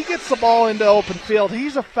 and if he gets the ball into open field,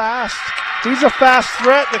 he's a fast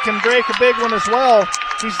threat that can break a big one as well.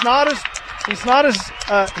 He's not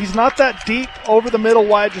that deep over the middle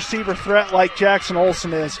wide receiver threat like Jackson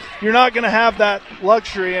Olson is. You're not going to have that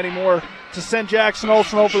luxury anymore to send Jackson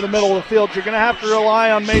Olson over the middle of the field. You're going to have to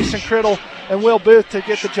rely on Mason Criddle and Will Booth to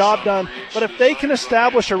get the job done. But if they can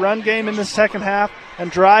establish a run game in the second half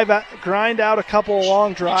and grind out a couple of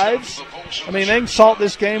long drives, I mean, they can salt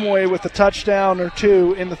this game away with a touchdown or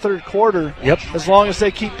two in the third quarter. Yep. As long as they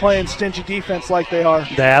keep playing stingy defense like they are.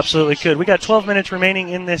 They absolutely could. We got 12 minutes remaining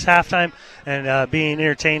in this halftime and being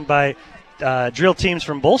entertained by drill teams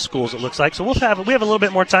from both schools, it looks like. So we have a little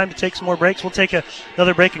bit more time to take some more breaks. We'll take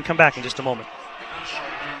another break and come back in just a moment.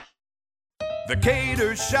 The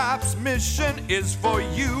Cater Shop's mission is for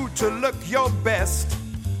you to look your best.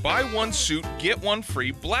 buy one suit, get one free.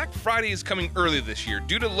 Black Friday is coming early this year.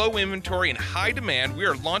 Due to low inventory and high demand, we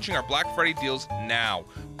are launching our Black Friday deals now.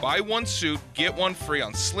 Buy one suit, get one free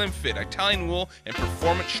on slim fit, Italian wool, and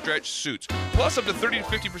performance stretch suits. Plus up to 30 to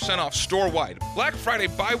 50% off store-wide. Black Friday,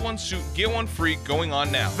 buy one suit, get one free, going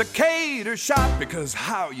on now. The Cater Shop, because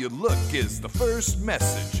how you look is the first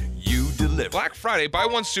message you deliver. Black Friday, buy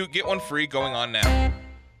one suit, get one free, going on now.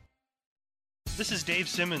 This is Dave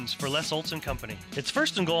Simmons for Les Olson Company. It's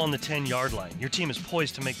first and goal on the 10-yard line. Your team is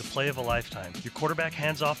poised to make the play of a lifetime. Your quarterback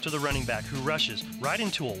hands off to the running back who rushes right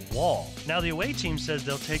into a wall. Now the away team says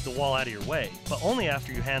they'll take the wall out of your way, but only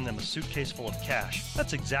after you hand them a suitcase full of cash.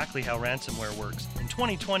 That's exactly how ransomware works. In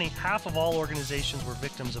 2020, half of all organizations were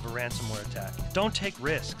victims of a ransomware attack. Don't take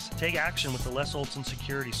risks. Take action with the Les Olson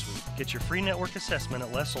Security Suite. Get your free network assessment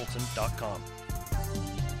at lesolson.com.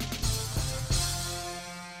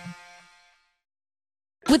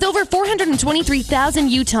 With over 423,000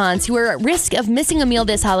 Utahns who are at risk of missing a meal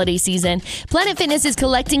this holiday season, Planet Fitness is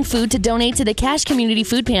collecting food to donate to the Cache Community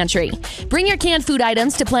Food Pantry. Bring your canned food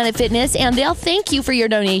items to Planet Fitness and they'll thank you for your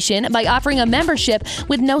donation by offering a membership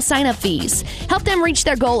with no sign-up fees. Help them reach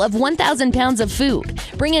their goal of 1,000 pounds of food.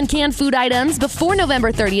 Bring in canned food items before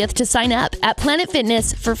November 30th to sign up at Planet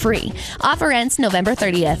Fitness for free. Offer ends November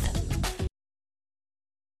 30th.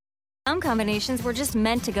 Some combinations were just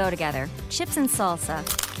meant to go together. Chips and salsa,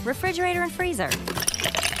 refrigerator and freezer,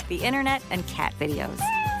 the internet and cat videos.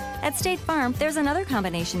 At State Farm, there's another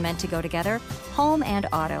combination meant to go together, home and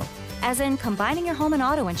auto. As in combining your home and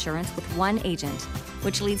auto insurance with one agent,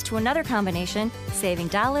 which leads to another combination, saving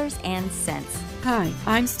dollars and cents. Hi,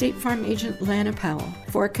 I'm State Farm Agent Lana Powell.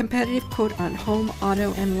 For a competitive quote on home,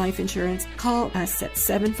 auto, and life insurance, call us at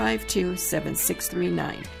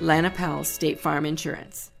 752-7639. Lana Powell, State Farm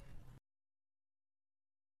Insurance.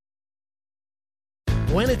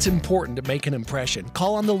 When it's important to make an impression,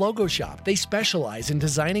 call on the Logo Shop. They specialize in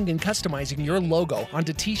designing and customizing your logo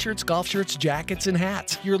onto t-shirts, golf shirts, jackets, and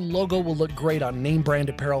hats. Your logo will look great on name brand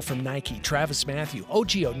apparel from Nike, Travis Mathew,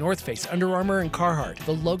 OGIO, North Face, Under Armour, and Carhartt.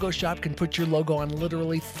 The Logo Shop can put your logo on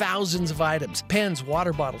literally thousands of items: pens,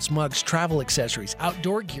 water bottles, mugs, travel accessories,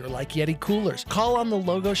 outdoor gear like Yeti coolers. Call on the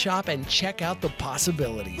Logo Shop and check out the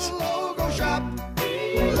possibilities. The Logo Shop,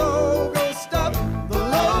 logo stuff, the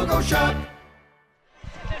Logo Shop.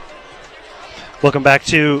 Welcome back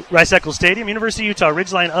to Rice-Eccles Stadium. University of Utah,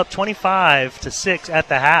 Ridgeline up 25-6 at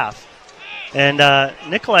the half. And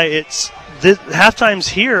Nikolai, the halftimes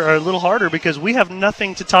here are a little harder because we have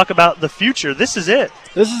nothing to talk about the future. This is it.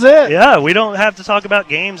 This is it. Yeah, we don't have to talk about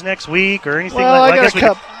games next week or anything like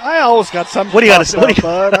that. I always got something what do you to talk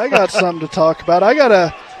about, bud. I got something to talk about.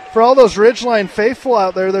 For all those Ridgeline faithful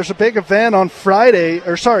out there, there's a big event on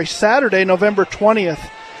Saturday, November 20th.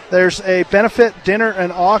 There's a benefit dinner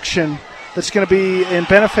and auction that's going to be in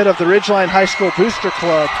benefit of the Ridgeline High School Booster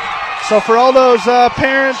Club. So for all those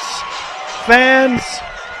parents, fans,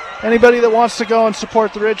 anybody that wants to go and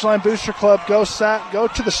support the Ridgeline Booster Club, go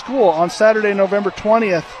to the school on Saturday, November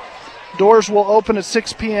 20th. Doors will open at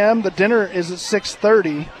 6 p.m. The dinner is at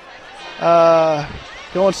 6:30.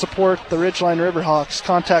 Go and support the Ridgeline Riverhawks.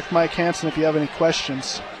 Contact Mike Hansen if you have any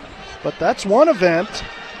questions. But that's one event.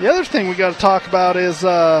 The other thing we got to talk about is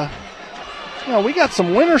we got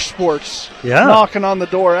some winter sports knocking on the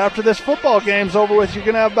door. After this football game's over with, you're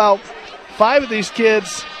going to have about 5 of these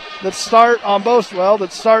kids that start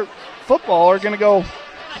football are going to go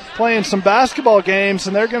playing some basketball games,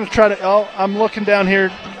 and they're going to try to I'm looking down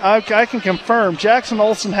here. I can confirm Jackson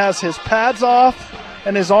Olson has his pads off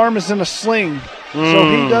and his arm is in a sling. So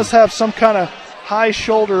he does have some kind of high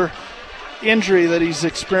shoulder injury that he's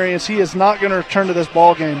experienced. He is not going to return to this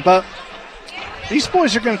ball game. But these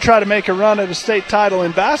boys are going to try to make a run at a state title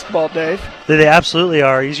in basketball, Dave. They absolutely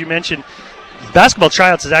are. As you mentioned, basketball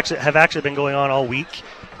tryouts have actually been going on all week,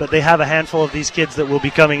 but they have a handful of these kids that will be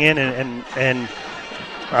coming in, and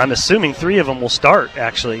I'm assuming 3 of them will start,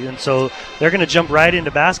 actually. And so they're going to jump right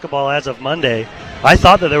into basketball as of Monday. I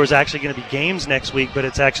thought that there was actually going to be games next week, but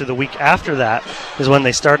it's actually the week after that is when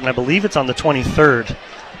they start, and I believe it's on the 23rd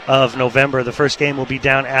of November. The first game will be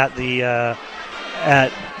down at the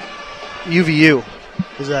at UVU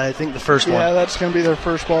is I think the first one. Yeah, that's going to be their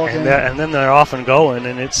first ball game. And then they're off and going,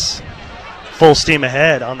 and it's full steam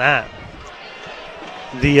ahead on that.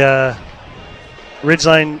 The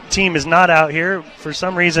Ridgeline team is not out here. For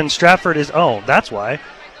some reason, Stratford is. Oh, that's why.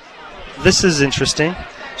 This is interesting.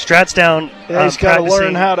 Strat's down. Yeah, he's got to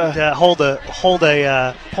learn how to hold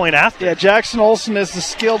a point after. Yeah, Jackson Olson is the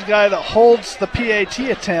skilled guy that holds the PAT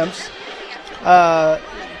attempts.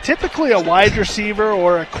 Typically a wide receiver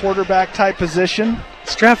or a quarterback type position.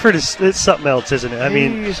 Stratford it's something else, isn't it? I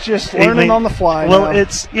mean, he's just learning on the fly. Well, now.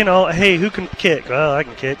 it's hey, who can kick? Well, I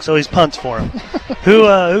can kick, so he's punts for him.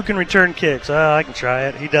 Who can return kicks? I can try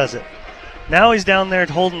it. He does it. Now he's down there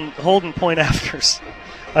holding point afters.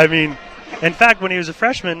 I mean, in fact, when he was a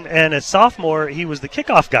freshman and a sophomore, he was the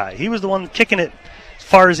kickoff guy. He was the one kicking it as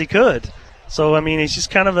far as he could. So I mean, he's just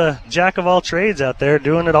kind of a jack of all trades out there,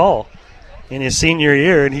 doing it all in his senior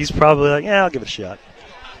year, and he's probably like, yeah, I'll give it a shot.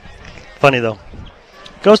 Funny though.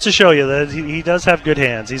 Goes to show you that he does have good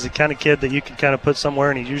hands. He's the kind of kid that you can kind of put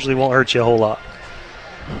somewhere, and he usually won't hurt you a whole lot.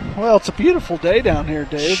 Well, it's a beautiful day down here,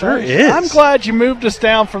 Dave. Sure is. I'm glad you moved us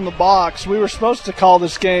down from the box. We were supposed to call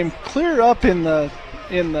this game clear up in the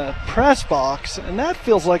press box, and that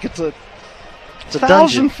feels like it's a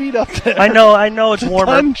 1,000 feet up there. I know it's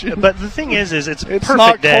warmer, but the thing is it's perfect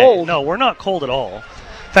not day. Cold. No, we're not cold at all.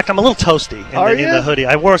 In fact, I'm a little toasty in the hoodie.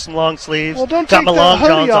 I wore some long sleeves. Well, don't got take my that long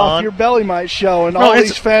hoodie johns off. on. Your belly might show, and all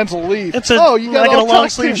these fans will leave. You got I got a long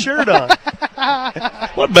sleeve shirt on.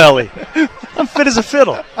 What belly? I'm fit as a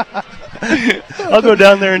fiddle. I'll go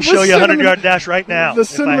down there and show you a 100-yard dash right now. The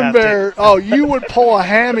cinnamon bear. Oh, you would pull a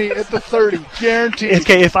hammy at the 30, guaranteed.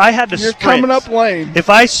 Okay, if I had to You're sprint. coming up lane. If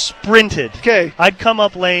I sprinted, okay, I'd come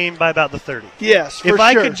up lane by about the 30. Yes, if for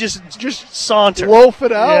I sure. could just saunter, loaf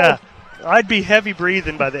it out. Yeah, I'd be heavy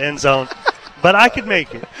breathing by the end zone, but I could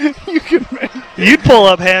make it. You could make it. You'd pull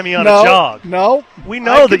up hammy on a jog. No, we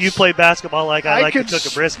know that you play basketball like I like to cook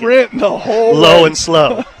a brisket. Sprint the whole low way. and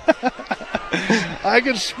slow. I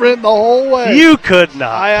could sprint the whole way. You could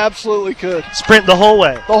not. I absolutely could. Sprint the whole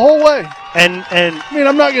way. The whole way. And I mean,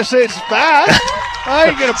 I'm not going to say it's fast. I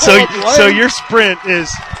ain't going to pull up the lane. So your sprint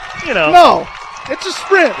is, No, it's a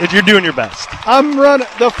sprint. If you're doing your best. I'm running.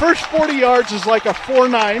 The first 40 yards is like a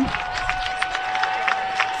 4.9.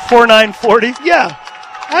 4.940? Yeah.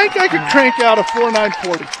 I think I could crank out a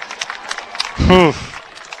 4.940.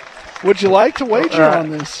 Would you like to wager on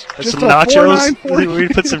this? Just some nachos. We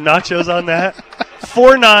put some nachos on that.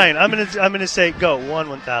 4.9. I'm gonna say go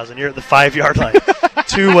 1,000. You're at the 5-yard line.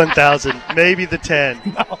 2 1,000. Maybe the 10.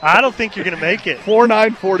 No. I don't think you're gonna make it.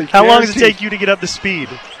 4.940. How long does it take you to get up to speed?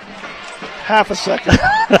 Half a second.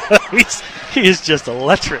 He is just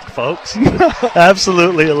electric, folks.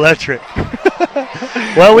 Absolutely electric.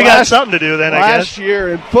 Well, we got something to do then, I guess. Last year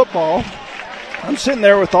in football, I'm sitting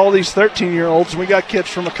there with all these 13-year-olds, and we got kids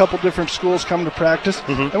from a couple different schools coming to practice,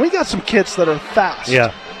 and we got some kids that are fast.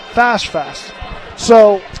 Yeah. Fast.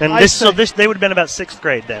 So they would have been about 6th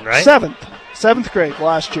grade then, right? 7th grade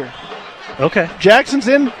last year. Okay. Jackson's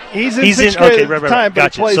in. He's in 6th grade at the time, but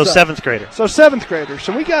gotcha. he plays So up. 7th grader. So 7th grader.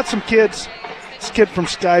 So we got some kids. This kid from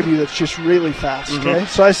Skyview that's just really fast. Okay.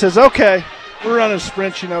 So I says, okay, we're running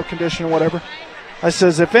sprints, condition or whatever. I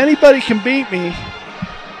says, if anybody can beat me,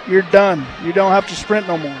 you're done. You don't have to sprint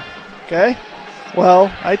no more. Okay?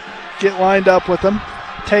 Well, I get lined up with them,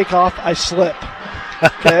 take off, I slip.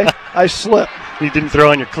 Okay? I slip. You didn't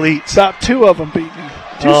throw on your cleats. About 2 of them beat me.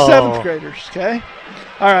 2 7th graders. Okay?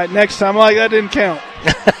 All right, next time. I'm like, that didn't count.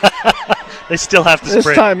 They still have to sprint.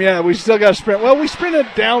 This time, yeah, we still got to sprint. Well, we sprinted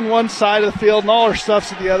down one side of the field, and all our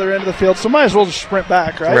stuff's at the other end of the field, so might as well just sprint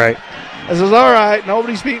back, right? Right. I says, all right,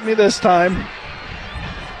 nobody's beating me this time.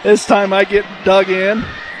 This time I get dug in,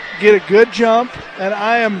 get a good jump, and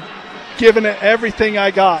I am giving it everything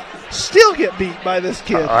I got. Still get beat by this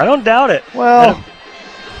kid. I don't doubt it. Well,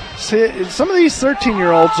 see, some of these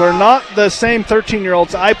 13-year-olds are not the same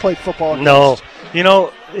 13-year-olds I played football against.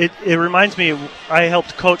 No. It reminds me, I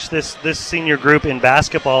helped coach this senior group in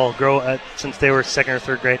basketball since they were 2nd or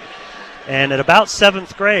 3rd grade. And at about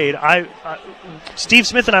 7th grade, Steve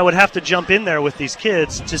Smith and I would have to jump in there with these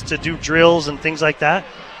kids just to do drills and things like that.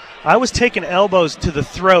 I was taking elbows to the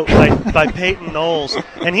throat by Peyton Knowles,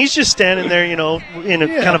 and he's just standing there, in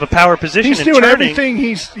a kind of a power position. He's and doing turning. everything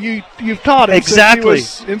you've taught him exactly.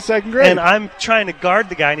 since he was in 2nd grade. And I'm trying to guard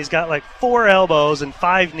the guy, and he's got like 4 elbows and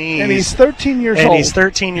 5 knees. And he's 13 years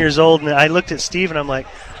old. And I looked at Steve, and I'm like,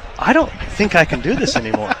 I don't think I can do this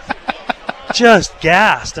anymore. Just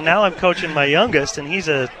gassed. And now I'm coaching my youngest, and he's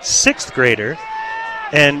a 6th grader.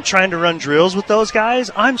 And trying to run drills with those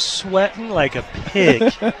guys, I'm sweating like a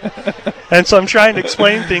pig. And so I'm trying to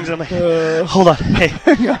explain things. I'm like, hold on. Hey,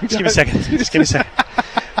 just give me a second. Just give me a second.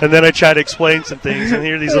 And then I try to explain some things, and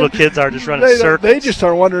here these little kids are just running circles. They just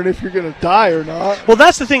are wondering if you're going to die or not. Well,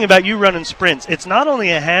 that's the thing about you running sprints. It's not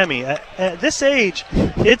only a hammy. At this age,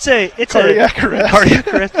 it's cardiac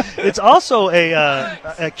arrest. It's also a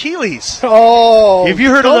Achilles. Oh, have you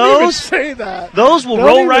heard of don't those? Even say that. Those will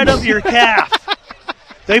roll right up your calf.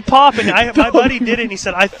 They pop, and my buddy did it, and he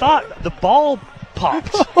said, I thought the ball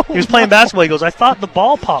popped. He was playing basketball. He goes, I thought the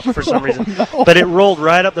ball popped for some reason. But it rolled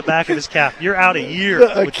right up the back of his calf. You're out a year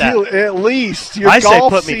with that. At least your I say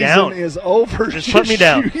golf put me season down. is over. Just put me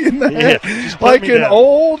down. shoot you in the Yeah, head. just put Like me an down.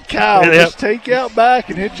 old cow. Yep. Just take you out back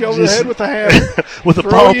and hit you over the head with a hammer. With a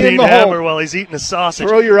Throw ball you in peen the hammer hole. while he's eating a sausage.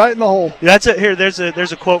 Throw you right in the hole. That's it. Here, there's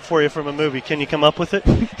a quote for you from a movie. Can you come up with it?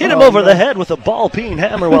 Hit him Oh, over no. the head with a ball peen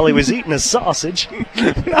hammer while he was eating a sausage.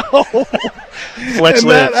 No. Fletch And lives.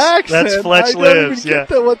 that accent, That's Fletch I don't lives. even Yeah.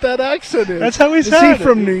 get what that accent is. That's how he's Is had he it.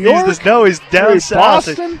 from New York? He's down Or south.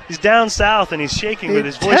 Boston? He's down south, and he's shaking with In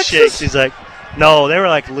his voice Texas? shakes. He's like, no, they were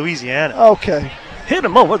like Louisiana. Okay. Hit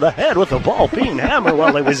him over the head with a ball peen hammer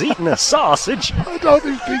while he was eating a sausage. I don't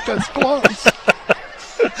even think that's close.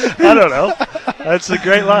 I don't know. That's a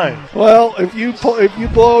great line. Well, if you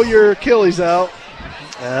blow your Achilles out,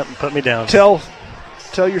 Put me down. tell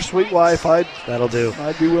your sweet wife That'll do.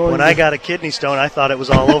 I'd be willing. When to. I got a kidney stone, I thought it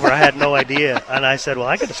was all over. I had no idea. And I said, well,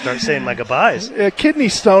 I got to start saying my goodbyes. A kidney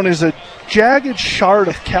stone is a jagged shard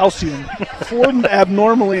of calcium formed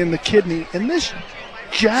abnormally in the kidney, and this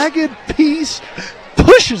jagged piece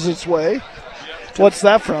pushes its way. What's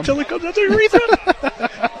that from? Until it comes out the urethra.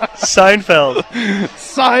 Seinfeld.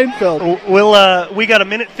 We got a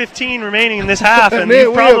minute 15 remaining in this half, and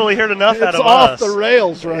you've probably heard enough out of us. It's off the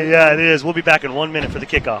rails right now. Yeah, it is. We'll be back in 1 minute for the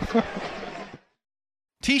kickoff.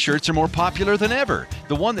 T-shirts are more popular than ever.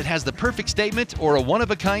 The one that has the perfect statement or a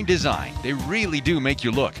one-of-a-kind design. They really do make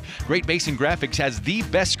you look. Great Basin Graphics has the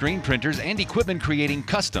best screen printers and equipment creating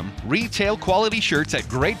custom, retail-quality shirts at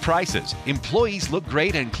great prices. Employees look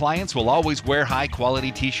great and clients will always wear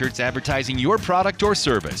high-quality T-shirts advertising your product or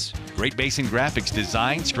service. Great Basin Graphics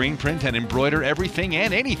design, screen print, and embroider everything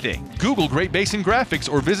and anything. Google Great Basin Graphics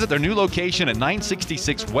or visit their new location at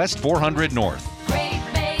 966 West 400 North.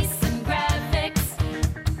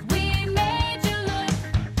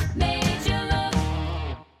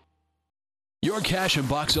 Your Cache and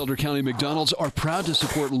Box Elder County McDonald's are proud to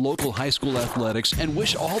support local high school athletics and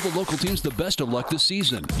wish all the local teams the best of luck this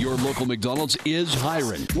season. Your local McDonald's is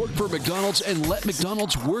hiring. Work for McDonald's and let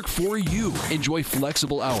McDonald's work for you. Enjoy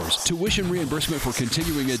flexible hours, tuition reimbursement for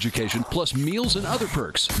continuing education, plus meals and other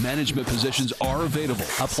perks. Management positions are available.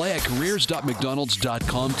 Apply at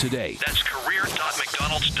careers.mcdonalds.com today. That's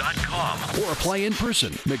careers.mcdonalds.com. Or apply in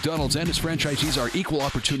person. McDonald's and its franchisees are equal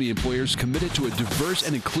opportunity employers committed to a diverse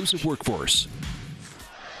and inclusive workforce.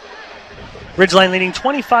 Ridgeline leading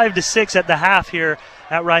 25-6 at the half here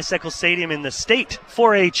at Rice-Eccles Stadium in the state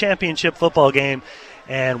 4A championship football game.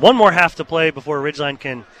 And one more half to play before Ridgeline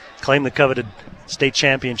can claim the coveted state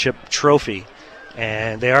championship trophy.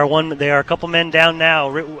 And they are a couple men down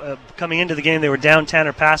now. Coming into the game, they were down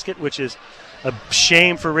Tanner Paskett, which is a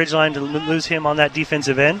shame for Ridgeline to lose him on that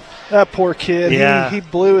defensive end. That poor kid. Yeah. He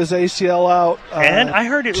blew his ACL out. And I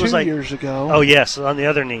heard it was 2 like years ago. Oh yes, on the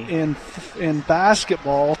other knee. In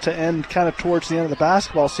basketball, to end kind of towards the end of the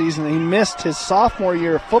basketball season, he missed his sophomore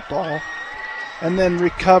year of football, and then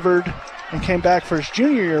recovered and came back for his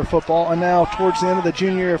junior year of football. And now towards the end of the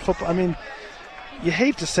junior year of football, I mean, you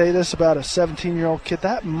hate to say this about a 17-year-old kid.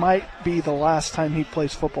 That might be the last time he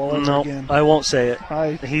plays football ever again. I won't say it.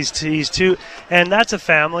 He's too, and that's a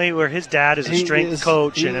family where his dad is a strength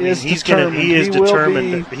coach, and I mean he is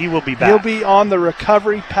determined that he will be back. He'll be on the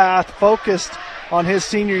recovery path, focused on his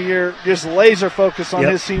senior year, just laser focused on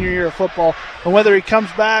his senior year of football, and whether he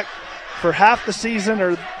comes back for half the season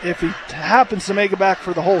or if he happens to make it back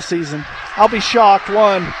for the whole season, I'll be shocked.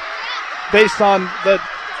 One, based on the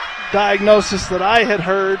diagnosis that I had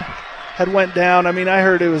heard had went down. I mean, I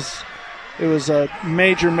heard it was a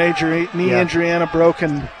major knee injury and a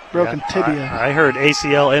broken tibia. I heard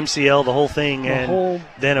ACL, MCL, the whole thing,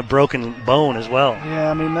 then a broken bone as well.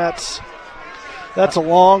 Yeah, I mean that's a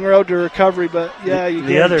long road to recovery, but yeah, you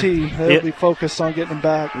guarantee they'll be focused on getting him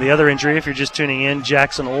back. The other injury, if you're just tuning in,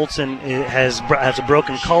 Jackson Olson has a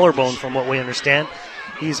broken collarbone from what we understand.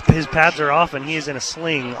 His pads are off and he is in a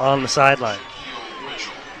sling on the sideline.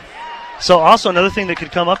 So also another thing that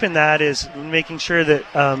could come up in that is making sure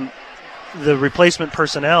that the replacement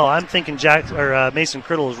personnel, I'm thinking Mason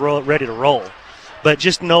Criddle is ready to roll. But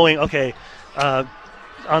just knowing, okay,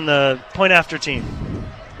 on the point after team,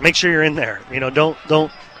 make sure you're in there. You know,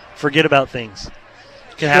 don't forget about things.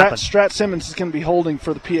 It can happen. Strat Simmons is going to be holding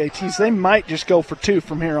for the PATs. They might just go for 2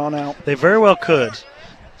 from here on out. They very well could.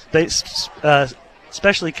 They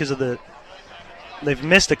especially because of they've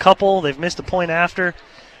missed a couple. They've missed a point after.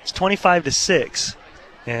 It's 25-6,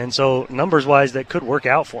 and so numbers-wise, that could work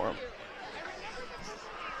out for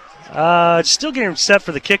them. Still getting set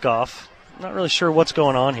for the kickoff. Not really sure what's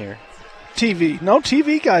going on here. TV. No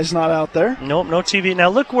TV guy's not out there. Nope, no TV. Now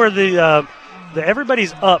look where the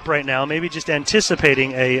everybody's up right now, maybe just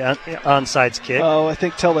anticipating a onside kick. Oh, I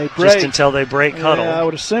think till they break. Just until they break huddle. Yeah, I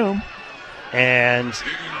would assume. And,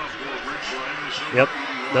 yep,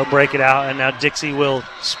 they'll break it out, and now Dixie will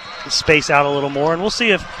space out a little more, and we'll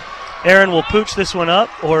see if Aaron will pooch this one up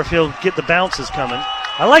or if he'll get the bounces coming.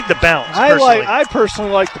 I like the bounce, personally. I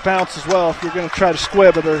personally like the bounce as well if you're going to try to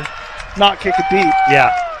squib it or not kick it deep.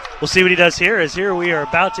 Yeah. We'll see what he does here. As here we are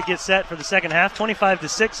about to get set for the second half.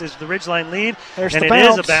 25-6 is the Ridgeline lead. There's and the it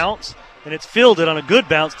bounce. is a bounce, and it's fielded on a good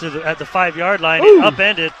bounce at the 5-yard line. Ooh. It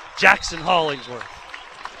upended Jackson Hollingsworth.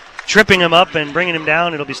 Tripping him up and bringing him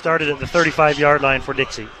down. It'll be started at the 35-yard line for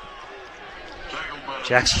Dixie.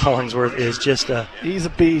 Jackson Hollingsworth is just he's a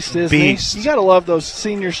beast, isn't beast. he? You got to love those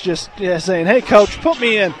seniors just saying, hey, coach, put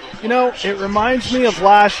me in. You know, it reminds me of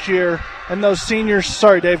last year and those seniors.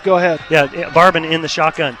 Sorry, Dave, go ahead. Yeah, Barbin in the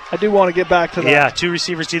shotgun. I do want to get back to that. Yeah, 2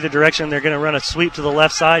 receivers to either direction. They're going to run a sweep to the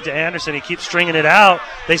left side to Anderson. He keeps stringing it out.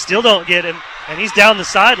 They still don't get him, and he's down the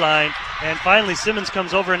sideline. And finally Simmons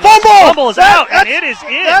comes over, and the fumble is out, and it is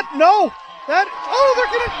in. They're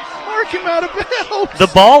going to mark him out of bounds.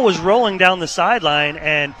 The ball was rolling down the sideline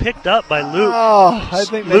and picked up by Luke. Oh, I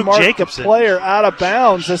think they marked Jacobson. The player out of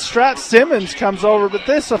bounds as Strat Simmons comes over, but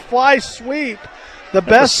this is a fly sweep. The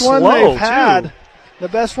best one they've had. Too. The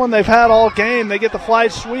best one they've had all game. They get the fly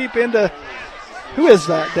sweep into, who is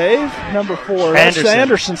that, Dave? Number 4. That's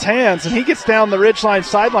Anderson's hands, and he gets down the Ridgeline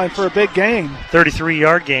sideline for a big gain.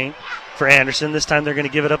 33-yard gain for Anderson. This time they're going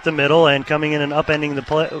to give it up the middle, and coming in and upending the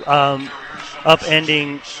play,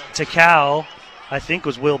 upending to Cal, I think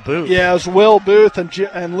was Will Booth. Yeah, it was Will Booth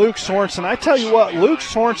and Luke Sorensen. I tell you what, Luke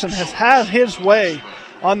Sorensen has had his way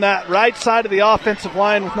on that right side of the offensive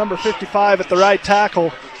line with number 55 at the right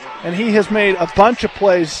tackle, and he has made a bunch of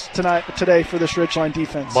plays today for this Ridgeline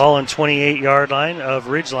defense. Ball on 28-yard line of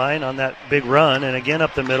Ridgeline on that big run, and again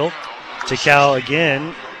up the middle. To Cal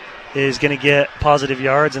again is going to get positive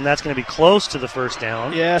yards, and that's going to be close to the first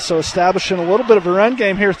down. Yeah, so establishing a little bit of a run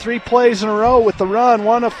game here. 3 plays in a row with the run,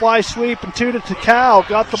 1 a fly sweep, and 2 to Cal.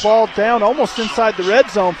 Got the ball down almost inside the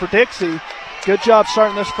red zone for Dixie. Good job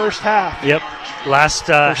starting this first half. Yep. Last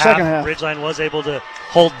half, half, Ridgeline was able to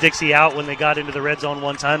hold Dixie out when they got into the red zone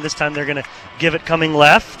one time. This time they're going to give it coming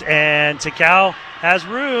left, and Takao has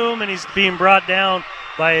room, and he's being brought down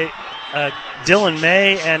by Dylan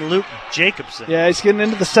May and Luke Jacobson. Yeah, he's getting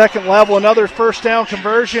into the second level. Another first down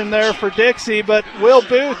conversion there for Dixie, but Will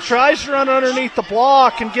Booth tries to run underneath the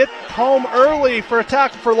block and get home early for a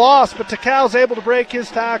tackle for loss, but Takao's able to break his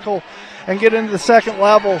tackle and get into the second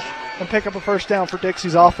level and pick up a first down for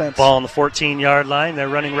Dixie's offense. Ball on the 14-yard line. They're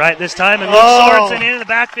running right this time, and Luke Sorensen in the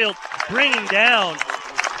backfield, bringing down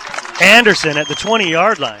Anderson at the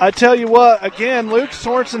 20-yard line. I tell you what, again, Luke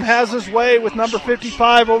Sorensen has his way with number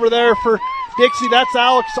 55 over there for Dixie. That's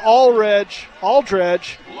Alex Aldridge.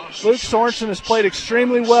 Luke Sorensen has played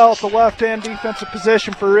extremely well at the left-hand defensive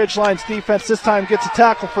position for Ridgeline's defense. This time gets a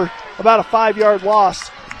tackle for about a 5-yard loss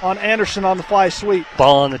on Anderson on the fly sweep.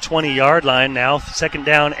 Ball on the 20-yard line now, second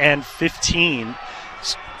down and 15.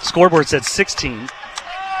 Scoreboard said 16.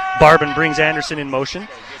 Barbin brings Anderson in motion.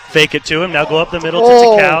 Fake it to him. Now go up the middle to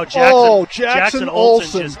Takao.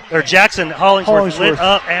 Jackson Hollingsworth lit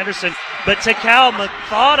up Anderson. But Takao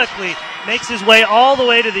methodically makes his way all the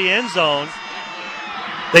way to the end zone.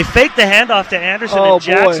 They fake the handoff to Anderson, and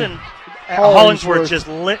Jackson Hollingsworth just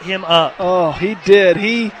lit him up. Oh, he did.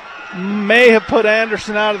 He may have put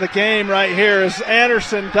Anderson out of the game right here, as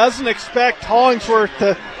Anderson doesn't expect Hollingsworth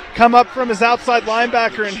to come up from his outside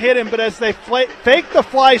linebacker and hit him, but as they fake the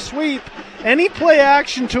fly sweep, any play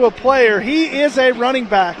action to a player, he is a running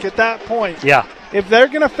back at that point. Yeah. If they're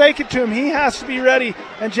going to fake it to him, he has to be ready,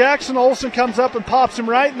 and Jackson Olsen comes up and pops him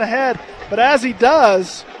right in the head, but as he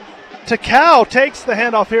does, Takao takes the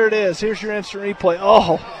handoff. Here it is. Here's your instant replay.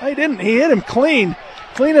 Oh, he didn't. He hit him clean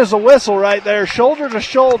as a whistle right there, shoulder to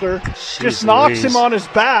shoulder. Just knocks him on his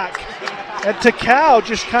back. And Takao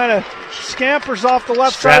just kind of scampers off the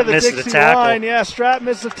left side of the Dixie line. Yeah, Stratton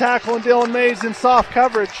misses the tackle, and Dylan Mays in soft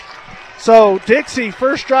coverage. So Dixie,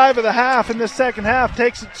 first drive of the half in this second half,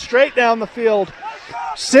 takes it straight down the field.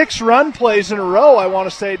 6 run plays in a row, I want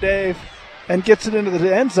to say, Dave, and gets it into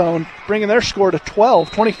the end zone, bringing their score to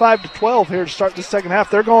 25-12 here to start the second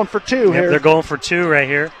half. They're going for 2 here. They're going for 2 right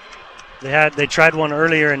here. They tried one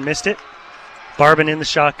earlier and missed it. Barbin in the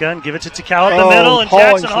shotgun. Give it to Takao up the middle, and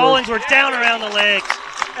Jackson Hollingsworth down around the legs.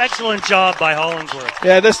 Excellent job by Hollingsworth.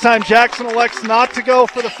 Yeah, this time Jackson elects not to go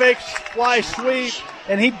for the fake fly sweep,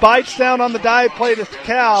 and he bites down on the dive play to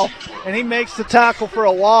Takao, and he makes the tackle for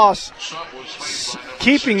a loss,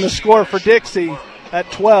 keeping the score for Dixie at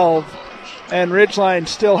 12. And Ridgeline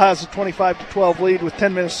still has a 25-12 lead with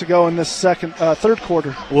 10 minutes to go in this third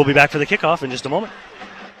quarter. We'll be back for the kickoff in just a moment.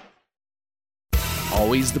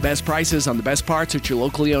 Always the best prices on the best parts at your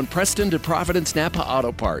locally owned Preston to Providence Napa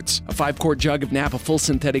Auto Parts. A 5-quart jug of Napa full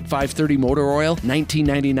synthetic 530 motor oil,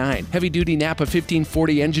 $19.99. Heavy duty Napa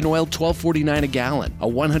 1540 engine oil, $12.49 a gallon. A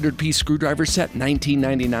 100-piece screwdriver set,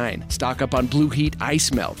 $19.99. Stock up on Blue Heat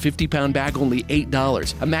Ice Melt, 50-pound bag, only $8.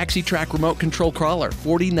 A Maxi Track remote control crawler,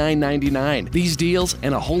 $49.99. These deals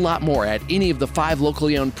and a whole lot more at any of the 5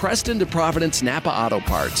 locally owned Preston to Providence Napa Auto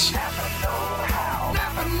Parts.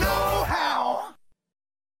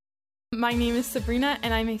 My name is Sabrina,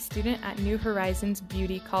 and I'm a student at New Horizons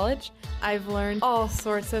Beauty College. I've learned all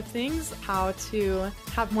sorts of things, how to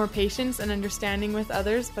have more patience and understanding with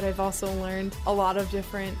others, but I've also learned a lot of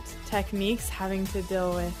different techniques having to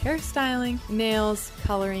deal with hairstyling, nails,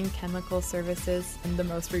 coloring, chemical services, and the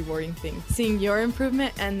most rewarding thing, seeing your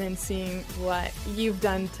improvement and then seeing what you've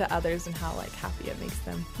done to others and how happy it makes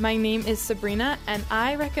them. My name is Sabrina, and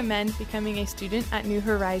I recommend becoming a student at New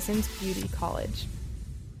Horizons Beauty College.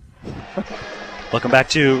 Welcome back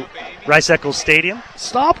to Rice-Eccles Stadium.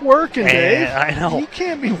 Stop working, Dave. I know. You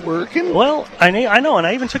can't be working. Well, I know, and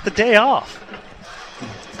I even took the day off.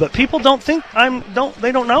 But people don't think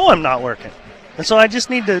they don't know I'm not working. And so I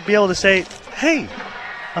just need to be able to say, hey,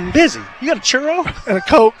 I'm busy. You got a churro? And a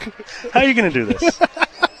Coke. How are you going to do this?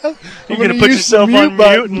 You're going to put yourself on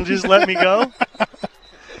mute and just let me go?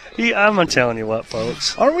 I'm telling you what,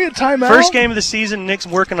 folks. Aren't we at timeout? First game of the season, Nick's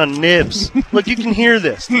working on nibs. Look, you can hear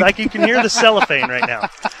this. You can hear the cellophane right now.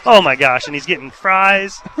 Oh, my gosh, and he's getting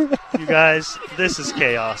fries. You guys, this is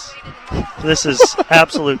chaos. This is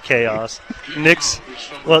absolute chaos.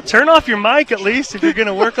 Well, turn off your mic at least if you're going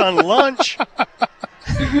to work on lunch.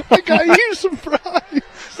 I got you some fries.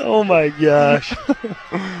 Oh, my gosh.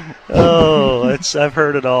 I've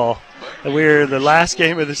heard it all. We're the last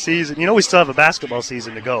game of the season. We still have a basketball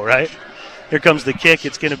season to go, right? Here comes the kick.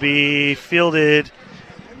 It's going to be fielded.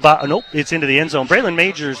 Nope, it's into the end zone. Braylon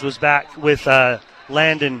Majors was back with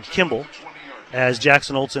Landon Kimball, as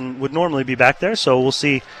Jackson Olsen would normally be back there. So we'll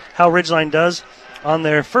see how Ridgeline does on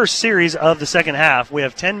their first series of the second half. We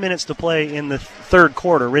have 10 minutes to play in the third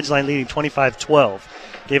quarter. Ridgeline leading 25-12.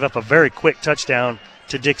 Gave up a very quick touchdown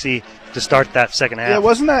to Dixie to start that second half. Yeah,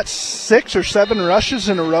 wasn't that 6 or 7 rushes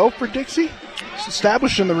in a row for Dixie? It's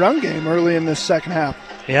establishing the run game early in this second half.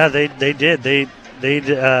 Yeah, they did. They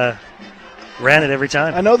ran it every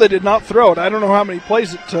time. I know they did not throw it. I don't know how many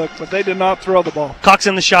plays it took, but they did not throw the ball. Cox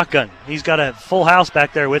in the shotgun. He's got a full house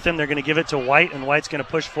back there with him. They're going to give it to White, and White's going to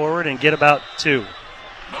push forward and get about 2.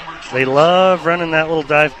 They love running that little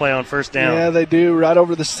dive play on first down. Yeah, they do. Right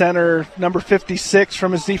over the center, number 56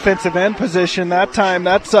 from his defensive end position. That time,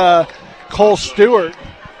 that's Cole Stewart.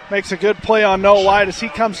 Makes a good play on Noah White as he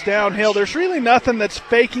comes downhill. There's really nothing that's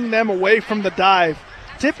faking them away from the dive.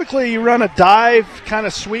 Typically, you run a dive kind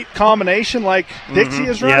of sweep combination like Dixie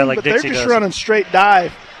is running, but Dixie they're just does. running straight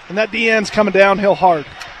dive. And that DN's coming downhill hard.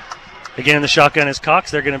 Again, in the shotgun is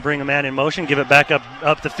Cox. They're going to bring a man in motion, give it back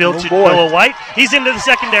up the field to Noah White. He's into the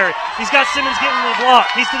secondary. He's got Simmons getting the block.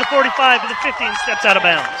 He's to the 45, to the 50, and steps out of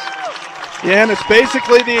bounds. Yeah, and it's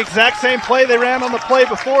basically the exact same play they ran on the play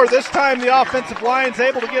before. This time the offensive line's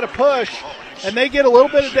able to get a push, and they get a little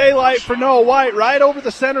bit of daylight for Noah White right over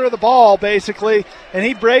the center of the ball, basically. And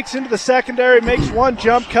he breaks into the secondary, makes one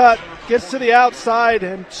jump cut, gets to the outside,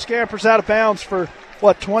 and scampers out of bounds for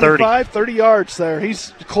 25, 30 yards there.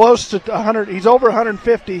 He's close to 100. He's over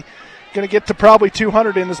 150. Going to get to probably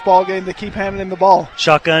 200 in this ball game. They keep handing him the ball.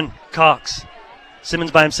 Shotgun, Cox. Simmons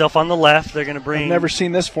by himself on the left. They're going to bring. I've never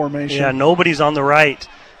seen this formation. Yeah, nobody's on the right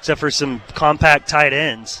except for some compact tight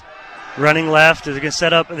ends. Running left. They're going to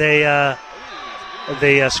set up the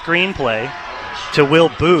screenplay to Will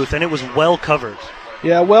Booth, and it was well covered.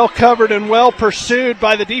 Yeah, well covered and well pursued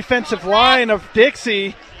by the defensive line of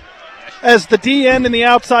Dixie. As the DN and the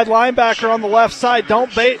outside linebacker on the left side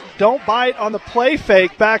don't bite on the play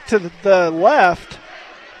fake back to the left,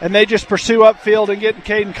 and they just pursue upfield and get in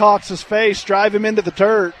Caden Cox's face, drive him into the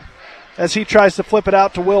dirt as he tries to flip it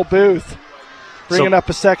out to Will Booth, bringing up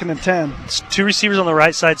a 2nd and 10. It's 2 receivers on the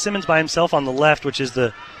right side, Simmons by himself on the left, which is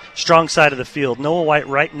the strong side of the field. Noah White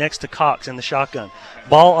right next to Cox in the shotgun.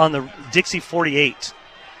 Ball on the Dixie 48.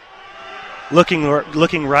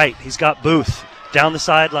 Looking right, he's got Booth. Down the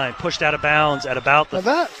sideline, pushed out of bounds at about the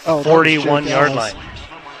 41-yard line.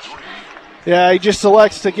 Yeah, he just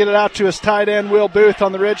elects to get it out to his tight end, Will Booth,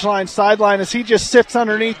 on the Ridgeline sideline as he just sits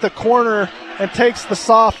underneath the corner and takes the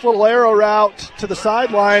soft little arrow route to the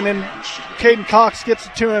sideline, and Caden Cox gets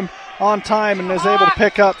it to him on time and is able to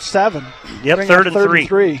pick up 7. Yep, third and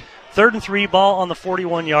 3. 3rd and 3, ball on the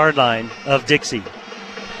 41-yard line of Dixie.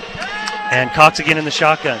 And Cox again in the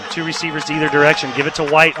shotgun. 2 receivers to either direction. Give it to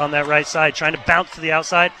White on that right side. Trying to bounce to the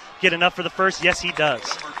outside. Get enough for the first? Yes, he does.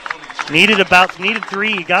 Needed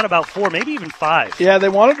 3. He got about 4, maybe even 5. Yeah, they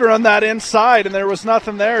wanted to run that inside, and there was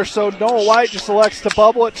nothing there. So Noah White just elects to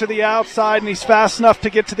bubble it to the outside, and he's fast enough to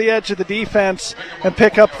get to the edge of the defense and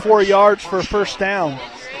pick up 4 yards for a first down.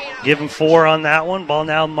 Give him 4 on that one. Ball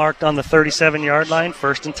now marked on the 37-yard line,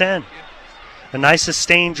 1st and 10. A nice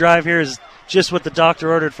sustained drive here is just what the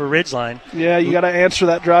doctor ordered for Ridgeline. Yeah, you got to answer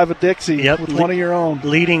that drive with Dixie with one of your own.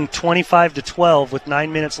 Leading 25-12 with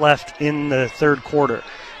 9 minutes left in the third quarter.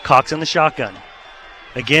 Cox in the shotgun.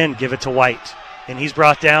 Again, give it to White. And he's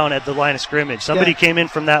brought down at the line of scrimmage. Somebody came in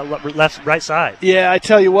from that right side. Yeah, I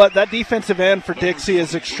tell you what, that defensive end for Dixie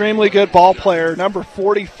is extremely good ball player. Number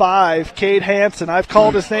 45, Cade Hansen. I've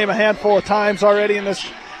called his name a handful of times already in this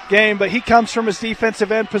game, but he comes from his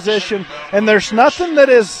defensive end position, and there's nothing that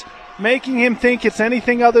is making him think it's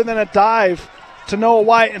anything other than a dive to Noah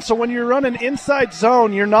White. And so when you're running inside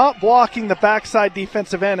zone, you're not blocking the backside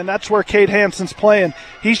defensive end, and that's where Cade Hansen's playing.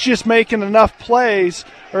 He's just making enough plays,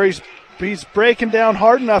 or he's breaking down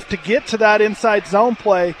hard enough to get to that inside zone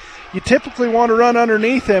play. You typically want to run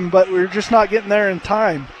underneath him, but we're just not getting there in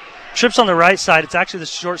time. Trips on the right side. It's actually the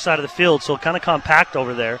short side of the field, so kind of compact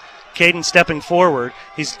over there. Caden stepping forward.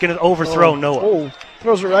 He's going to overthrow Noah.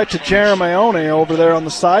 Throws it right to Jeremione over there on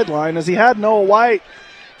the sideline. As he had Noah White,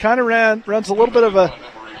 kind of runs a little bit of a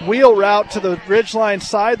wheel route to the Ridgeline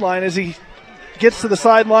sideline. As he gets to the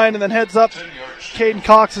sideline and then heads up, Caden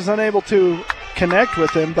Cox is unable to connect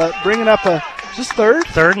with him, but bringing up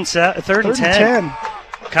third and 10.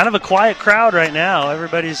 Kind of a quiet crowd right now.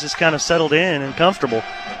 Everybody's just kind of settled in and comfortable.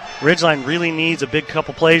 Ridgeline really needs a big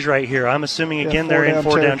couple plays right here. I'm assuming again they're in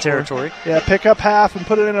 4-down territory. Yeah, pick up half and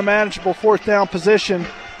put it in a manageable 4th down position.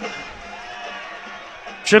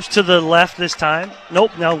 Trips to the left this time.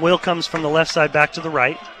 Nope, now Will comes from the left side back to the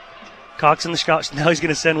right. Cox in the shot. Now he's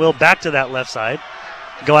going to send Will back to that left side.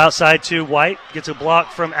 Go outside to White. Gets a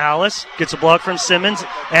block from Alice. Gets a block from Simmons.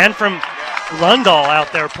 And from Lundahl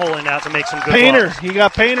out there pulling out to make some good blocks. You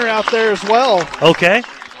got Painter out there as well. Okay.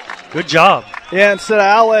 Good job. Yeah, instead of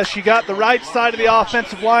Alice, you got the right side of the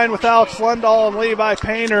offensive line with Alex Lundahl and Levi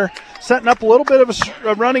Painter setting up a little bit of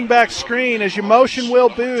a running back screen. As you motion Will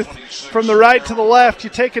Booth from the right to the left, you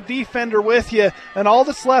take a defender with you, and all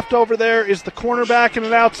that's left over there is the cornerback and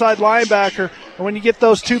an outside linebacker. And when you get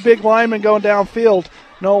those 2 big linemen going downfield,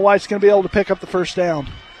 Noah White's going to be able to pick up the first down.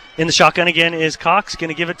 In the shotgun again is Cox. Going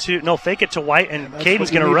to give it to, fake it to White, and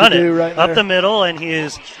Caden's going to run it right up the middle, and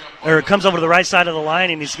it comes over to the right side of the line,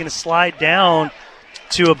 and he's going to slide down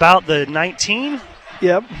to about the 19.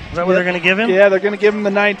 Yep. Is that what they're going to give him? Yeah, they're going to give him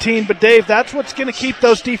the 19. But, Dave, that's what's going to keep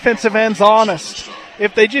those defensive ends honest.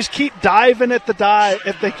 If they just keep diving at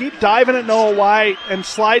if they keep diving at Noah White and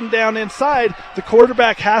sliding down inside, the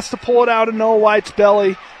quarterback has to pull it out of Noah White's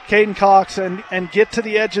belly, Caden Cox, and get to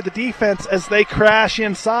the edge of the defense as they crash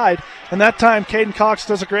inside. And that time, Caden Cox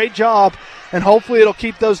does a great job, and hopefully it'll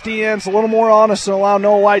keep those DNs a little more honest and allow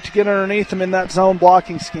Noah White to get underneath them in that zone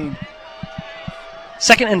blocking scheme.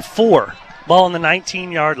 2nd and 4. Ball on the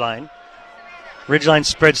 19-yard line. Ridgeline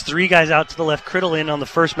spreads 3 guys out to the left. Criddle in on the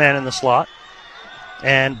first man in the slot.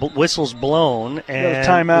 And whistle's blown. And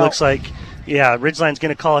timeout. Looks like, Ridgeline's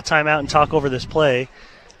going to call a timeout and talk over this play.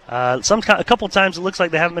 A couple times it looks like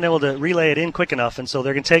they haven't been able to relay it in quick enough, and so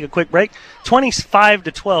they're going to take a quick break.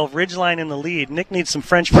 25-12, Ridgeline in the lead. Nick needs some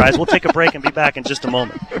French fries. We'll take a break and be back in just a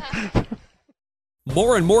moment.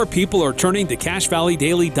 More and more people are turning to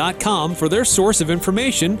CashValleyDaily.com for their source of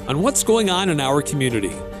information on what's going on in our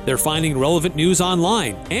community. They're finding relevant news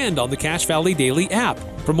online and on the Cache Valley Daily app.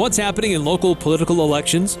 From what's happening in local political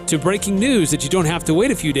elections to breaking news that you don't have to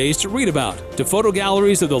wait a few days to read about, to photo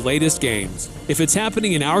galleries of the latest games. If it's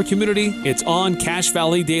happening in our community, it's on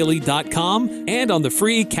CashValleyDaily.com and on the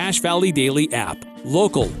free Cache Valley Daily app.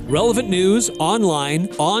 Local, relevant news, online,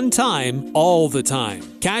 on time, all the time.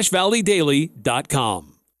 CashValleyDaily.com.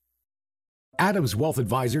 Adams Wealth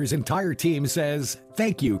Advisors' entire team says,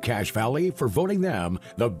 thank you, Cache Valley, for voting them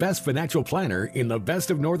the best financial planner in the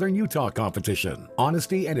Best of Northern Utah competition.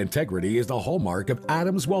 Honesty and integrity is the hallmark of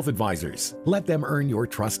Adams Wealth Advisors. Let them earn your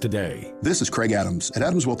trust today. This is Craig Adams. At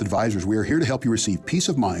Adams Wealth Advisors, we are here to help you receive peace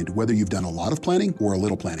of mind, whether you've done a lot of planning or a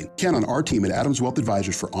little planning. Count on our team at Adams Wealth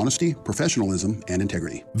Advisors for honesty, professionalism, and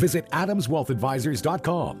integrity. Visit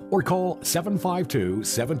AdamsWealthAdvisors.com or call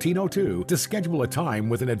 752-1702 to schedule a time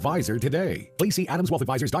with an advisor today. Please see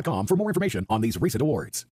AdamsWealthAdvisors.com for more information on these recent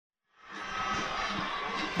awards.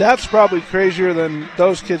 That's probably crazier than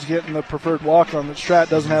those kids getting the preferred walk-on that Strat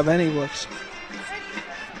doesn't have any looks.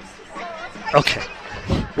 Okay.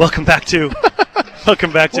 Welcome back to.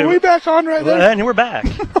 Are we back on right there? And we're back.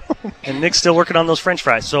 And Nick's still working on those French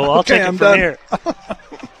fries, so I'll take it from here.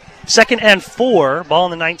 2nd and 4, ball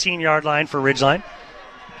on the 19-yard line for Ridgeline.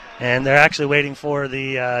 And they're actually waiting for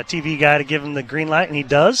the TV guy to give him the green light, and he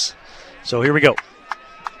does. So here we go.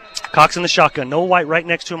 Cox in the shotgun. Noah White right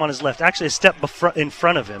next to him on his left. Actually, a step in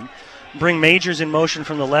front of him. Bring Majors in motion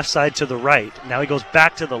from the left side to the right. Now he goes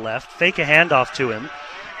back to the left. Fake a handoff to him.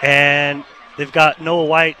 And they've got Noah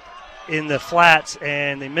White in the flats,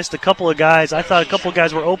 and they missed a couple of guys. I thought a couple of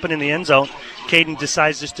guys were open in the end zone. Caden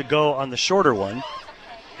decides just to go on the shorter one.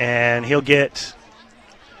 And he'll get,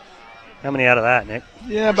 how many out of that, Nick?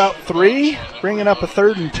 Yeah, about 3, bringing up a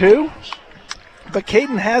 3rd and 2. But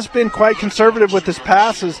Caden has been quite conservative with his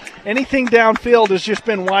passes. Anything downfield has just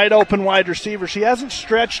been wide open wide receivers. He hasn't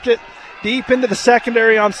stretched it deep into the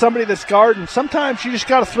secondary on somebody that's guarding. Sometimes you just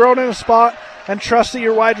got to throw it in a spot and trust that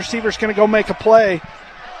your wide receiver is going to go make a play.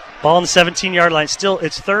 Ball on the 17-yard line. Still,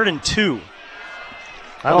 it's 3rd and 2.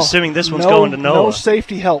 I'm assuming this one's going to Noah. No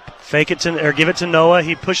safety help. Fake it to, or give it to Noah.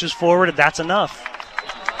 He pushes forward, and that's enough.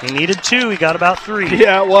 He needed 2. He got about 3.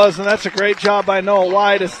 Yeah, it was, and that's a great job by Noah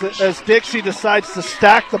White as Dixie decides to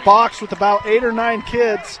stack the box with about 8 or 9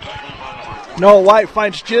 kids. Noah White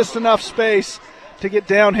finds just enough space to get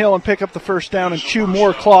downhill and pick up the first down and chew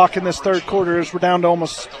more clock in this third quarter as we're down to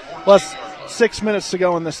almost less 6 minutes to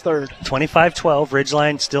go in this third. 25-12,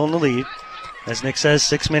 Ridgeline still in the lead. As Nick says,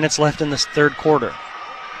 6 minutes left in this third quarter.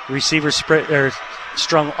 Receivers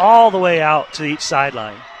strung all the way out to each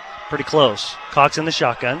sideline. Pretty close. Cox in the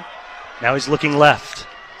shotgun. Now he's looking left.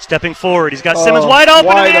 Stepping forward. He's got Simmons wide open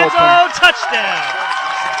in the end zone. Touchdown.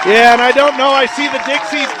 Yeah, and I don't know. I see the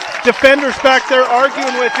Dixie defenders back there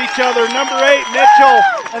arguing with each other. Number 8, Mitchell,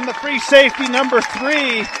 and the free safety, number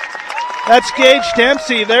 3. That's Gage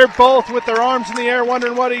Dempsey. They're both with their arms in the air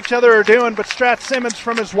wondering what each other are doing, but Strat Simmons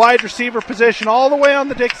from his wide receiver position all the way on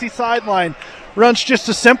the Dixie sideline runs just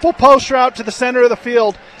a simple post route to the center of the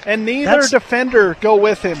field, and neither defender go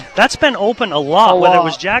with him. That's been open a lot, whether it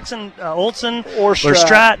was Jackson, Olsen, or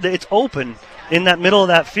Strat. It's open in that middle of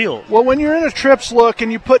that field. Well, when you're in a trips look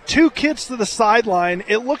and you put 2 kids to the sideline,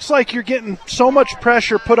 it looks like you're getting so much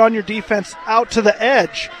pressure put on your defense out to the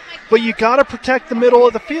edge, but you got to protect the middle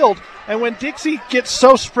of the field. And when Dixie gets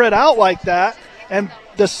so spread out like that, and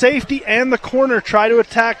the safety and the corner try to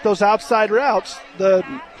attack those outside routes, the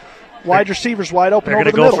wide receivers wide open over the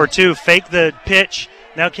middle. They're going to go for 2. Fake the pitch.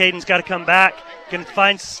 Now Caden's got to come back. Can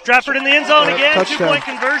find Stratford in the end zone again. Touchdown. 2-point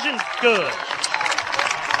conversion. Good.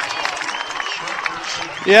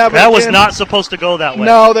 Yeah, but that was not supposed to go that way.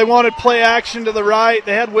 No, they wanted play action to the right.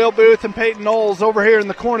 They had Will Booth and Peyton Knowles over here in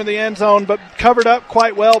the corner of the end zone, but covered up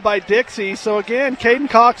quite well by Dixie. So again,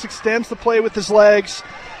 Caden Cox extends the play with his legs,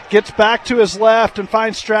 gets back to his left, and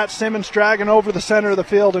finds Strat Simmons dragging over the center of the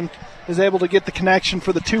field and is able to get the connection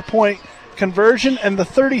for the 2-point conversion and the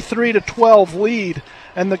 33-12 lead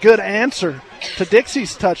and the good answer to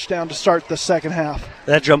Dixie's touchdown to start the second half.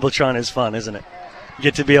 That Jumbotron is fun, isn't it?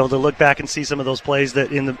 Get to be able to look back and see some of those plays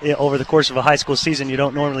that over the course of a high school season you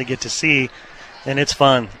don't normally get to see, and it's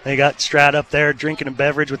fun. They got Strat up there drinking a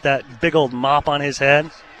beverage with that big old mop on his head.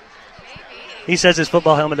 He says his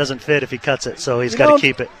football helmet doesn't fit if he cuts it, so he's got to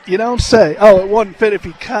keep it. You don't say. Oh, it wouldn't fit if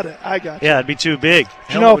he cut it. I got you. Yeah, it'd be too big.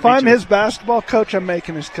 You know, if I'm his basketball coach, I'm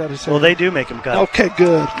making his cut his hair. Well, they do make him cut. Okay,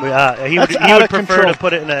 good. He would prefer to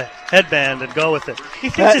put it in a headband and go with it. He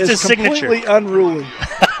thinks it's his signature. Completely unruly.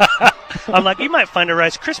 I'm like, you might find a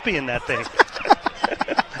Rice Krispie in that thing.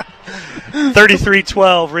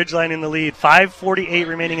 33-12, Ridgeline in the lead. 5:48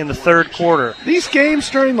 remaining in the third quarter. These games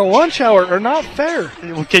during the lunch hour are not fair.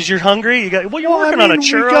 Because you're hungry. You're working on a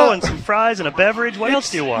churro and some fries and a beverage. What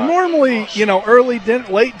else do you want? Normally,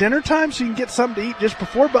 late dinner time, so you can get something to eat just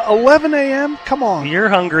before. But 11 a.m., come on. You're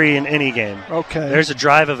hungry in any game. Okay. There's a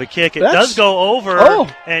drive of a kick. It does go over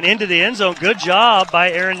and into the end zone. Good job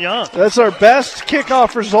by Aaron Young. That's our best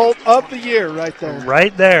kickoff result of the year right there.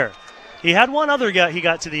 Right there. He had one other guy. He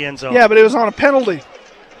got to the end zone. Yeah, but it was on a penalty.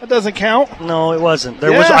 That doesn't count. No, it wasn't.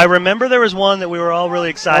 I remember there was one that we were all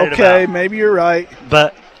really excited about. Okay, maybe you're right.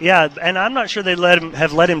 But yeah, and I'm not sure they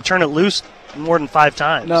have let him turn it loose more than 5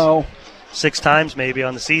 times. No, 6 times maybe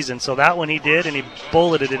on the season. So that one he did, and he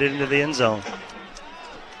bulleted it into the end zone.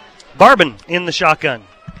 Barbin in the shotgun.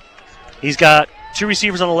 He's got 2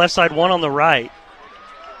 receivers on the left side, 1 on the right.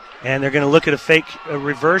 And they're going to look at a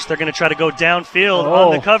reverse. They're going to try to go downfield.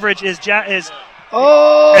 On the coverage is Ashton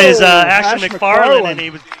McFarland, and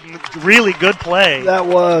he was really good play. That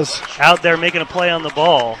was. Out there making a play on the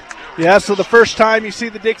ball. Yeah, so the first time you see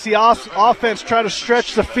the Dixie offense try to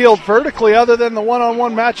stretch the field vertically other than the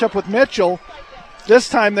one-on-one matchup with Mitchell. This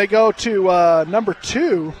time they go to number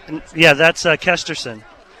 2. Yeah, that's Kesterson.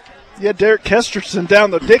 Yeah, Derek Kesterson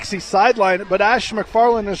down the Dixie sideline, but Ashton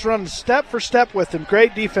McFarland is running step for step with him.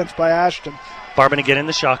 Great defense by Ashton. Barban again in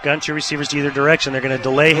the shotgun, 2 receivers to either direction. They're going to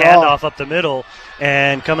delay handoff up the middle,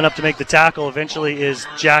 and coming up to make the tackle eventually is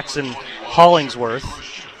Jackson Hollingsworth.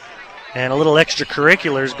 And a little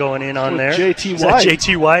extracurriculars going in on there. JT Is White. that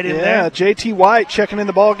JT White in there? Yeah, JT White checking in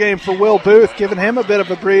the ball game for Will Booth, giving him a bit of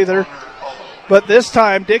a breather. But this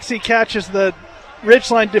time, Dixie catches the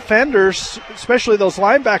Ridgeline defenders, especially those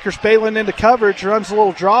linebackers, bailing into coverage, runs a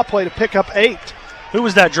little draw play to pick up 8. Who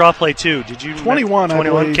was that draw play to? Did you 21, 21,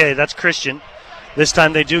 I believe. okay, that's Christian. This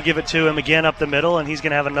time they do give it to him again up the middle, and he's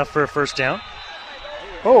going to have enough for a first down.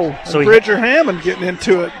 Oh, so Bridger Hammond getting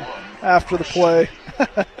into it after the play.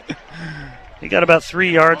 He got about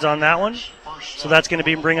 3 yards on that one. So that's going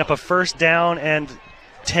to bring up a first down and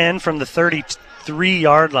 10 from the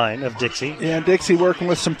 33-yard line of Dixie. Yeah, and Dixie working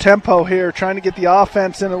with some tempo here, trying to get the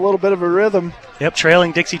offense in a little bit of a rhythm. Yep,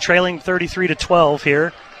 Dixie trailing 33-12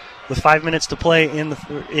 here with 5 minutes to play in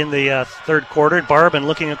the third quarter. Barban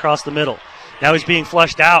looking across the middle. Now he's being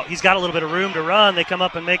flushed out. He's got a little bit of room to run. They come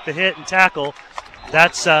up and make the hit and tackle.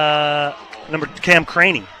 That's number Cam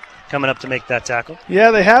Craney coming up to make that tackle.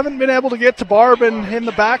 Yeah, they haven't been able to get to Barban in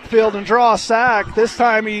the backfield and draw a sack. This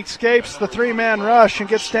time he escapes the 3-man rush and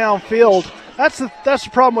gets downfield. That's the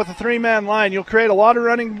problem with the 3-man line. You'll create a lot of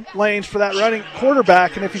running lanes for that running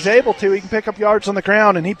quarterback, and if he's able to, he can pick up yards on the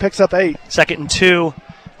ground, and he picks up 8. 2nd and 2,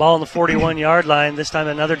 ball on the 41-yard line. This time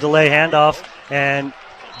another delay handoff, and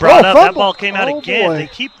brought up. That ball came out again.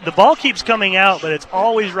 Boy. The ball keeps coming out, but it's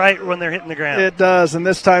always right when they're hitting the ground. It does, and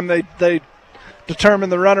this time they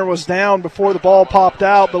determined the runner was down before the ball popped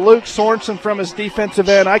out. But Luke Sorensen from his defensive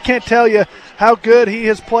end, I can't tell you how good he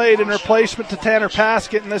has played in replacement to Tanner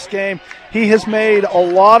Paskett in this game. He has made a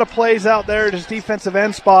lot of plays out there at his defensive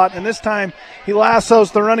end spot, and this time he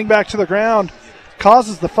lassos the running back to the ground,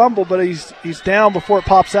 causes the fumble, but he's down before it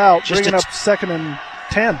pops out, bringing up 2nd and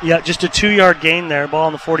 10. Yeah, just a 2-yard gain there. Ball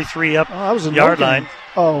on the 43-yard line.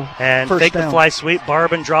 And fake down. The fly sweep.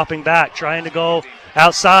 Barban dropping back, trying to go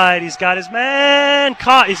outside. He's got his man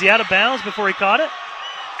caught. Is he out of bounds before he caught it?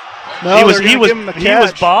 No, he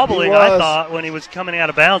was bobbling, I thought, when he was coming out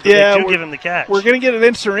of bounds, but they do give him the catch. We're going to get an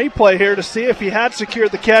instant replay here to see if he had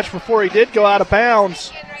secured the catch before he did go out of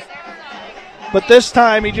bounds. But this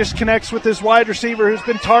time he just connects with his wide receiver who's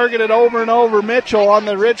been targeted over and over, Mitchell, on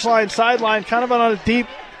the Ridgeline sideline, kind of on a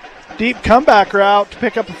deep comeback route to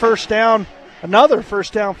pick up a first down. Another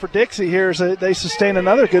first down for Dixie here as they sustain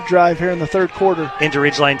another good drive here in the third quarter. Into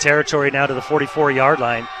Ridgeline territory now to the 44-yard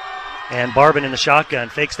line. And Barban in the shotgun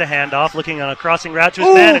fakes the handoff, looking on a crossing route to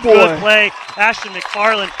his man. A good play. Ashton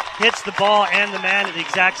McFarland hits the ball and the man at the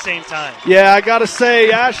exact same time. Yeah, I got to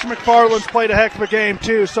say, Ashton McFarland's played a heck of a game,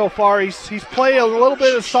 too, so far. He's played a little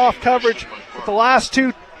bit of soft coverage. With the last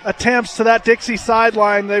 2 attempts to that Dixie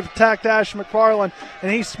sideline, they've attacked Ashton McFarland,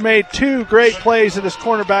 and he's made 2 great plays at his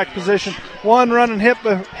cornerback position. One running hip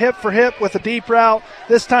for hip with a deep route,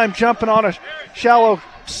 this time jumping on a shallow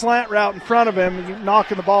slant route in front of him and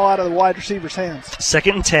knocking the ball out of the wide receiver's hands.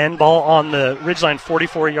 2nd and 10, ball on the Ridgeline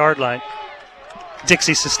 44-yard line.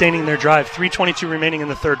 Dixie sustaining their drive, 3:22 remaining in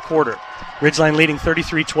the third quarter. Ridgeline leading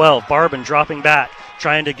 33-12. Barban dropping back,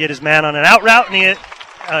 trying to get his man on an out route, and he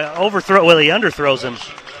underthrows him.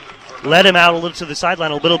 Led him out a little to the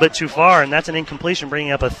sideline a little bit too far, and that's an incompletion,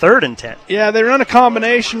 bringing up a 3rd and 10. Yeah, they run a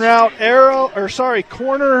combination route,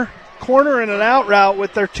 corner and an out route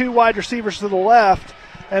with their 2 wide receivers to the left,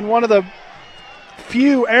 and one of the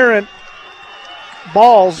few errant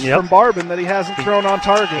balls from Barban that he hasn't thrown on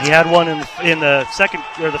target. He had one in the second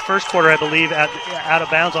or the first quarter, I believe, out of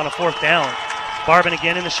bounds on a 4th down. Barban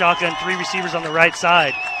again in the shotgun, 3 receivers on the right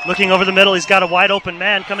side. Looking over the middle, he's got a wide open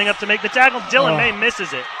man coming up to make the tackle. Dylan May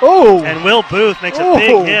misses it. Oh! And Will Booth makes a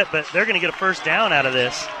big hit, but they're going to get a first down out of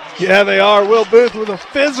this. Yeah, they are. Will Booth with a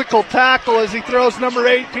physical tackle as he throws number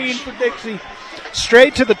 18 for Dixie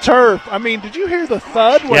straight to the turf. I mean, did you hear the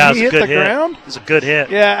thud when he hit the ground? It was a good hit.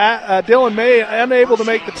 Yeah, Dylan May unable to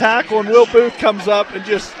make the tackle, and Will Booth comes up and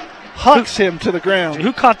just hucks him to the ground.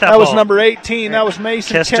 Who caught that ball? That was number 18. That was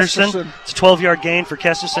Mason Kesterson. It's a 12-yard gain for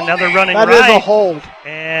Kesterson. Now they're running right. That is a hold.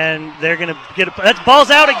 And they're going to get it. That ball's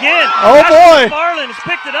out again. Oh, boy. McFarland has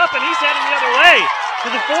picked it up, and he's heading the other way to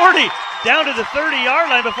the 40, down to the 30-yard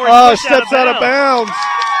line before he steps out of bounds.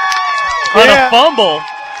 On a fumble.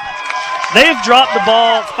 They've dropped the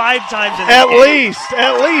ball 5 times in At least.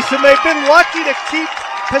 And they've been lucky to keep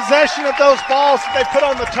possession of those balls that they put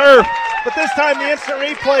on the turf. But this time the instant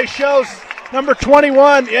replay shows number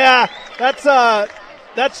 21. Yeah,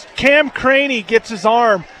 that's Cam Craney gets his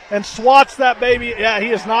arm. and swats that baby. Yeah, he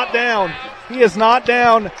is not down. He is not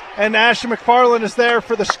down, and Ashton McFarland is there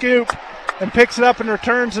for the scoop and picks it up and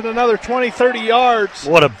returns it another 20, 30 yards.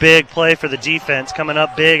 What a big play for the defense, coming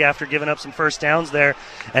up big after giving up some first downs there,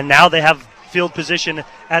 and now they have field position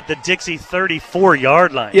at the Dixie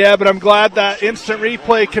 34-yard line. Yeah, but I'm glad that instant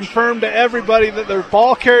replay confirmed to everybody that their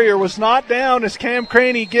ball carrier was not down as Cam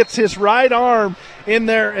Craney gets his right arm in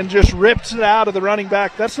there and just rips it out of the running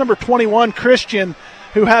back. That's number 21, Christian,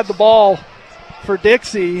 who had the ball for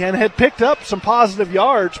Dixie and had picked up some positive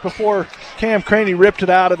yards before Cam Craney ripped it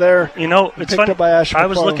out of there. You know, it's funny. Up by Ashton I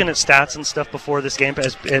was McFarland. looking at stats and stuff before this game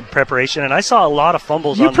as in preparation, and I saw a lot of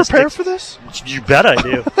fumbles on this team. You prepare for this? You bet I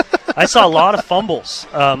do. I saw a lot of fumbles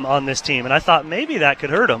on this team, and I thought maybe that could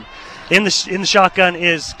hurt them. In the shotgun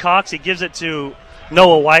is Cox. He gives it to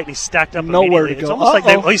Noah White, and he's stacked up Nowhere immediately. to It's go. almost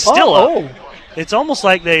like he's still Uh-oh. up. It's almost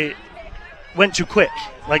like they went too quick.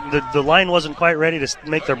 Like the line wasn't quite ready to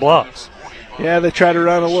make their blocks. Yeah, they try to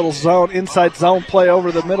run a little inside zone play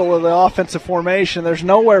over the middle of the offensive formation. There's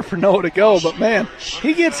nowhere for Noah to go, but man,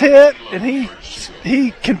 he gets hit and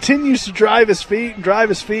he continues to drive his feet,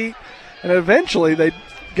 and eventually they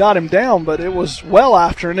got him down, but it was well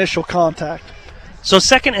after initial contact. So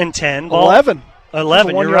 2nd and 10. Ball, 11.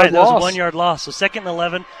 11, you're right. That was a loss. 1 yard loss. So 2nd and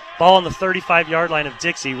 11, ball on the 35-yard line of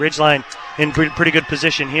Dixie. Ridgeline in pretty good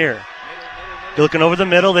position here. You're looking over the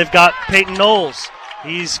middle. They've got Peyton Knowles.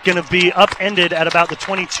 He's going to be upended at about the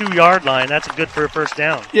 22-yard line. That's good for a first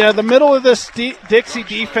down. Yeah, the middle of this Dixie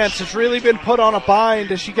defense has really been put on a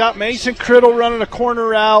bind as you got Mason Criddle running a corner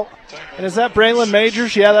route. And is that Braylon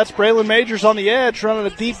Majors? Yeah, that's Braylon Majors on the edge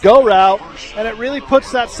running a deep go route. And it really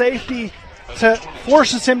puts that safety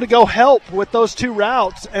forces him to go help with those two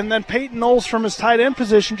routes. And then Peyton Knowles from his tight end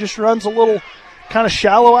position just runs a little kind of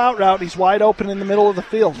shallow out route. He's wide open in the middle of the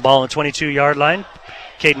field. Ball on the 22-yard line.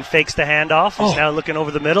 Caden fakes the handoff. He's now looking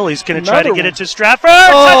over the middle. He's going to try to get it to Stratford.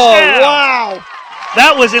 Touchdown! Wow.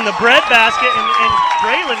 That was in the breadbasket, and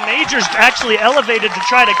Braylon Majors actually elevated to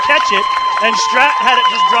try to catch it, and Strat had it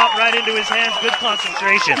just drop right into his hands. Good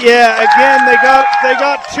concentration. Yeah, again, they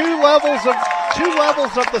got two levels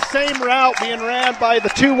of the same route being ran by the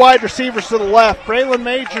two wide receivers to the left. Braylon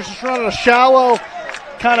Majors is running a shallow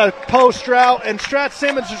kind of post route, and Strat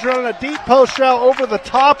Simmons is running a deep post route over the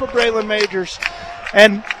top of Braylon Majors.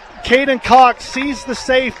 And Caden Cox sees the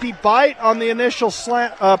safety bite on the initial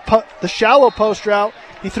slant, the shallow post route.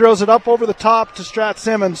 He throws it up over the top to Strat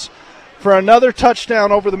Simmons for another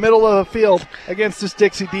touchdown over the middle of the field against this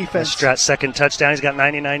Dixie defense. Strat's second touchdown. He's got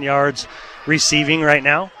 99 yards receiving right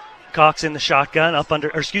now. Cox in the shotgun,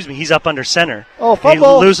 he's up under center. Oh,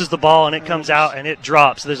 fumble. He loses the ball, and it comes out, and it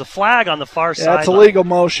drops. There's a flag on the far side. That's illegal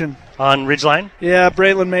motion. On Ridgeline? Yeah,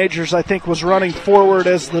 Braylon Majors, I think, was running forward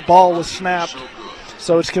as the ball was snapped.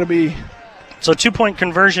 So it's going to be... So 2-point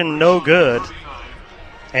conversion, no good.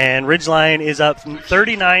 And Ridgeline is up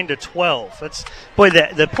 39-12. That's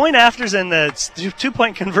the point afters and the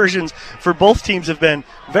 2-point conversions for both teams have been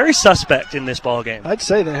very suspect in this ball game. I'd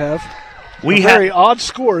say they have. Very odd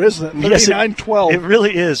score, isn't it? 39-12. Yes, it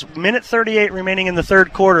really is. Minute 38 remaining in the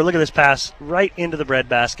third quarter. Look at this pass right into the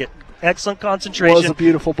breadbasket. Excellent concentration. Was a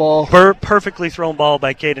beautiful ball. Perfectly thrown ball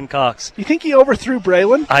by Caden Cox. You think he overthrew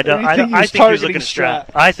Braylon? I think he was looking at Strat.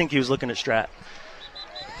 I think he was looking at Strat.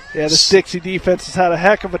 Yeah, this Dixie defense has had a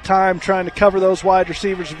heck of a time trying to cover those wide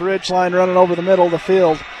receivers of Ridgeline running over the middle of the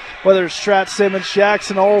field. Whether it's Strat Simmons,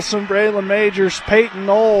 Jackson Olson, Braylon Majors, Peyton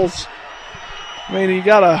Knowles. I mean, you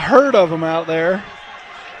got a herd of them out there.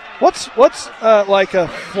 What's like a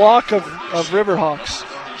flock of Riverhawks?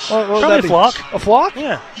 Probably a flock. A flock?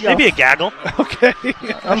 Yeah. Maybe a gaggle. Okay.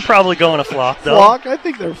 I'm probably going a flock, though. Flock? I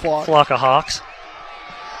think they're flock. Flock of hawks.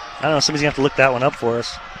 I don't know. Somebody's going to have to look that one up for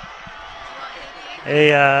us.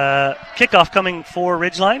 A kickoff coming for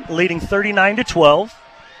Ridgeline, leading 39-12.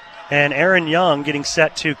 And Aaron Young getting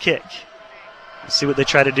set to kick. Let's see what they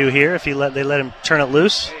try to do here. If they let him turn it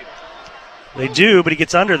loose. They do, but he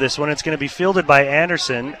gets under this one. It's going to be fielded by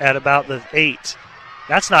Anderson at about the 8.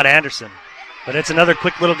 That's not Anderson. But it's another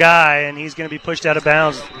quick little guy, and he's going to be pushed out of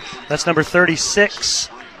bounds. That's number 36,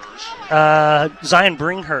 Zion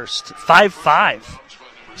Bringhurst, 5'5".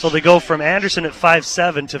 So they go from Anderson at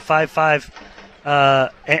 5'7" to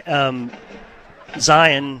 5'5".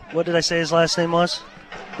 Zion, what did I say his last name was?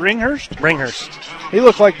 Bringhurst. He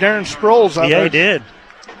looked like Darren Sproles out there. Yeah, he did.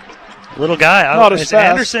 Little guy. Not as Is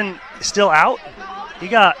fast. Anderson still out? He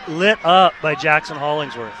got lit up by Jackson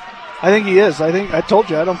Hollingsworth. I think he is. I told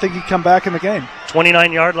you, I don't think he'd come back in the game.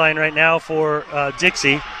 29-yard line right now for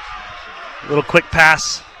Dixie. Little quick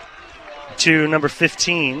pass to number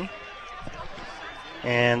 15.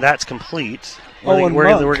 And that's complete. We're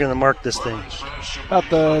going to mark this thing. About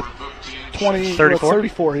the 34?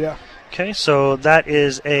 34, yeah. Okay, so that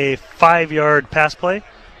is a 5-yard pass play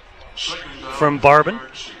from Barban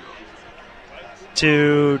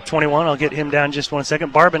to 21. I'll get him down just 1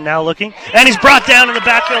 second. Barban now looking, and he's brought down in the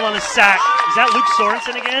backfield on a sack. Is that Luke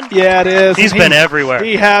Sorensen again? Yeah, it is. He's been everywhere.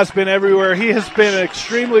 He has been everywhere. He has been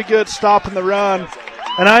extremely good stopping the run.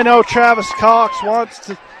 And I know Travis Cox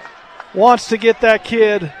wants to get that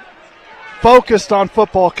kid focused on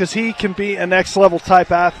football because he can be a next-level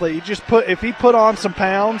type athlete. If he put on some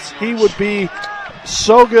pounds, he would be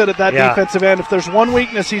so good at that defensive end. If there's one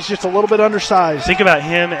weakness, he's just a little bit undersized. Think about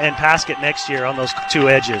him and Paskett next year on those two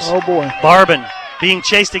edges. Oh, boy. Barban being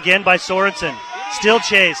chased again by Sorensen. Still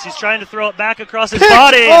chased. He's trying to throw it back across his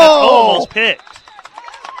body. And it's almost picked.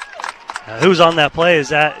 Who's on that play? Is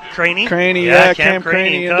that Craney? Craney, Cam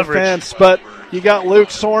Craney in coverage. defense. But you got Luke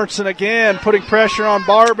Sorensen again putting pressure on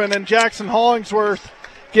Barban, and Jackson Hollingsworth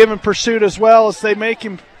giving pursuit as well as they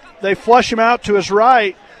flush him out to his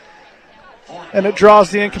right. And it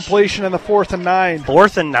draws the incompletion in the 4th and 9.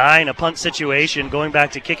 4th and 9, a punt situation. Going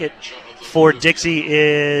back to kick it for Dixie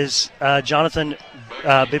is Jonathan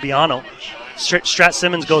Bibiano. Strat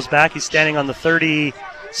Simmons goes back. He's standing on the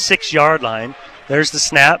 36-yard line. There's the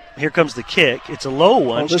snap. Here comes the kick. It's a low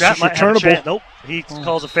one. This Strat is might have a returnable. chance. Nope. He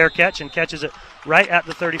calls a fair catch and catches it right at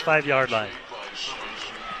the 35-yard line.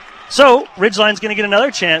 So Ridgeline's going to get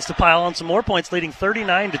another chance to pile on some more points, leading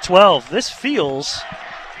 39-12. This feels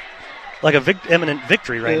like a imminent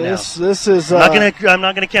victory right now. This is. I'm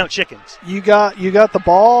not gonna count chickens. You got the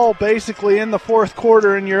ball basically in the 4th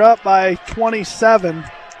quarter, and you're up by 27.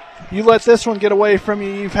 You let this one get away from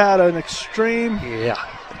you. You've had an extreme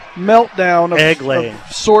meltdown of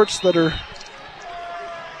sorts that are.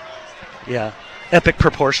 Yeah, epic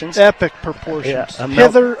proportions. Epic proportions. Yeah,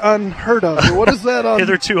 hither unheard of. What is that?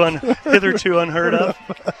 Hitherto unheard of.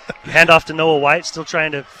 Hand off to Noah White, still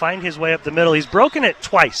trying to find his way up the middle. He's broken it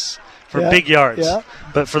twice for big yards. Yeah.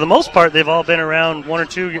 But for the most part, they've all been around 1 or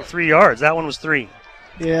 2, 3 yards. That one was 3.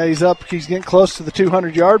 Yeah, he's up. He's getting close to the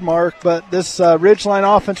 200-yard mark. But this Ridgeline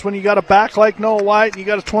offense, when you got a back like Noah White and you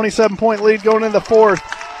got a 27-point lead going into the 4th,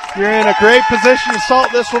 you're in a great position to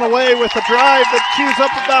salt this one away with a drive that chews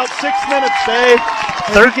up about 6 minutes, Dave.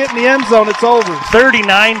 They're getting the end zone. It's over.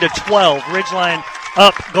 39-12. Ridgeline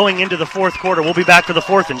up going into the 4th quarter. We'll be back to the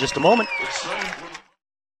 4th in just a moment.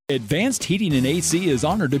 Advanced Heating and AC is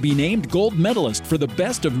honored to be named gold medalist for the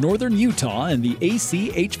best of Northern Utah in the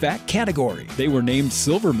AC HVAC category. They were named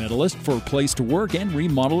silver medalist for place to work and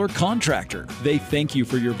remodeler contractor. They thank you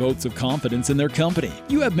for your votes of confidence in their company.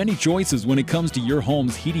 You have many choices when it comes to your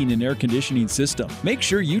home's heating and air conditioning system. Make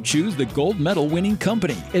sure you choose the gold medal winning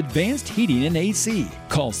company, Advanced Heating and AC.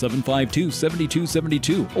 Call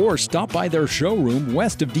 752-7272 or stop by their showroom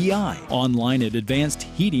west of DI. Online at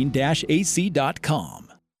advancedheating-ac.com.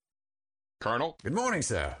 Colonel? Good morning,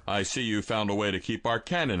 sir. I see you found a way to keep our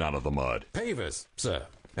cannon out of the mud. Pavers, sir.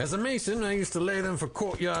 As a mason, I used to lay them for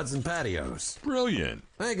courtyards and patios. Brilliant.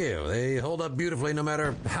 Thank you. They hold up beautifully no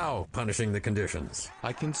matter how punishing the conditions.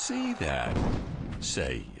 I can see that.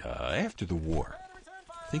 Say, after the war,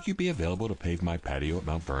 think you'd be available to pave my patio at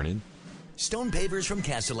Mount Vernon? Stone pavers from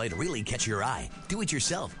Castellite really catch your eye. Do it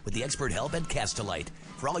yourself with the expert help at Castellite.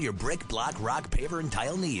 For all your brick, block, rock, paver, and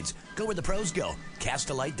tile needs, go where the pros go.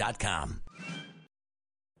 Castellite.com.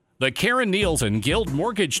 The Karen Nielsen Guild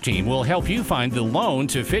Mortgage Team will help you find the loan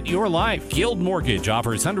to fit your life. Guild Mortgage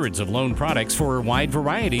offers hundreds of loan products for a wide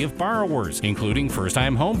variety of borrowers, including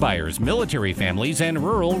first-time home buyers, military families, and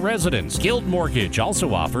rural residents. Guild Mortgage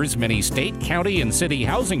also offers many state, county, and city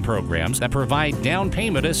housing programs that provide down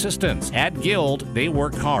payment assistance. At Guild, they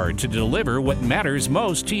work hard to deliver what matters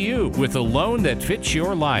most to you with a loan that fits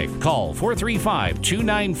your life. Call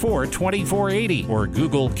 435-294-2480 or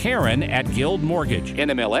Google Karen at Guild Mortgage.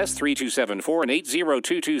 NMLS 3274 and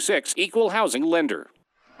 80226, Equal Housing Lender.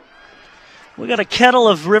 We got a kettle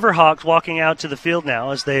of Riverhawks walking out to the field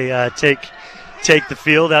now as they take the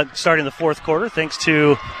field out starting the 4th quarter. Thanks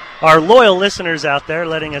to our loyal listeners out there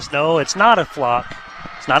letting us know it's not a flock,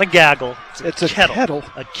 it's not a gaggle, it's a kettle.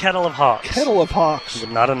 A kettle of hawks. Kettle of hawks.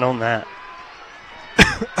 Would not have known that.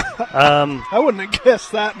 I wouldn't have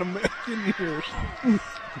guessed that in a million years.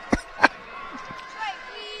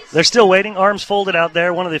 They're still waiting, arms folded out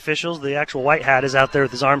there. One of the officials, the actual white hat, is out there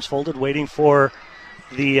with his arms folded, waiting for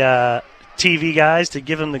the TV guys to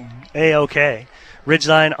give him the A-OK.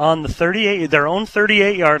 Ridgeline on the their own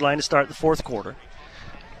 38-yard line to start the 4th quarter.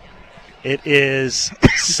 It is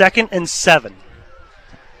 2nd and 7.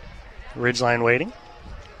 Ridgeline waiting.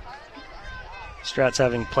 Strat's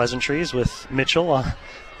having pleasantries with Mitchell.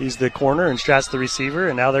 He's the corner, and Strat's the receiver,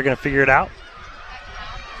 and now they're going to figure it out.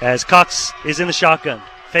 as Cox is in the shotgun.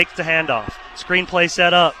 Fakes the handoff. Screen play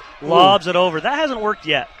set up. Lobs it over. That hasn't worked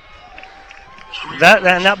yet.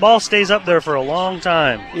 That ball stays up there for a long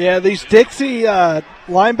time. Yeah, these Dixie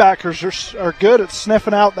linebackers are good at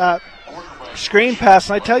sniffing out that screen pass.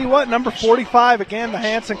 And I tell you what, number 45, again, the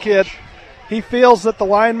Hansen kid, he feels that the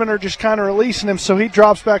linemen are just kind of releasing him, so he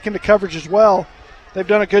drops back into coverage as well. They've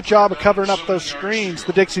done a good job of covering up those screens,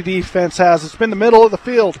 the Dixie defense has. It's been the middle of the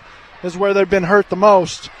field is where they've been hurt the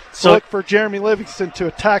most. So look for Jeremy Livingston to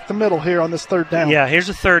attack the middle here on this third down. Yeah, here's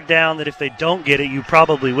a third down that if they don't get it, you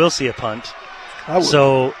probably will see a punt.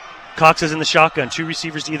 So Cox is in the shotgun. 2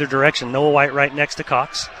 receivers either direction. Noah White right next to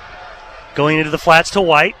Cox. Going into the flats to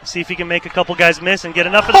White. See if he can make a couple guys miss and get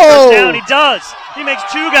enough of the first down. He does. He makes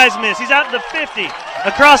 2 guys miss. He's out to the 50.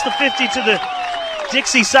 Across the 50 to the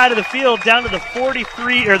Dixie side of the field, down to the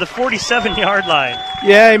 43 or the 47-yard line.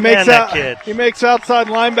 Yeah, he makes that kid. He makes outside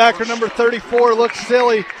linebacker number 34 look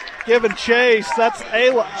silly, giving chase. That's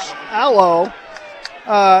Allo.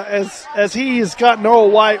 As he has got Noah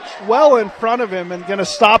White well in front of him and going to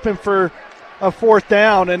stop him for a fourth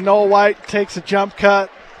down, and Noah White takes a jump cut,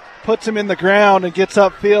 puts him in the ground, and gets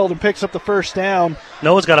upfield and picks up the first down.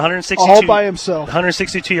 Noah's got 162 all by himself.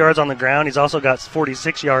 162 yards on the ground. He's also got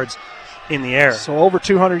 46 yards in the air. So over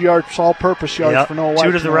 200 yards, all-purpose yards for Noah White.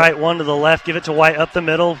 2 to the right, 1 to the left. Give it to White up the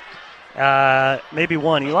middle. Maybe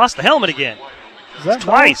 1. He lost the helmet again. Is that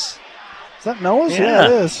twice? Is that Noah's? Yeah,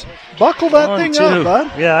 it is. Buckle that 1, thing 2. up,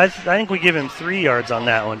 bud. Yeah, I think we give him 3 yards on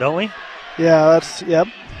that one, don't we? Yeah, yep.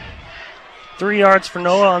 3 yards for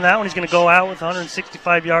Noah on that one. He's going to go out with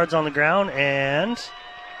 165 yards on the ground and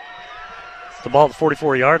the ball at the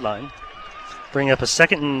 44-yard line. Bring up a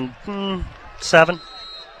 2nd and 7.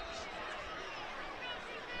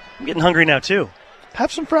 I'm getting hungry now too.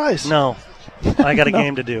 Have some fries. No, I got a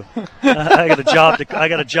game to do. I got a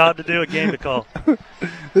job to do. A game to call.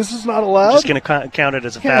 This is not allowed. I'm just going to count it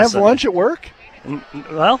as a Can't fast have Sunday. lunch at work.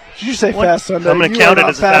 Well, did you say fast Sunday? I'm going to count it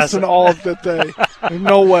as a fast Sunday. All of the day.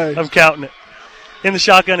 No way. I'm counting it. In the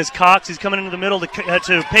shotgun is Cox. He's coming into the middle to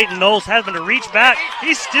Peyton Knowles, having to reach back.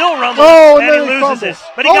 He's still rumbling, and he loses fumbles. it.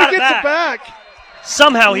 But he got gets it it back.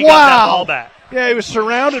 Somehow he got that ball back. Yeah, he was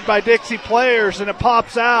surrounded by Dixie players, and it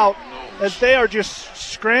pops out as they are just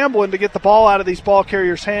scrambling to get the ball out of these ball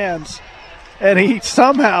carriers' hands. And he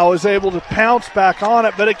somehow is able to pounce back on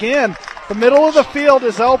it. But again, the middle of the field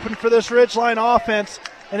is open for this Ridgeline offense.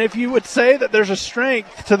 And if you would say that there's a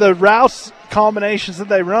strength to the routes combinations that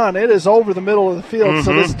they run, it is over the middle of the field. Mm-hmm.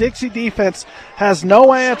 So this Dixie defense has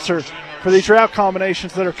no answer for these route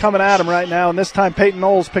combinations that are coming at them right now. And this time Peyton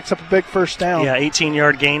Knowles picks up a big first down. Yeah,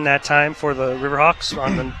 18-yard gain that time for the Riverhawks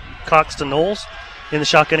on the Cox to Knowles. In the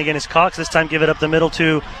shotgun again is Cox. This time give it up the middle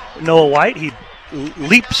to Noah White. He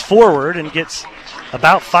leaps forward and gets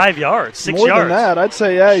about 5 yards, 6 More yards. More than that, I'd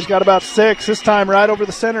say, yeah, he's got about 6. This time right over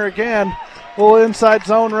the center again. Little inside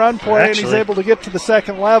zone run play, and he's able to get to the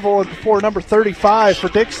second level. And before number 35 for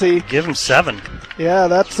Dixie. Give him 7. Yeah,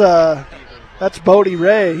 that's Bodie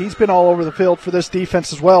Ray. He's been all over the field for this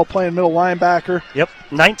defense as well, playing middle linebacker. Yep,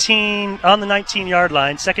 19 on the 19-yard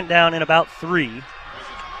line, 2nd down and about 3.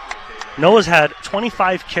 Noah's had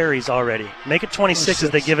 25 carries already. Make it 26 as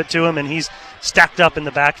they give it to him, and he's stacked up in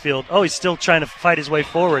the backfield. Oh, he's still trying to fight his way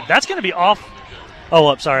forward. That's going to be off. Oh,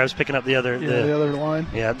 I'm sorry. I was picking up the other line.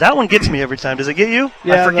 Yeah, that one gets me every time. Does it get you?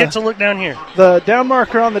 Yeah, I forget to look down here. The down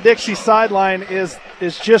marker on the Dixie sideline is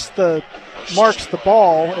just marks the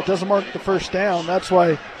ball. It doesn't mark the first down. That's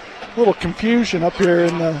why a little confusion up here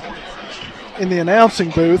in the announcing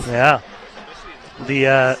booth. Yeah.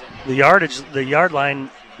 The yard line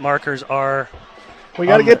markers are. We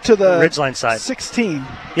got to get to the Ridgeline side. 16.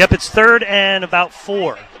 Yep, it's 3rd and about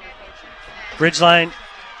 4. Ridgeline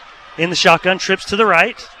in the shotgun, trips to the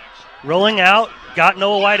right, rolling out, got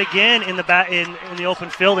Noah White again in the back in the open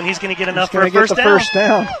field, and he's going to get enough for a first down. First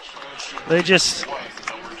down.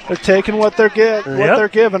 They're taking what they're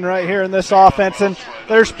given right here in this offense, and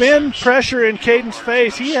there's been pressure in Caden's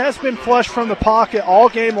face. He has been flushed from the pocket all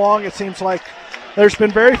game long. It seems like there's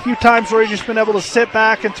been very few times where he's just been able to sit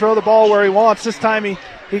back and throw the ball where he wants. This time he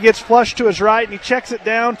gets flushed to his right and he checks it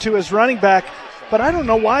down to his running back. But I don't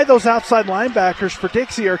know why those outside linebackers for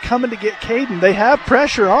Dixie are coming to get Caden. They have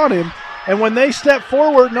pressure on him, and when they step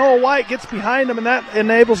forward, Noah White gets behind him, and that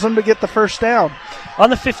enables them to get the first down. On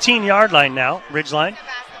the 15-yard line now, Ridgeline,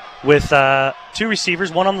 with 2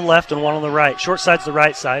 receivers, one on the left and one on the right. Short side's the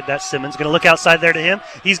right side. That's Simmons. Going to look outside there to him.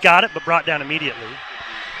 He's got it, but brought down immediately.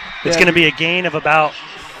 It's going to be a gain of about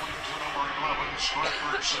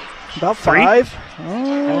About Three? 5.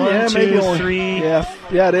 One, two, maybe only 3. Yeah,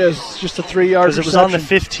 it is. It's just a 3-yard Because it was on the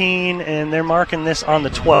 15, and they're marking this on the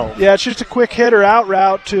 12. Yeah, it's just a quick hitter out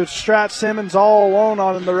route to Strat Simmons all alone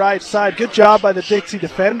on the right side. Good job by the Dixie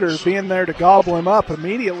defender being there to gobble him up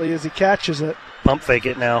immediately as he catches it. Pump fake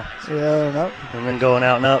it now. Yeah, no. And then going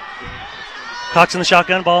out and up. Cox in the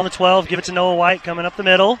shotgun, ball on the 12. Give it to Noah White coming up the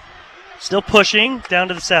middle. Still pushing down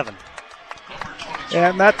to the 7.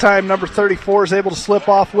 And that time, number 34 is able to slip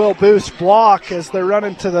off Will Booth's block as they're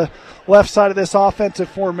running to the left side of this offensive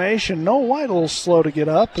formation. Noah White a little slow to get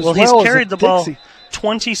up. Well, he's carried the ball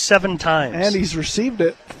 27 times. And he's received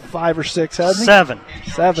it 5 or 6, hasn't he?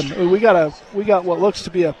 7. We got what looks to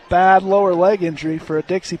be a bad lower leg injury for a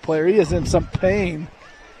Dixie player. He is in some pain.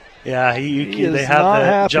 Yeah, they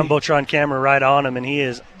have the Jumbotron camera right on him, and he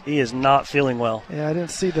is not feeling well. Yeah, I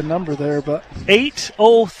didn't see the number there, but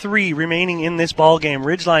 8:03 remaining in this ball game.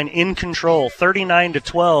 Ridgeline in control,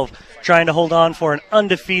 39-12, trying to hold on for an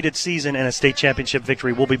undefeated season and a state championship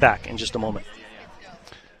victory. We'll be back in just a moment.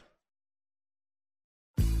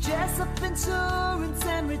 Jessup Insurance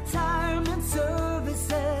and Retirement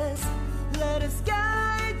Services. Let us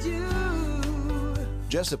guide you.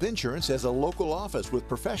 Jessup Insurance has a local office with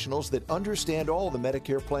professionals that understand all the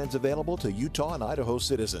Medicare plans available to Utah and Idaho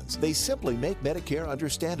citizens. They simply make Medicare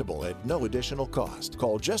understandable at no additional cost.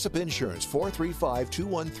 Call Jessup Insurance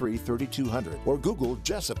 435-213-3200 or Google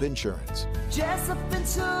Jessup Insurance. Jessup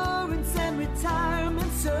Insurance and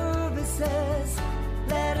Retirement Services.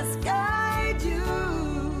 Let us guide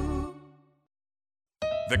you.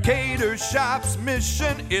 The Cater Shop's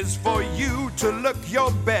mission is for you to look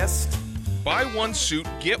your best. Buy one suit,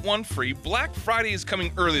 get one free. Black Friday is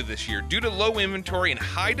coming early this year. Due to low inventory and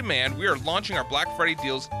high demand, we are launching our Black Friday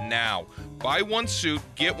deals now. Buy one suit,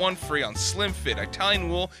 get one free on slim fit, Italian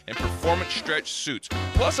wool, and performance stretch suits.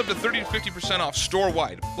 Plus up to 30 to 50% off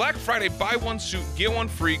store-wide. Black Friday, buy one suit, get one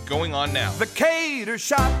free, going on now. The Cater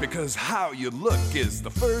Shop, because how you look is the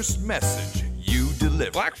first message you deliver.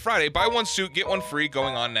 Black Friday, buy one suit, get one free,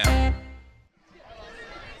 going on now.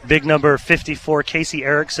 Big number 54, Casey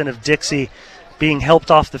Erickson of Dixie, being helped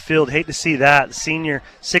off the field. Hate to see that. The senior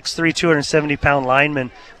 6'3", 270-pound lineman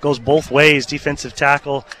goes both ways, defensive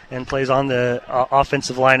tackle, and plays on the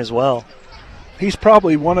offensive line as well. He's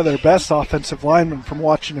probably one of their best offensive linemen from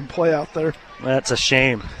watching him play out there. That's a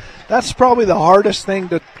shame. That's probably the hardest thing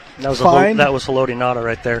to find. That was Haloti Nada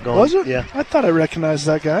right there. Was it? Yeah. I thought I recognized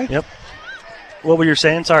that guy. Yep. What were you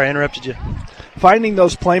saying? Sorry, I interrupted you. Finding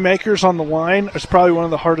those playmakers on the line is probably one of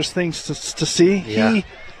the hardest things to see. Yeah.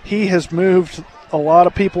 He has moved a lot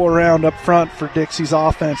of people around up front for Dixie's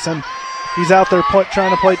offense, and he's out there trying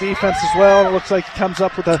to play defense as well. It looks like he comes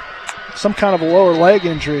up with some kind of a lower leg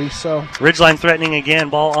injury. So Ridgeline threatening again,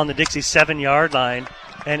 ball on the Dixie 7-yard line,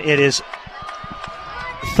 and it is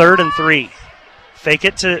 3rd and 3. Fake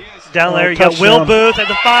it to down there. You got Will Booth at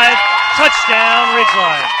the 5. Touchdown,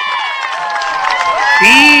 Ridgeline.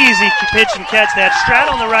 Easy pitch and catch. They had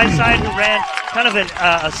Strat on the right side who ran kind of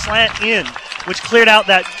a slant in, which cleared out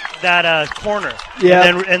that corner.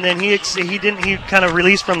 Yeah. And then he kind of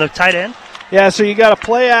released from the tight end. Yeah, so you got a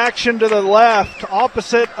play action to the left,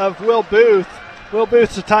 opposite of Will Booth. Will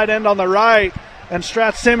Booth's the tight end on the right, and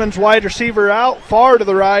Strat Simmons, wide receiver, out far to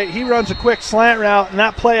the right. He runs a quick slant route, and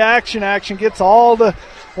that play action gets all the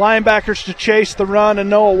linebackers to chase the run, and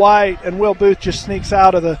Noah White, and Will Booth just sneaks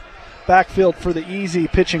out of the backfield for the easy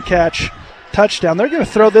pitch and catch touchdown. They're going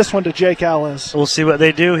to throw this one to Jake Ellis. We'll see what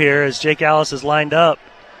they do here as Jake Ellis is lined up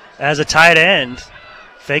as a tight end.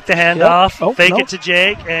 Fake the handoff, it to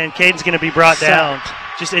Jake, and Caden's going to be brought down.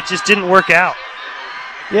 It just didn't work out.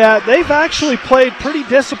 Yeah, they've actually played pretty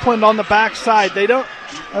disciplined on the backside.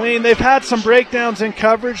 They've had some breakdowns in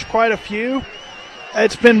coverage, quite a few.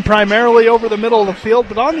 It's been primarily over the middle of the field,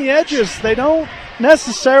 but on the edges, they don't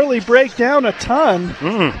necessarily break down a ton.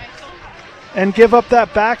 And give up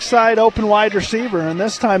that backside open wide receiver. And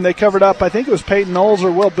this time they covered up, I think it was Peyton Knowles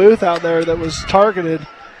or Will Booth out there that was targeted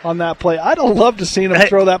on that play. I'd have loved to see him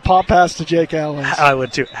throw that pop pass to Jake Ellis. I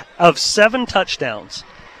would too. Of 7 touchdowns,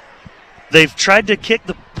 they've tried to kick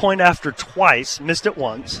the point after twice, missed it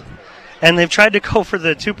once. And they've tried to go for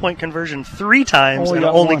the 2-point conversion 3 times and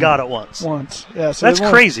only got it once. Yeah, so that's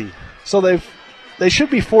crazy. So they should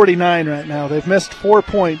be 49 right now. They've missed 4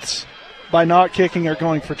 points by not kicking or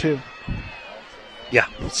going for 2. Yeah.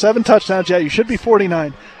 7 touchdowns, you should be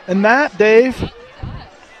 49. And that, Dave,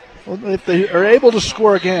 if they are able to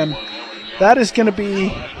score again, that is going to be,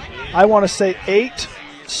 I want to say, 8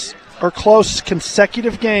 or close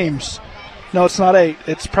consecutive games. No, it's not 8.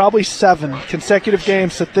 It's probably 7 consecutive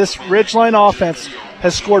games that this Ridgeline offense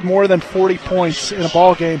has scored more than 40 points in a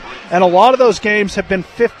ball game. And a lot of those games have been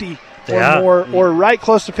 50 or more, or right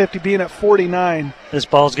close to 50, being at 49. This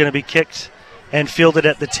ball's going to be kicked and fielded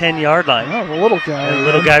at the 10-yard line. Oh, the little guy. And the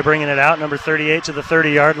little guy bringing it out, number 38 to the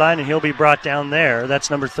 30-yard line, and he'll be brought down there. That's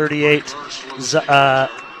number 38. Was that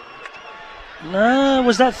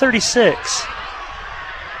 36?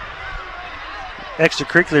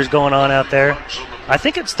 Extracurriculars going on out there. I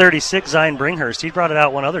think it's 36, Zion Bringhurst. He brought it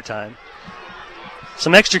out one other time.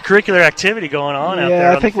 Some extracurricular activity going on out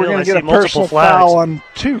there. Yeah, I think we're going to get a personal foul on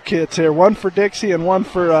 2 kids here, one for Dixie and one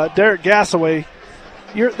for Derek Gassaway.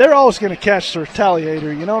 They're always going to catch the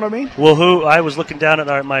retaliator, you know what I mean? Well, I was looking down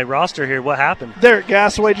at my roster here. What happened? Derek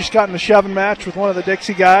Gassaway just got in a shoving match with one of the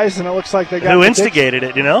Dixie guys, and it looks like they got Who instigated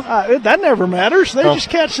it, you know? That never matters. They just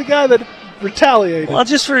catch the guy that retaliated. Well,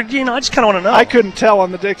 just for, I just kind of want to know. I couldn't tell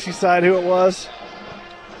on the Dixie side who it was.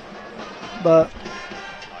 But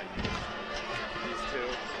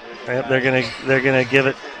yep, they're gonna give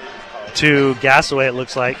it to Gassaway, it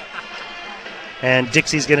looks like. And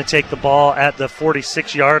Dixie's going to take the ball at the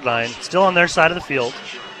 46-yard line. Still on their side of the field.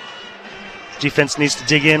 Defense needs to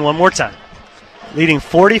dig in one more time. Leading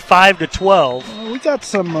 45-12. We got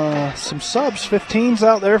some subs, 15s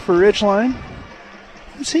out there for Ridgeline.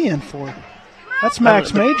 Who's he in for? That's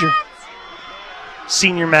Max Major.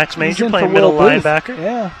 Senior Max Major playing middle linebacker.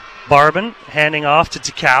 Yeah. Barbin handing off to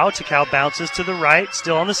Takao. Takao bounces to the right.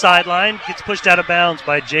 Still on the sideline. Gets pushed out of bounds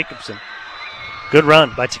by Jacobson. Good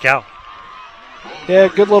run by Takao. Yeah,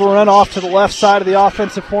 good little run off to the left side of the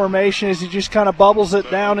offensive formation as he just kind of bubbles it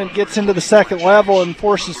down and gets into the second level and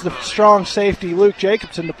forces the strong safety Luke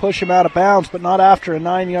Jacobson to push him out of bounds, but not after a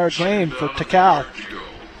 9-yard gain for Takao.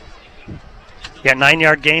 Yeah,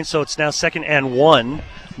 9-yard gain, so it's now 2nd and 1.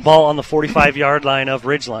 Ball on the 45-yard line of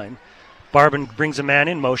Ridgeline. Barbin brings a man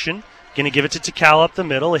in motion. Going to give it to Takao up the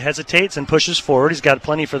middle. He hesitates and pushes forward. He's got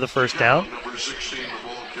plenty for the first down.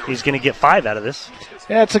 He's going to get 5 out of this.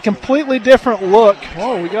 Yeah, it's a completely different look.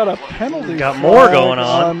 Oh, we got a penalty. Got more going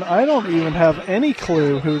on. I don't even have any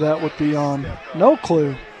clue who that would be on. No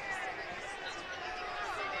clue.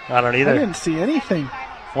 I don't either. I didn't see anything.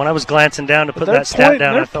 When I was glancing down to put that stat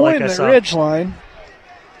down, I felt like I saw. Ridgeline.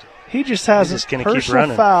 He just has a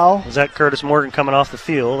personal foul. Was that Curtis Morgan coming off the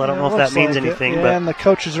field? I don't know if that means anything. Yeah, and the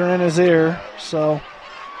coaches are in his ear, so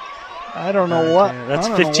I don't know what. That's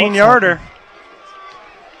a 15-yarder.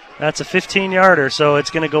 That's a 15-yarder, so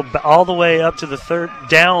it's going to go all the way up to the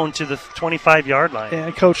down to the 25-yard line.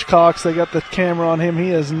 And Coach Cox, they got the camera on him.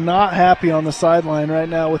 He is not happy on the sideline right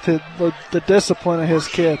now with the discipline of his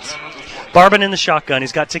kids. Barbin in the shotgun.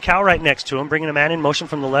 He's got Takao right next to him, bringing a man in motion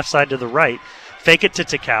from the left side to the right. Fake it to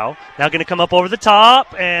Takao. Now going to come up over the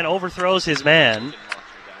top and overthrows his man.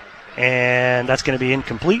 And that's going to be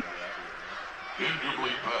incomplete.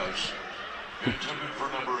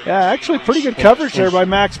 Yeah, actually pretty good coverage there by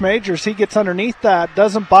Max Majors. He gets underneath that,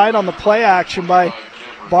 doesn't bite on the play action by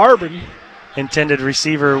Barbin. Intended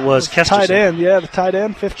receiver was Kesterson. Tight end, yeah, the tight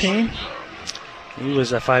end, 15. He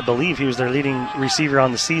was, I believe, he was their leading receiver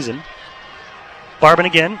on the season. Barbin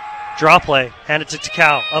again, draw play, hand it to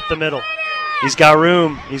Takao, up the middle. He's got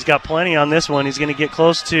room. He's got plenty on this one. He's going to get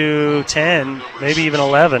close to 10, maybe even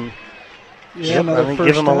 11. Yeah, I think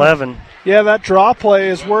give him 11. Yeah, that draw play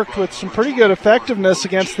has worked with some pretty good effectiveness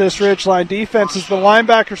against this Ridgeline defense as the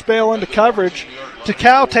linebackers bail into coverage.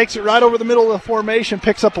 Takao takes it right over the middle of the formation,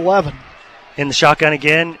 picks up 11. In the shotgun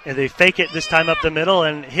again, and they fake it this time up the middle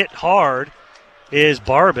and hit hard is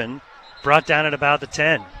Barbin, brought down at about the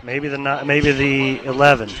 10, maybe the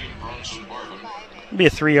 11. It'll be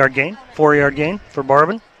a 3-yard gain, 4-yard gain for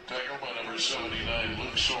Barbin.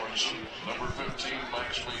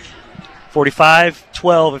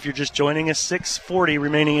 45-12 if you're just joining us, 6:40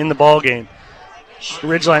 remaining in the ball game.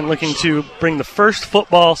 Ridgeline looking to bring the first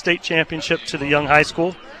football state championship to the Young High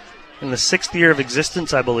School in the 6th year of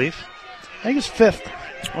existence, I believe. I think it's 5th.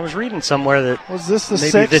 I was reading somewhere that was this the maybe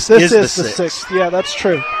 6th? This is the the 6th. Yeah, that's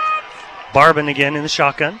true. Barbin again in the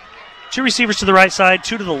shotgun. 2 receivers to the right side,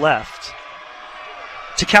 2 to the left.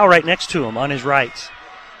 Takao right next to him on his right.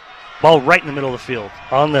 Ball right in the middle of the field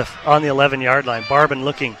on the 11-yard line. Barbin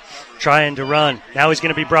looking, trying to run. Now he's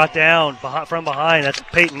going to be brought down from behind. That's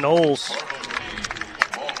Peyton Knowles.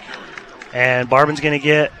 And Barbin's going to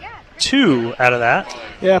get 2 out of that.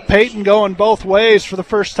 Yeah, Peyton going both ways for the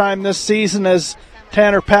first time this season as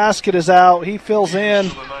Tanner Paskett is out. He fills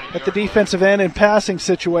in at the defensive end in passing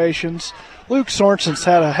situations. Luke Sorensen's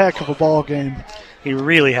had a heck of a ball game. He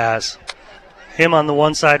really has. Him on the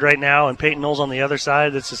one side right now and Peyton Knowles on the other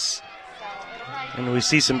side. And we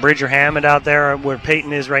see some Bridger Hammond out there where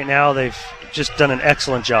Peyton is right now. They've just done an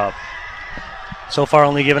excellent job. So far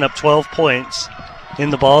only given up 12 points. in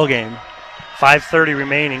the ball game. 5:30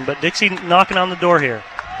 remaining, but Dixie knocking on the door here.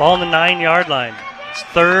 Ball on the 9-yard line. It's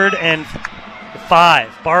 3rd and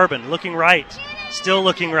 5. Barbin looking right. Still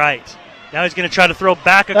looking right. Now he's going to try to throw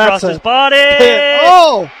back across his body.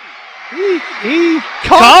 Oh! He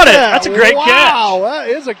caught it. That's a great catch. Wow, that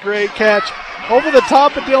is a great catch. Over the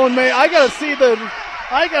top of Dylan May. I gotta see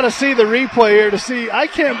the replay here to see. I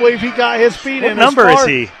can't believe he got his feet in. What number is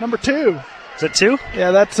he? Number 2. Is it 2?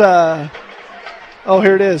 Yeah, that's oh,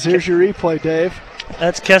 here it is. Here's your replay, Dave.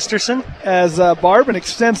 That's Kesterson. As Barbin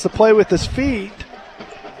extends the play with his feet.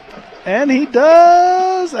 And he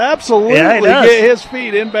does absolutely get his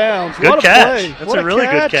feet in bounds. Good what a catch. play. That's what a really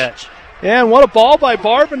good catch. Yeah, and what a ball by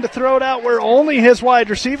Barbin to throw it out where only his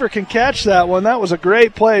wide receiver can catch that one. That was a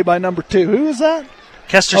great play by number 2. Who is that?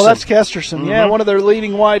 Kesterson. Oh, that's Kesterson. Yeah, one of their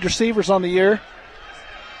leading wide receivers on the year.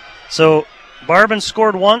 So Barbin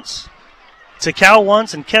scored once, Takao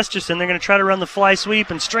once, and Kesterson, they're going to try to run the fly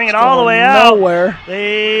sweep and string it all the way out. Nowhere.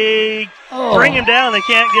 They bring him down. They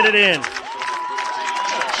can't get it in.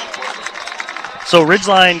 So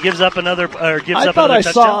Ridgeline gives up another touchdown. I thought I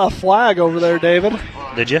saw a flag over there, David.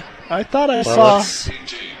 Did you? I thought I saw.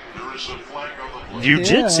 You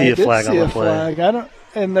did see a flag on the play.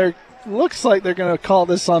 And there looks like they're going to call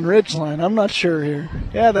this on Ridgeline. I'm not sure here.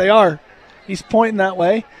 Yeah, they are. He's pointing that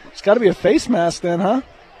way. It's got to be a face mask then, huh?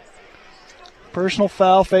 Personal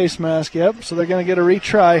foul, face mask. Yep. So they're going to get a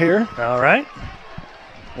retry here. All right.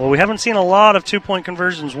 Well, we haven't seen a lot of 2-point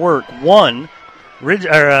conversions work. One,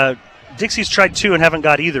 Dixie's tried 2 and haven't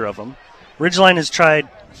got either of them. Ridgeline has tried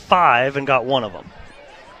 5 and got 1 of them.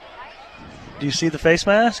 Do you see the face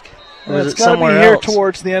mask? Or is it got to be somewhere here else?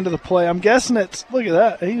 towards the end of the play. I'm guessing it's. Look at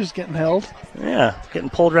that. He was getting held. Yeah,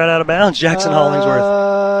 getting pulled right out of bounds. Jackson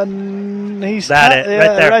Hollingsworth. He's right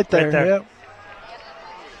there. Right there. Yep.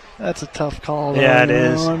 That's a tough call. Yeah, it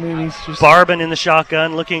is. I mean, he's just Barbin in the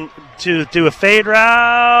shotgun, looking to do a fade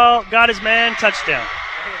route. Got his man. Touchdown.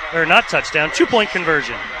 Or not touchdown. 2-point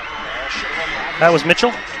conversion. That was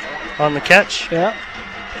Mitchell on the catch. Yeah.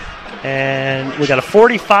 And we got a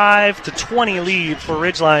 45-20 lead for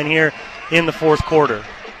Ridgeline here in the 4th quarter.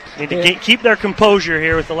 Need to keep their composure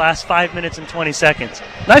here with the last 5 minutes and 20 seconds.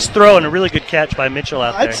 Nice throw and a really good catch by Mitchell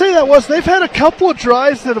out there. I'd say they've had a couple of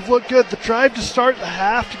drives that have looked good. The drive to start the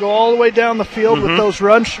half to go all the way down the field with those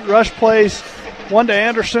rush plays. One to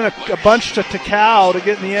Anderson, a bunch to Takao to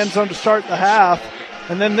get in the end zone to start the half.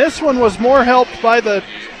 And then this one was more helped by the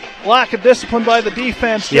lack of discipline by the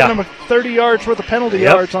defense, giving them 30 yards worth of penalty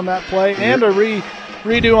yards on that play, and a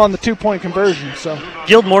redo on the 2-point conversion. So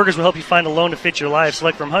Guild Mortgage will help you find a loan to fit your life.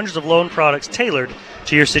 Select from hundreds of loan products tailored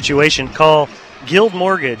to your situation. Call Guild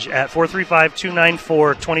Mortgage at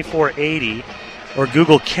 435-294-2480 or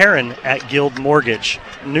Google Karen at Guild Mortgage.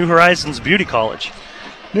 New Horizons Beauty College.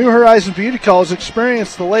 New Horizons Beauty College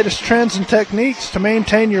experience the latest trends and techniques to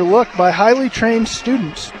maintain your look by highly trained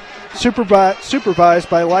students. Supervised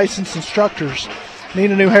by licensed instructors.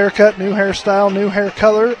 Need a new haircut, new hairstyle, new hair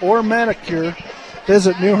color, or manicure?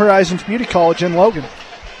 Visit New Horizons Beauty College in Logan.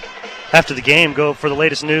 After the game, go for the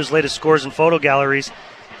latest news, latest scores, and photo galleries.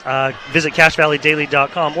 Visit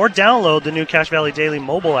CashValleyDaily.com or download the new Cache Valley Daily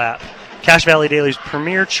mobile app. Cache Valley Daily's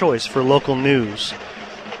premier choice for local news.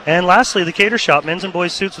 And lastly, the Cater Shop, men's and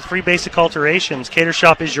boys' suits with free basic alterations. Cater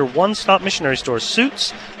Shop is your one-stop missionary store.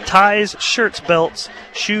 Suits, ties, shirts, belts,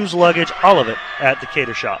 shoes, luggage, all of it at the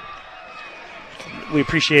Cater Shop. We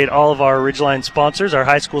appreciate all of our Ridgeline sponsors, our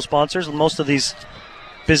high school sponsors. Most of these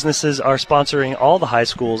businesses are sponsoring all the high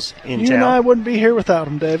schools in town. You and I wouldn't be here without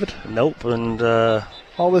them, David. Nope, and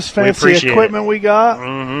all this fancy equipment we got,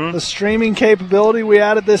 the streaming capability we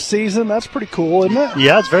added this season, that's pretty cool, isn't it?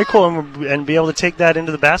 Yeah, it's very cool, and be able to take that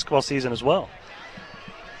into the basketball season as well.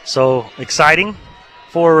 So exciting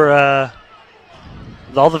for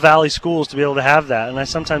all the Valley schools to be able to have that. And I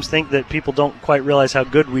sometimes think that people don't quite realize how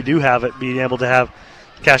good we do have it, being able to have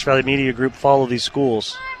Cache Valley Media Group follow these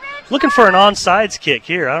schools. Looking for an onside kick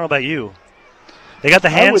here. I don't know about you. They got the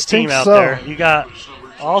hands team out there. You got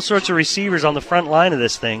all sorts of receivers on the front line of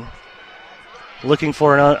this thing. Looking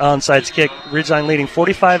for an onside kick. Ridgeline leading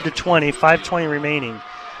 45-20, 5:20 remaining.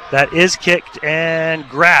 That is kicked and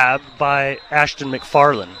grabbed by Ashton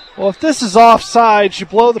McFarland. Well, if this is offsides, you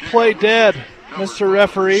blow the play dead, Mr.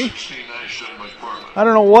 Referee. I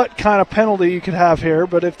don't know what kind of penalty you could have here,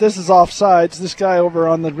 but if this is offsides, this guy over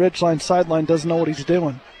on the Ridgeline sideline doesn't know what he's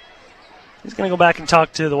doing. He's going to go back and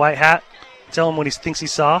talk to the white hat, tell him what he thinks he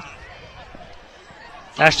saw.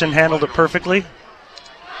 Ashton handled it perfectly.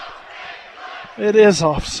 It is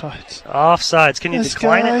offsides. Offsides. Can you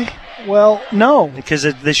decline it? Well, no. Because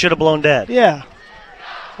they should have blown dead. Yeah.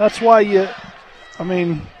 That's why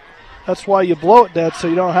That's why you blow it dead, so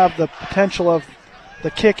you don't have the potential of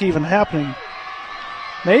the kick even happening.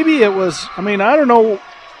 Maybe it was, I don't know.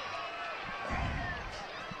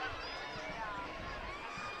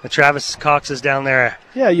 Travis Cox is down there.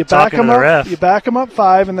 Yeah, you back them up. You back them up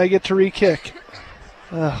 5, and they get to re-kick.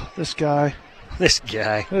 Oh, this guy. This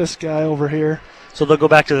guy over here. So they'll go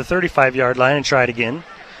back to the 35-yard line and try it again.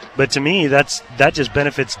 But to me, that just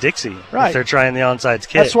benefits Dixie if they're trying the onside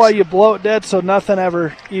kick. That's why you blow it dead, so nothing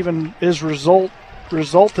ever even is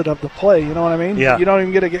resulted of the play. You know what I mean? Yeah. You don't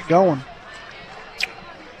even get to get going.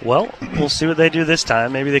 Well, we'll see what they do this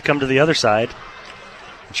time. Maybe they come to the other side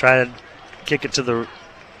and try to kick it to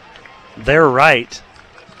their right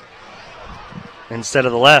instead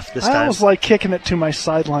of the left this time. I always like kicking it to my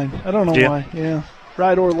sideline. I don't know why. Yeah,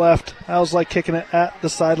 right or left. I always like kicking it at the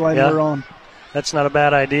sideline we're on. That's not a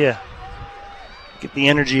bad idea. Get the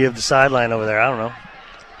energy of the sideline over there. I don't know.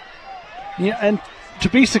 Yeah, and to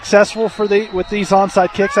be successful with these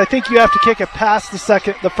onside kicks, I think you have to kick it past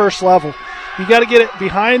the first level. You got to get it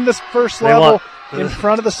behind the first level, in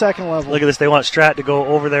front of the second level. Look at this. They want Strat to go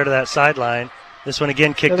over there to that sideline. This one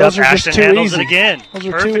again kicked up. Ashton handles it again.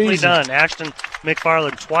 Perfectly done. Ashton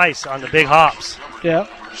McFarland twice on the big hops. Yeah.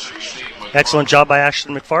 Excellent job by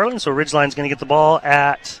Ashton McFarland. So Ridgeline's going to get the ball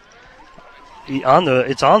on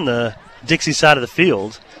the Dixie side of the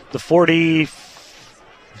field. The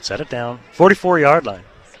 44-yard line.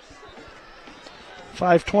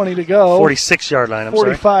 5:20 to go. 46-yard line, I'm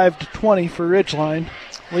 45-20 for Ridgeline,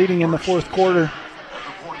 leading in the fourth quarter.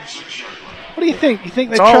 What do you think? You think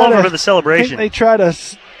it's all over for the celebration? Think they try to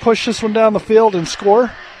push this one down the field and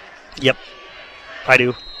score? Yep, I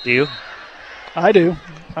do. Do you? I do.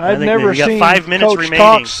 I've never seen 5 minutes Coach remaining.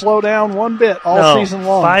 Cox slow down one bit all season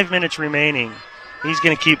long. 5 minutes remaining. He's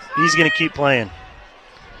going to keep playing.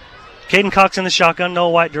 Caden Cox in the shotgun, Noah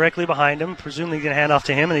White directly behind him. Presumably going to hand off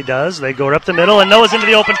to him, and he does. They go up the middle, and Noah's into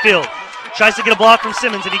the open field. Tries to get a block from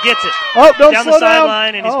Simmons, and he gets it. Oh, don't down slow the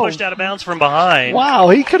sideline, and he's pushed out of bounds from behind. Wow,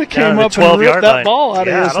 he could have came up and ripped that ball out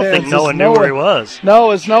of his hands. I don't think Noah knew where he was.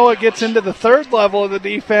 No, as Noah gets into the third level of the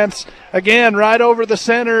defense, again, right over the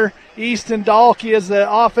center, Easton Dahlke, as the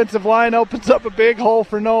offensive line opens up a big hole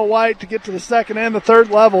for Noah White to get to the second and the third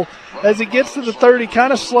level. As he gets to the third, he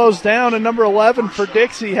kind of slows down, and number 11 for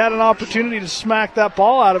Dixie had an opportunity to smack that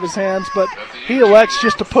ball out of his hands, but he elects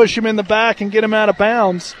just to push him in the back and get him out of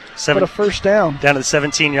bounds. But a first down. Down to the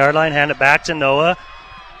 17-yard line, hand it back to Noah.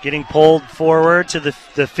 Getting pulled forward to the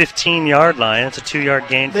 15-yard line. It's a 2-yard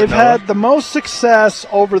gain for Noah. They've had the most success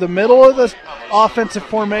over the middle of the offensive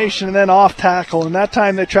formation and then off tackle. And that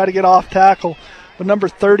time they try to get off tackle. But number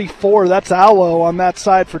 34, that's Allo on that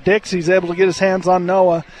side for Dixie. He's able to get his hands on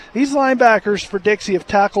Noah. These linebackers for Dixie have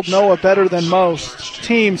tackled Noah better than most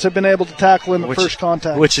teams have been able to tackle in the first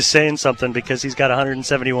contact. Which is saying something because he's got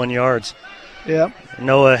 171 yards. Yep.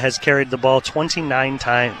 Noah has carried the ball 29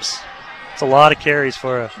 times. It's a lot of carries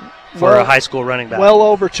for a high school running back. Well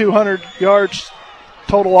over 200 yards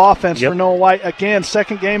total offense for Noah White. Again,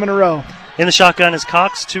 second game in a row. In the shotgun is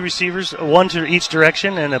Cox, 2 receivers, 1 to each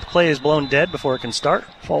direction, and a play is blown dead before it can start.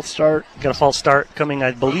 False start. Got a false start coming,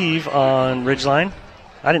 I believe, on Ridgeline.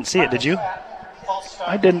 I didn't see it, did you?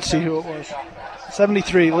 I didn't see who it was.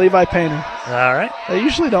 73, Levi Painter. All right. They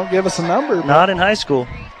usually don't give us a number. Not in high school.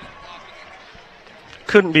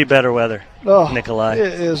 Couldn't be better weather, Nikolai.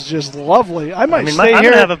 It is just lovely. I'm going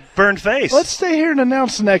to have a burned face. Let's stay here and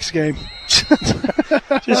announce the next game.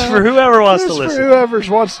 Just for whoever wants to listen. Just for whoever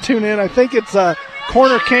wants to tune in. I think it's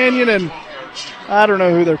Corner Canyon, and I don't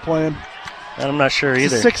know who they're playing. I'm not sure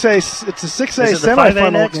either. It's a 6A Is it the semifinal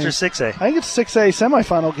 5A next game. Or 6A? I think it's 6A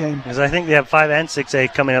semifinal game. Because I think they have 5 and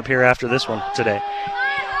 6A coming up here after this one today.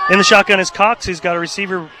 In the shotgun is Cox. He's got a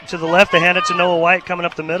receiver to the left. They hand it to Noah White coming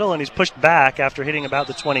up the middle, and he's pushed back after hitting about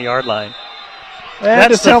the 20-yard line.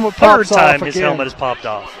 And that's the third time his helmet has popped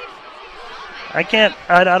off. I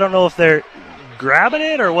don't know if they're grabbing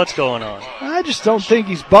it or what's going on. I just don't think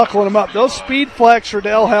he's buckling them up. Those Speed Flex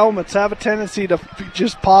Riddell helmets have a tendency to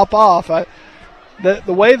just pop off. The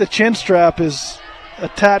way the chin strap is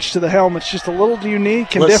attached to the helmet's just a little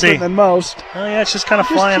unique and different than most. Oh, yeah, it's just kind of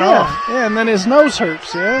flying off. Yeah, and then his nose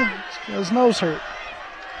hurts, His nose hurt.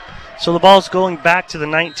 So the ball's going back to the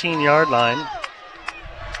 19-yard line.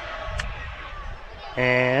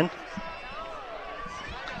 And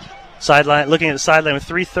sideline, looking at the sideline with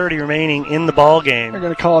 3:30 remaining in the ball game. They're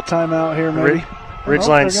going to call a timeout here, maybe.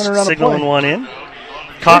 Ridgeline's signaling one in.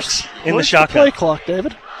 Cox in the shotgun. Where's the play clock,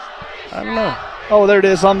 David? I don't know. Oh, there it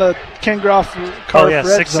is on the Ken Groff car. Oh, yeah,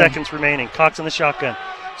 6 seconds remaining. Cox in the shotgun.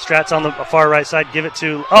 Strat's on the far right side. Give it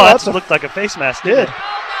to. Oh, that looked like a face mask, didn't it?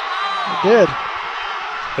 It did.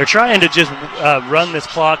 They're trying to just run this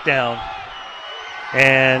clock down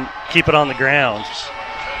and keep it on the ground.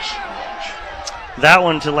 That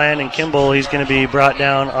one to Landon Kimball. He's going to be brought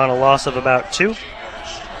down on a loss of about 2.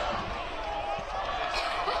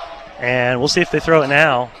 And we'll see if they throw it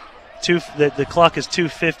now. The clock is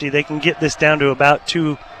 2:50. They can get this down to about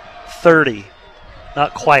 2:30.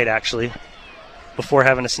 Not quite, actually, before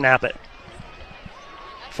having to snap it.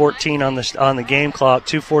 14 on the game clock,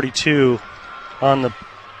 2:42 on the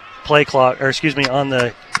play clock, or excuse me, on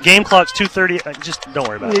the game clock's 2:30. Just don't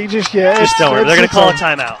worry about it. Just don't worry. They're going to call a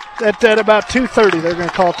timeout. At about 2:30, they're going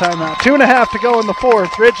to call a timeout. 2.5 to go in the fourth.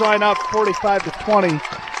 Ridgeline up 45-20,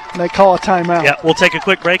 and they call a timeout. Yeah, we'll take a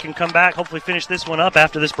quick break and come back. Hopefully finish this one up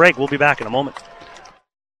after this break. We'll be back in a moment.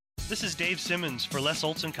 This is Dave Simmons for Les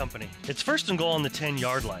Olson Company. It's 1st and goal on the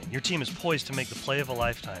 10-yard line. Your team is poised to make the play of a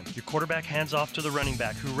lifetime. Your quarterback hands off to the running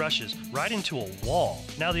back who rushes right into a wall.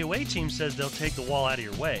 Now the away team says they'll take the wall out of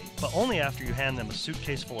your way, but only after you hand them a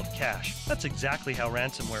suitcase full of cash. That's exactly how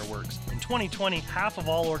ransomware works. In 2020, half of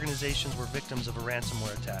all organizations were victims of a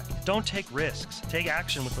ransomware attack. Don't take risks. Take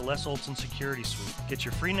action with the Les Olson Security Suite. Get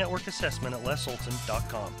your free network assessment at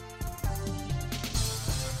lesolson.com.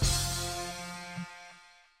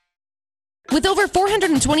 With over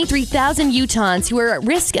 423,000 Utahns who are at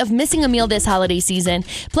risk of missing a meal this holiday season,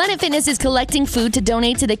 Planet Fitness is collecting food to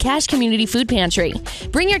donate to the Cache Community Food Pantry.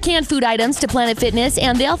 Bring your canned food items to Planet Fitness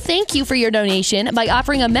and they'll thank you for your donation by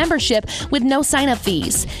offering a membership with no sign-up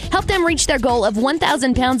fees. Help them reach their goal of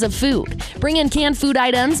 1,000 pounds of food. Bring in canned food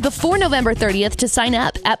items before November 30th to sign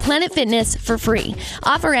up at Planet Fitness for free.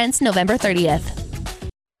 Offer ends November 30th.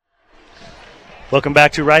 Welcome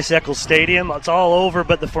back to Rice-Eccles Stadium. It's all over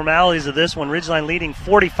but the formalities of this one. Ridgeline leading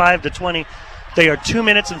 45-20. They are 2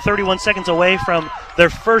 minutes and 31 seconds away from their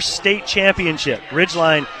first state championship.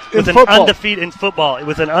 Ridgeline with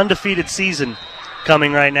an undefeated season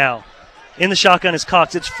coming right now. In the shotgun is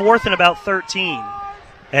Cox. It's 4th and about 13.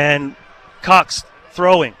 And Cox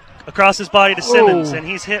throwing across his body to Simmons, and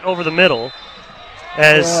he's hit over the middle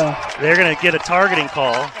as they're going to get a targeting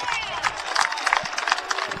call.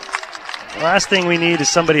 The last thing we need is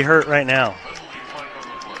somebody hurt right now.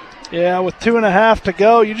 Yeah, with 2.5 to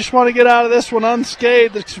go, you just want to get out of this one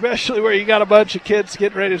unscathed, especially where you got a bunch of kids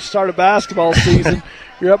getting ready to start a basketball season.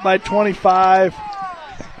 You're up by 25.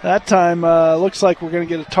 That time looks like we're going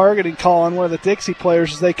to get a targeting call on one of the Dixie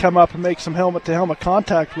players as they come up and make some helmet-to-helmet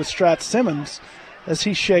contact with Strat Simmons as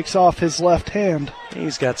he shakes off his left hand.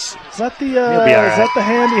 He's got. Is that the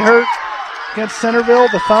hand he hurt against Centerville?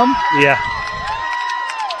 The thumb? Yeah.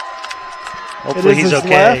 Hopefully he's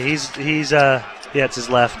okay. Left? It's his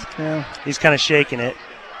left. Yeah. He's kind of shaking it.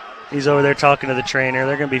 He's over there talking to the trainer.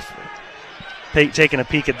 They're going to be taking a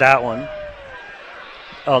peek at that one.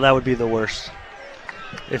 Oh, that would be the worst.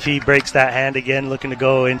 If he breaks that hand again, looking to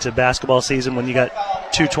go into basketball season when you got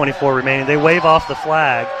 2:24 remaining. They wave off the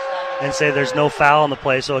flag and say there's no foul on the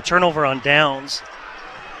play. So a turnover on downs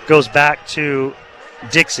goes back to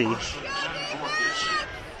Dixie.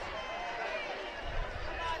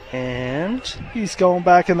 And he's going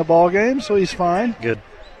back in the ball game, so he's fine. Good.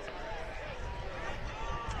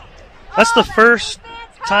 That's the first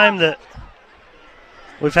time that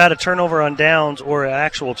we've had a turnover on downs or an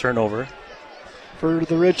actual turnover. For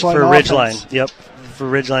the Ridgeline Ridgeline, yep. For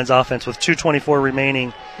Ridgeline's offense with 2:24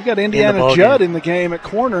 remaining. We got Indiana Judd in the game at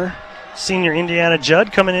corner. Senior Indiana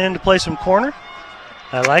Judd coming in to play some corner.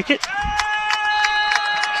 I like it.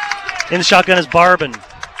 In the shotgun is Barbin.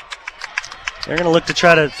 They're going to look to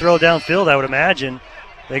try to throw downfield, I would imagine.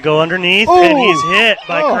 They go underneath, and he's hit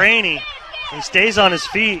by Craney. He stays on his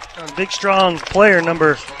feet. A big, strong player,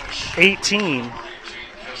 number 18,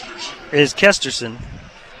 is Kesterson.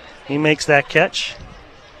 He makes that catch.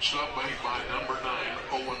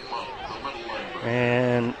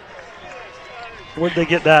 And where'd they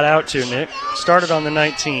get that out to, Nick? Started on the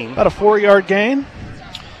 19. About a 4-yard gain.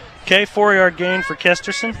 Okay, 4-yard gain for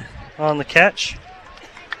Kesterson on the catch.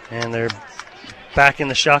 And they're back in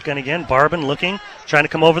the shotgun again. Barbin looking, trying to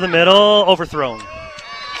come over the middle, overthrown.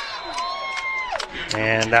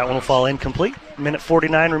 And that one will fall incomplete. Minute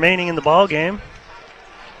 49 remaining in the ball game.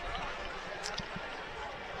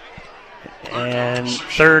 And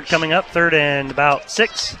third coming up, 3rd and about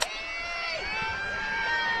 6.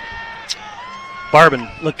 Barbin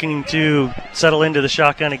looking to settle into the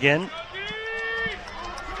shotgun again.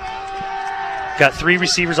 Got 3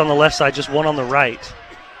 receivers on the left side, just 1 on the right.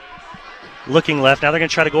 Looking left. Now they're going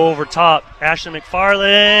to try to go over top. Ashton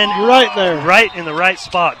McFarland. Right there. Right in the right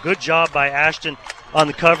spot. Good job by Ashton on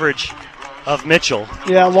the coverage of Mitchell.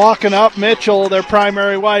 Yeah, locking up Mitchell, their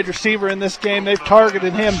primary wide receiver in this game. They've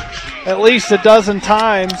targeted him at least a dozen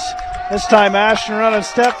times. This time Ashton running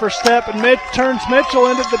step for step, and turns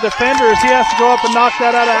Mitchell into the defender as he has to go up and knock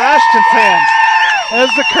that out of Ashton's hands. As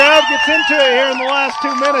the crowd gets into it here in the last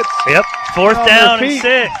 2 minutes. Yep, fourth down and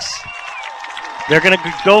 6. They're going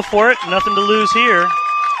to go for it. Nothing to lose here.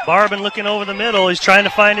 Barbin looking over the middle. He's trying to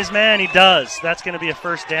find his man. He does. That's going to be a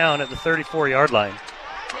first down at the 34-yard line.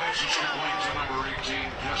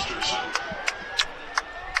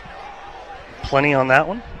 Plenty on that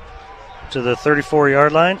one. To the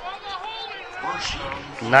 34-yard line.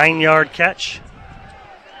 9-yard catch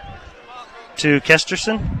to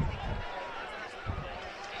Kesterson.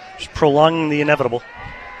 Just prolonging the inevitable.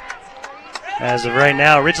 As of right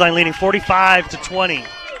now, Ridgeline leading 45-20.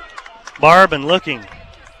 Barbin looking,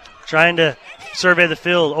 trying to survey the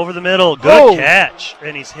field over the middle. Good catch,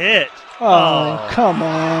 and he's hit. Oh, come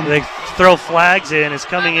on. They throw flags in. Is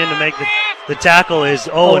coming in to make the tackle is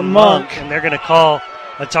Owen Monk, and they're going to call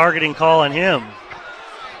a targeting call on him.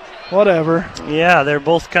 Whatever. Yeah, they're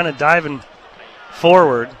both kind of diving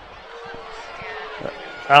forward.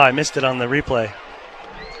 Oh, I missed it on the replay.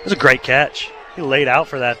 It was a great catch. He laid out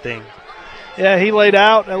for that thing. Yeah, he laid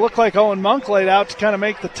out. It looked like Owen Monk laid out to kind of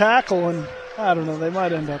make the tackle, and I don't know. They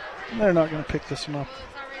might end up. They're not going to pick this one up.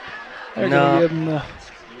 They're going to give him the.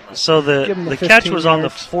 So the catch was on the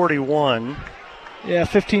 41. Yeah,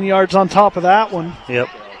 15 yards on top of that one. Yep.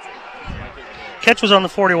 Catch was on the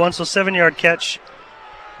 41, so 7-yard catch.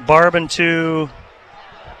 Barbin to.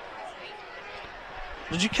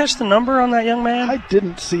 Did you catch the number on that young man? I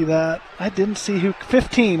didn't see that. I didn't see who.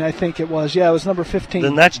 15, I think it was. Yeah, it was number 15.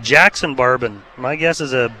 Then that's Jackson Barbin. My guess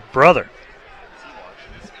is a brother.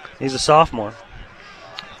 He's a sophomore.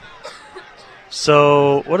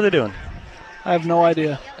 So, what are they doing? I have no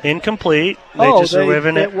idea. Incomplete.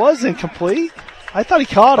 It was incomplete. I thought he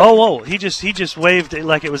caught it. Oh, he just waved it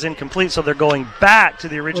like it was incomplete, so they're going back to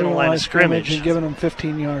the original line of scrimmage. And giving him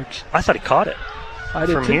 15 yards. I thought he caught it. I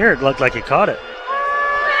did From too. here, it looked like he caught it.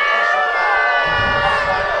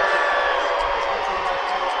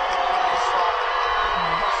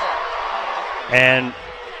 And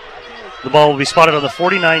the ball will be spotted on the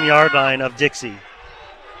 49-yard line of Dixie.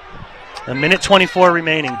 1:24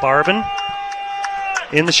 remaining. Barbin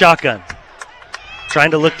in the shotgun.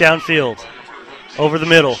 Trying to look downfield. Over the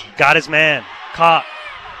middle. Got his man. Caught.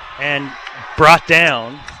 And brought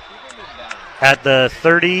down at the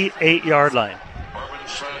 38-yard line.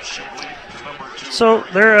 So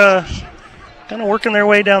they're kind of working their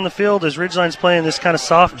way down the field as Ridgeline's playing this kind of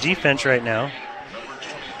soft defense right now.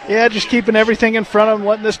 Yeah, just keeping everything in front of him,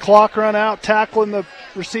 letting this clock run out, tackling the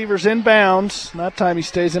receivers in bounds. That time he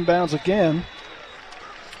stays in bounds again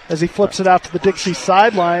as he flips it out to the Dixie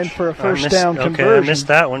sideline for a first down conversion. Okay, I missed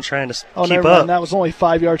that one, trying to keep never up. mind. That was only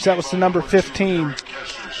 5 yards. That was the number 15.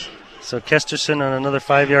 So Kesterson on another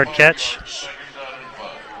 5-yard catch.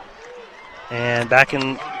 And back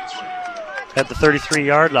in at the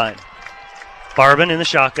 33-yard line. Barbin in the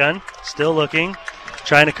shotgun, still looking.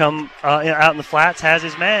 Trying to come out in the flats, has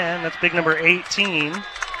his man. That's big number 18,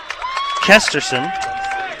 Kesterson.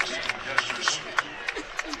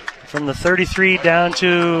 From the 33 down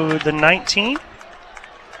to the 19.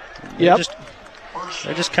 Yep.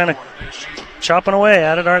 They're just kind of chopping away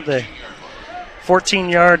at it, aren't they?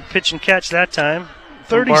 14-yard pitch and catch that time.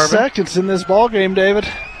 30 seconds in this ball game, David.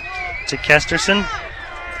 To Kesterson.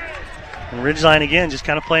 And Ridgeline again just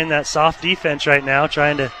kind of playing that soft defense right now,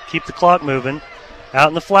 trying to keep the clock moving. Out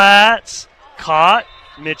in the flats, caught.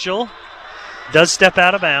 Mitchell does step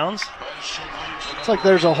out of bounds. Looks like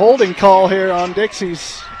there's a holding call here on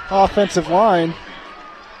Dixie's offensive line.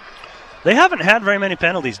 They haven't had very many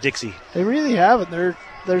penalties, Dixie. They really haven't.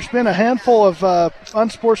 There's been a handful of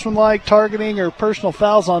unsportsmanlike targeting or personal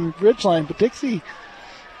fouls on Ridgeline, but Dixie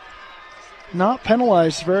not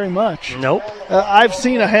penalized very much. Nope. I've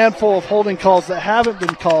seen a handful of holding calls that haven't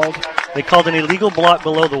been called. They called an illegal block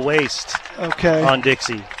below the waist on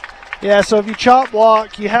Dixie. Yeah, so if you chop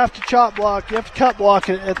block, you have to chop block. You have to cut block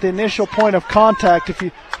at the initial point of contact.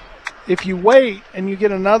 If you wait and you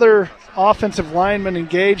get another offensive lineman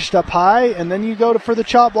engaged up high and then you go for the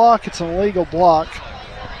chop block, it's an illegal block.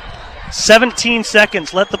 17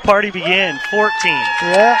 seconds. Let the party begin. 14.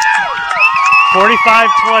 Yeah.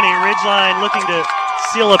 45-20. Ridgeline looking to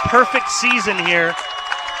seal a perfect season here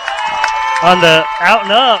on the out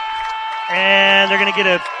and up. And they're going to get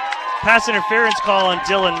a pass interference call on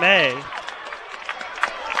Dylan May.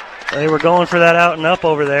 They were going for that out and up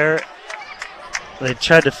over there. They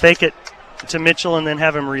tried to fake it to Mitchell and then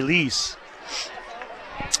have him release.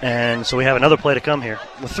 And so we have another play to come here.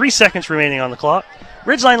 With 3 seconds remaining on the clock.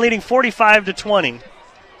 Ridgeline leading 45-20.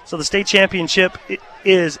 So the state championship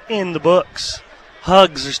is in the books.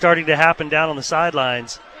 Hugs are starting to happen down on the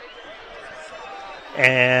sidelines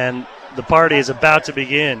And the party is about to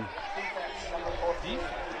begin.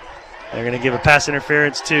 They're going to give a pass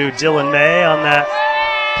interference to Dylan May on that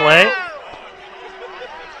play.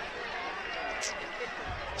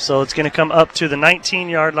 So it's going to come up to the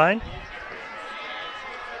 19-yard line.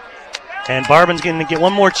 And Barban's going to get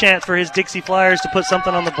one more chance for his Dixie Flyers to put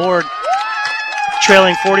something on the board,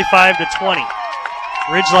 trailing 45-20.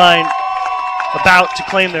 Ridgeline about to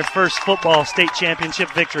claim their first football state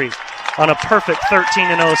championship victory on a perfect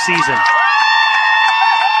 13-0 season.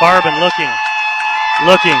 Barban looking,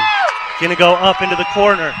 going to go up into the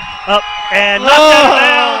corner, up and knocked out of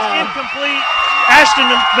bounds, incomplete. Ashton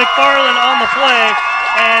McFarland on the play,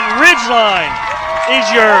 and Ridgeline is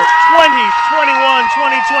your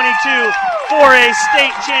 2021-2022 4A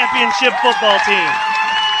state championship football team.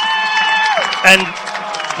 And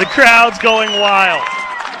the crowd's going wild.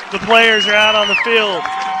 The players are out on the field.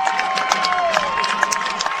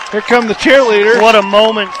 Here come the cheerleaders. What a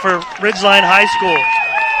moment for Ridgeline High School.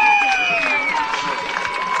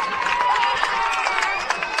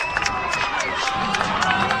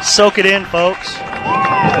 Soak it in, folks.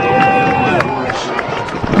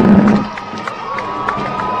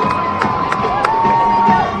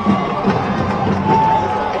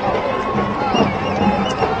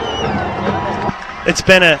 It's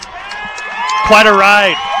been quite a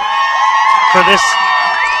ride for this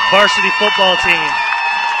varsity football team.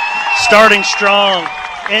 Starting strong,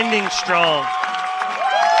 ending strong.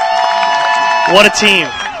 What a team,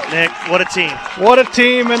 Nick. What a team. What a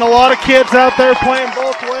team, and a lot of kids out there playing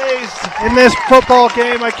both ways in this football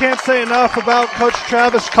game. I can't say enough about Coach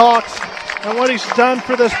Travis Cox and what he's done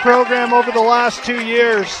for this program over the last 2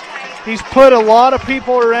 years. He's put a lot of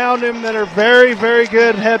people around him that are very, very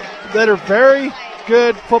good, that are very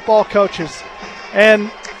good football coaches. And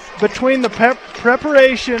between the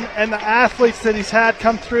preparation and the athletes that he's had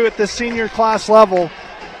come through at this senior class level,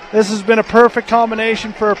 this has been a perfect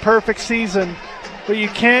combination for a perfect season. But you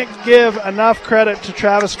can't give enough credit to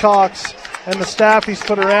Travis Cox and the staff he's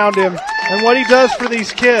put around him and what he does for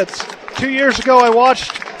these kids. 2 years ago, I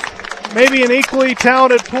watched maybe an equally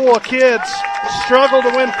talented pool of kids struggle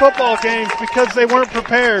to win football games because they weren't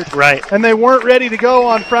prepared. Right. And they weren't ready to go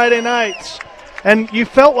on Friday nights. And you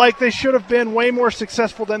felt like they should have been way more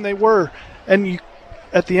successful than they were. And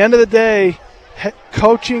at the end of the day,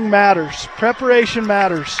 coaching matters. Preparation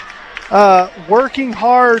matters. Working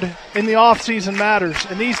hard in the offseason matters.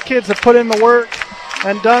 And these kids have put in the work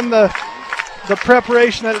and done the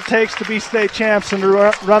preparation that it takes to be state champs and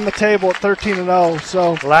to run the table at 13-0.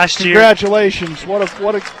 So last year, congratulations. What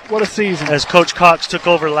a season. As Coach Cox took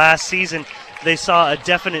over last season, they saw a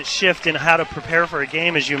definite shift in how to prepare for a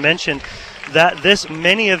game, as you mentioned.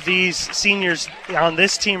 Many of these seniors on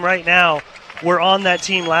this team right now were on that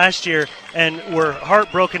team last year and were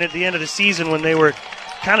heartbroken at the end of the season when they were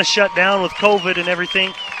kind of shut down with COVID and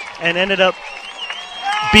everything, and ended up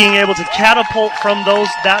being able to catapult from those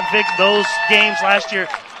games last year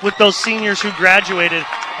with those seniors who graduated.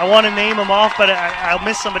 I want to name them off, but I'll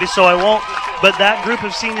miss somebody, so I won't. But that group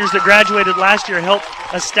of seniors that graduated last year helped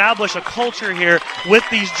establish a culture here with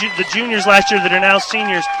the juniors last year that are now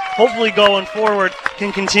seniors. Hopefully going forward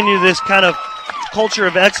can continue this kind of culture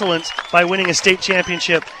of excellence by winning a state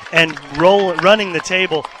championship and running the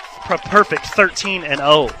table perfect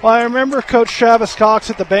 13-0. Well, I remember Coach Travis Cox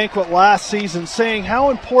at the banquet last season saying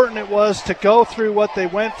how important it was to go through what they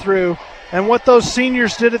went through and what those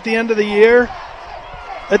seniors did at the end of the year.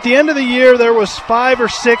 At the end of the year, there was 5 or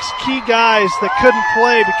 6 key guys that couldn't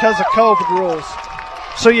play because of COVID rules.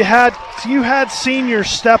 So you had seniors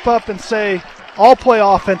step up and say, I'll play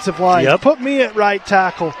offensive line. Yep. Put me at right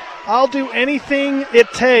tackle. I'll do anything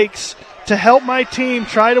it takes to help my team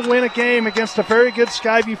try to win a game against a very good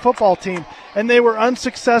Skyview football team. And they were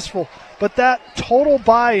unsuccessful. But that total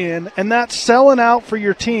buy-in and that selling out for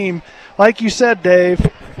your team, like you said, Dave,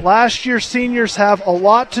 last year's seniors have a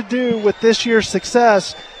lot to do with this year's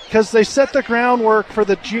success because they set the groundwork for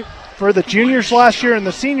the juniors last year and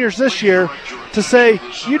the seniors this year to say,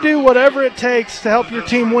 you do whatever it takes to help your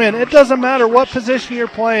team win. It doesn't matter what position you're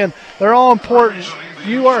playing. They're all important.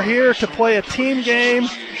 You are here to play a team game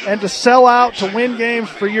and to sell out to win games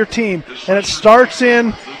for your team. And it starts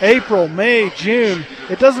in April, May, June.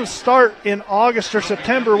 It doesn't start in August or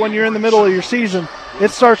September when you're in the middle of your season. It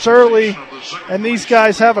starts early, and these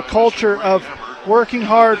guys have a culture of working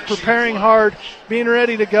hard, preparing hard, being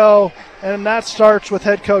ready to go, and that starts with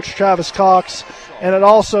head coach Travis Cox, and it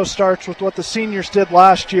also starts with what the seniors did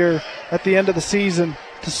last year at the end of the season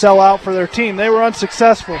to sell out for their team. They were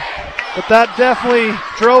unsuccessful, but that definitely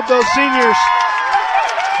drove those seniors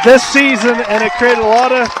this season, and it created a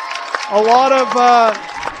lot of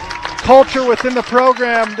culture within the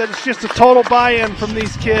program that it's just a total buy-in from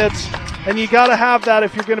these kids. And you got to have that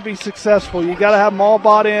if you're going to be successful. You got to have them all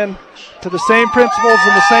bought in to the same principles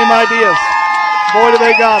and the same ideas. Boy, do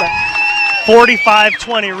they got it.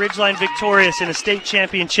 45-20, Ridgeline victorious in a state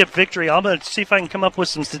championship victory. I'm going to see if I can come up with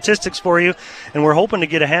some statistics for you, and we're hoping to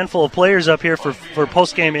get a handful of players up here for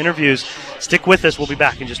post-game interviews. Stick with us. We'll be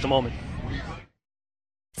back in just a moment.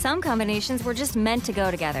 Some combinations were just meant to go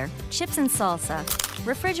together. Chips and salsa,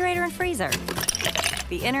 refrigerator and freezer,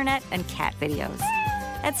 the internet and cat videos.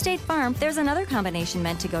 At State Farm, there's another combination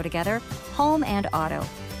meant to go together, home and auto.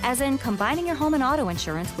 As in combining your home and auto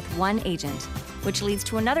insurance with one agent, which leads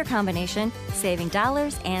to another combination, saving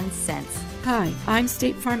dollars and cents. Hi, I'm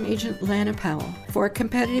State Farm Agent Lana Powell. For a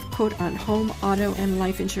competitive quote on home, auto, and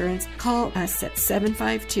life insurance, call us at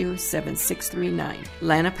 752-7639.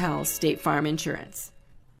 Lana Powell, State Farm Insurance.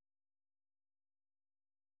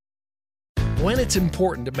 When it's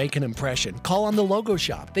important to make an impression, call on the Logo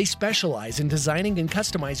Shop. They specialize in designing and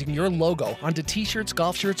customizing your logo onto t-shirts,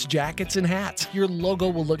 golf shirts, jackets, and hats. Your logo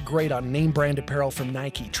will look great on name brand apparel from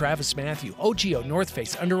Nike, Travis Mathew, OGIO, North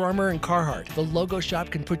Face, Under Armour, and Carhartt. The Logo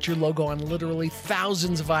Shop can put your logo on literally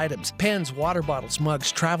thousands of items: pens, water bottles,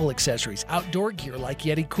 mugs, travel accessories, outdoor gear like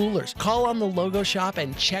Yeti coolers. Call on the Logo Shop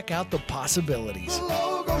and check out the possibilities. The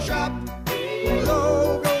Logo Shop,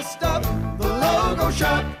 logo stuff, the Logo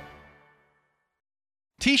Shop.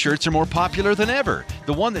 T-shirts are more popular than ever.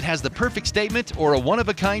 The one that has the perfect statement or a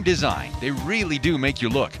one-of-a-kind design. They really do make you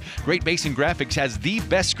look. Great Basin Graphics has the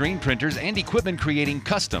best screen printers and equipment creating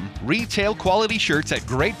custom, retail-quality shirts at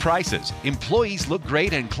great prices. Employees look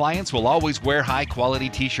great and clients will always wear high-quality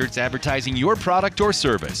T-shirts advertising your product or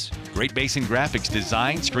service. Great Basin Graphics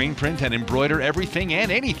design, screen print, and embroider everything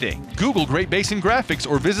and anything. Google Great Basin Graphics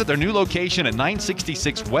or visit their new location at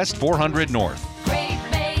 966 West 400 North. Great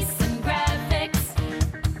Basin Graphics.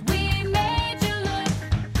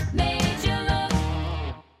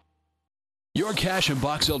 Your Cache and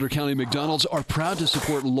Box Elder County McDonald's are proud to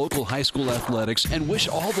support local high school athletics and wish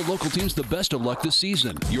all the local teams the best of luck this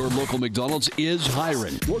season. Your local McDonald's is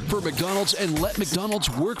hiring. Work for McDonald's and let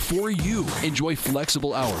McDonald's work for you. Enjoy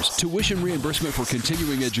flexible hours, tuition reimbursement for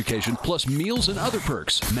continuing education, plus meals and other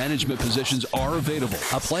perks. Management positions are available.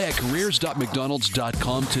 Apply at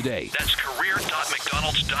careers.mcdonalds.com today. That's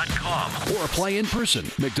career.mcdonalds.com. Or apply in person.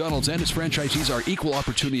 McDonald's and its franchisees are equal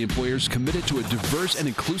opportunity employers committed to a diverse and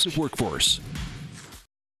inclusive workforce.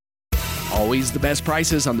 Always the best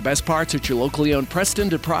prices on the best parts at your locally owned Preston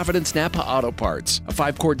to Providence Napa Auto Parts. A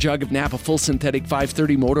 5-quart jug of Napa full synthetic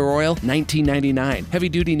 530 motor oil, $19.99. Heavy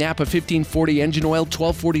duty Napa 1540 engine oil,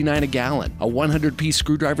 $12.49 a gallon. A 100-piece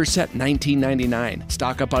screwdriver set, $19.99.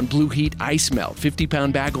 Stock up on Blue Heat Ice Melt,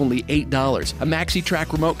 50-pound bag, only $8. A Maxi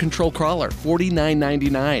Track remote control crawler,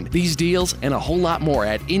 $49.99. These deals and a whole lot more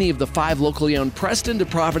at any of the 5 locally owned Preston to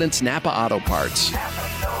Providence Napa Auto Parts.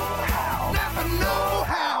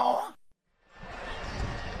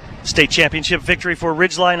 State championship victory for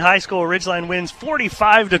Ridgeline High School. Ridgeline wins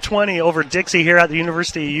 45-20 over Dixie here at the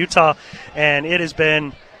University of Utah, and it has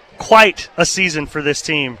been quite a season for this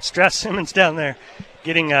team. Strass Simmons down there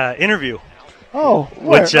getting an interview. Oh,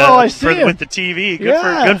 where? I see him. With the TV.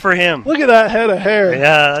 Good for him. Look at that head of hair.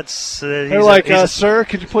 Yeah, that's. They're like, sir,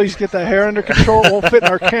 could you please get that hair under control? It won't fit in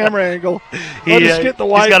our camera angle. Let us get the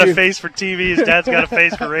wide He's got view. a face for TV. His dad's got a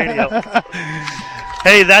face for radio.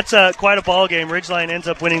 Hey, that's quite a ball game. Ridgeline ends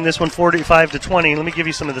up winning this one 45-20. Let me give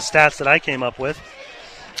you some of the stats that I came up with.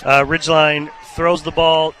 Ridgeline runs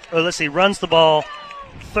the ball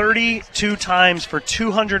 32 times for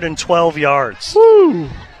 212 yards. Woo!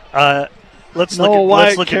 Let's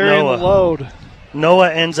look at Noah. The load.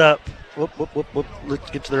 Noah ends up. Let's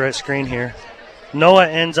get to the right screen here. Noah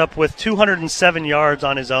ends up with 207 yards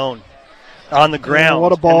on his own. On the ground.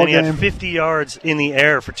 What a ball game. And then game. he had 50 yards in the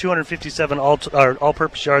air for 257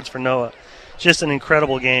 all-purpose yards for Noah. Just an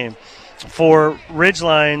incredible game. For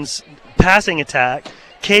Ridgeline's passing attack,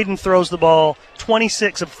 Caden throws the ball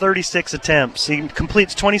 26 of 36 attempts. He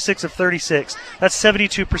completes 26 of 36. That's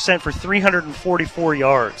 72% for 344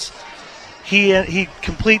 yards. He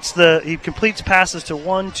completes passes to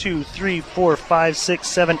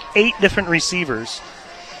 8 different receivers.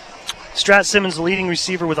 Strat Simmons, the leading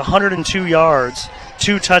receiver, with 102 yards,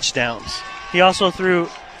 2 touchdowns. He also threw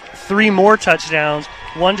 3 more touchdowns,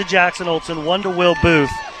 1 to Jackson Olson, 1 to Will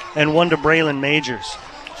Booth, and 1 to Braylon Majors.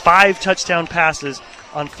 5 touchdown passes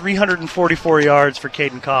on 344 yards for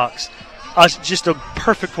Caden Cox. Just a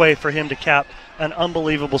perfect way for him to cap an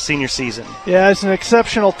unbelievable senior season. Yeah, it's an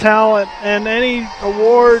exceptional talent, and any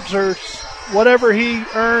awards or whatever he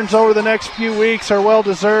earns over the next few weeks are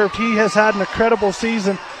well-deserved. He has had an incredible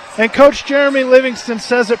season. And Coach Jeremy Livingston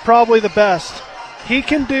says it probably the best. He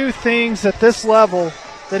can do things at this level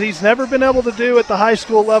that he's never been able to do at the high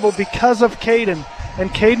school level because of Caden. And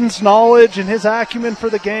Caden's knowledge and his acumen for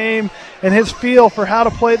the game and his feel for how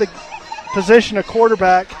to play the position of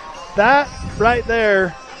quarterback, that right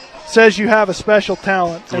there says you have a special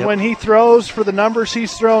talent. And when he throws for the numbers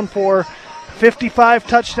he's thrown for, 55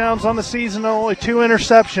 touchdowns on the season, only 2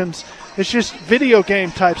 interceptions, it's just video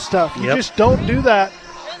game type stuff. You just don't do that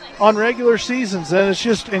on regular seasons, and it's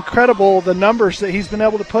just incredible the numbers that he's been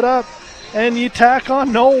able to put up. And you tack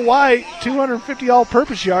on Noah White, 250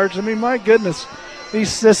 all-purpose yards. I mean, my goodness,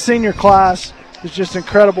 this senior class is just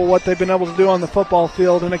incredible what they've been able to do on the football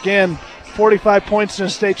field. And again, 45 points in a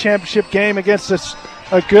state championship game against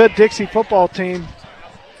a good Dixie football team.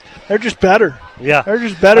 They're just better. Yeah. They're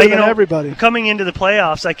just better than everybody. Coming into the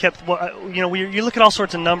playoffs, I kept, you look at all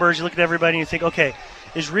sorts of numbers, you look at everybody and you think, okay,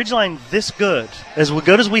 is Ridgeline this good? As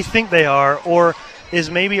good as we think they are, or is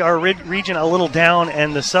maybe our region a little down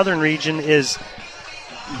and the southern region is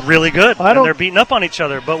really good and they're beating up on each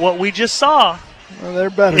other? But what we just saw they're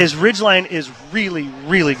better. Is Ridgeline is really,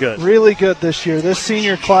 really good. Really good this year. This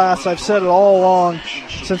senior class, I've said it all along,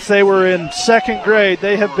 since they were in 2nd grade,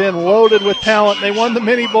 they have been loaded with talent. They won the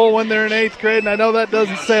mini bowl when they're in 8th grade, and I know that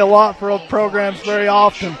doesn't say a lot for programs very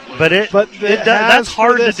often. But that's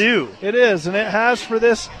hard to do. It is, and it has for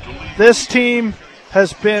this team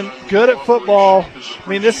has been good at football. I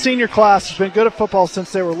mean, this senior class has been good at football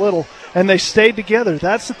since they were little, and they stayed together.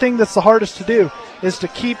 That's the thing that's the hardest to do, is to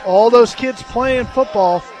keep all those kids playing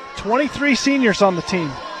football. 23 seniors on the team.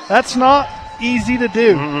 That's not easy to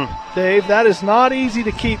do, Dave. That is not easy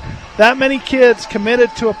to keep that many kids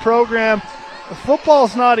committed to a program.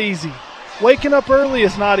 Football's not easy. Waking up early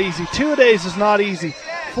is not easy. 2-a-days is not easy.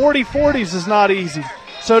 40-40s is not easy.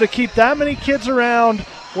 So to keep that many kids around,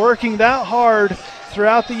 working that hard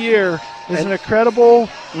throughout the year is an incredible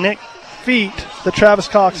feat that Travis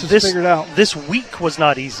Cox has figured out. This week was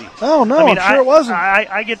not easy. Oh, no, I'm sure it wasn't.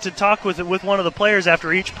 I get to talk with one of the players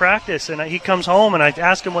after each practice, and he comes home, and I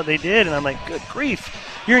ask him what they did, and I'm like, good grief.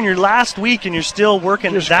 You're in your last week, and you're still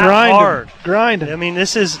working hard. Grinding. I mean,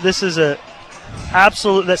 this is a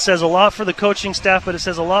absolute, that says a lot for the coaching staff, but it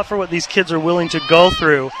says a lot for what these kids are willing to go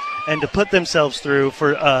through and to put themselves through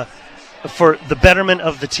for the betterment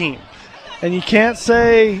of the team. And you can't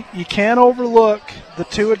overlook the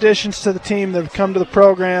 2 additions to the team that have come to the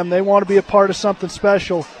program. They want to be a part of something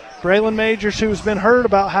special. Braylon Majors, who's been hurt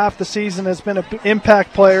about half the season, has been an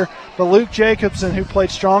impact player. But Luke Jacobson, who played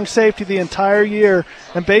strong safety the entire year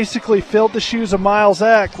and basically filled the shoes of Miles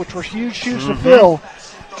Eck, which were huge shoes to fill.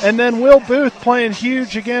 And then Will Booth playing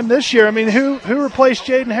huge again this year. I mean, who replaced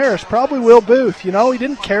Jaden Harris? Probably Will Booth. He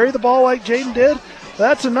didn't carry the ball like Jaden did.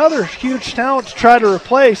 That's another huge talent to try to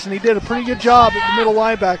replace, and he did a pretty good job at the middle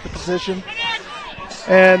linebacker position.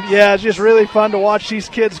 And, it's just really fun to watch these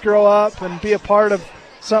kids grow up and be a part of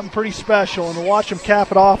something pretty special and to watch them cap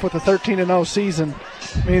it off with a 13-0 season.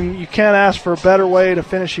 I mean, you can't ask for a better way to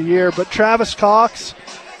finish a year. But Travis Cox,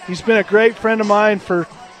 he's been a great friend of mine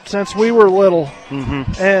since we were little.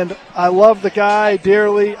 And I love the guy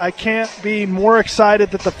dearly. I can't be more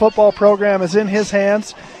excited that the football program is in his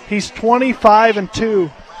hands. He's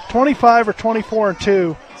 25-2, 25 or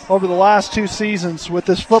 24-2 over the last 2 seasons with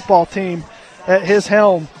this football team at his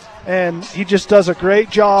helm. And he just does a great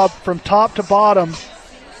job from top to bottom,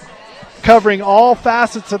 covering all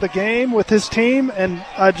facets of the game with his team. And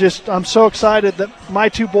I'm so excited that my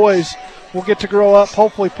 2 boys will get to grow up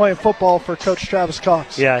hopefully playing football for Coach Travis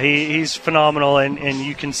Cox. Yeah, he's phenomenal, and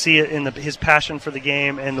you can see it in his passion for the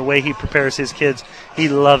game and the way he prepares his kids. He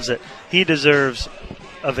loves it. He deserves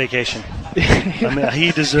a vacation. I mean,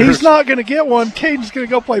 he deserves. He's not going to get one. Caden's going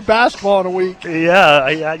to go play basketball in a week.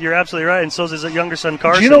 Yeah, you're absolutely right, and so is his younger son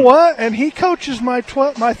Carson. Do you know what? And he coaches my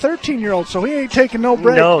 13-year-old, so he ain't taking no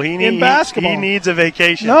break in basketball. He needs a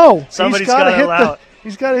vacation. No, somebody's got to allow it.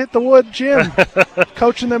 He's got to hit the wood gym,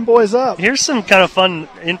 coaching them boys up. Here's some kind of fun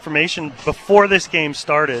information before this game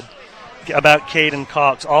started about Caden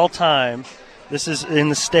Cox all time. This is in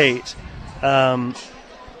the state.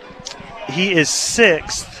 He is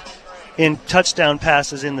 6th in touchdown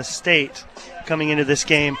passes in the state coming into this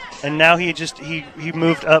game, and now he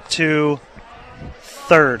moved up to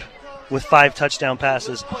 3rd with 5 touchdown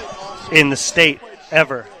passes in the state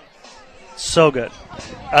ever. So good.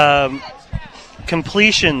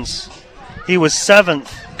 Completions, he was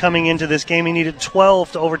 7th coming into this game. He needed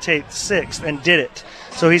 12 to overtake 6th and did it.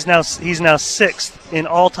 So he's now 6th in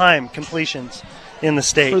all-time completions in the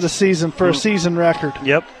state for the season, for a season record.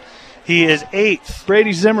 Yep. He is 8th.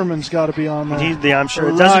 Brady Zimmerman's got to be on there. I'm sure.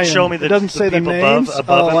 It doesn't show me it doesn't say the people names.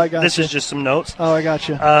 above him. I got This you. is just some notes. Oh, I got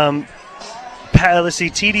you. Let's see,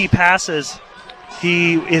 TD passes.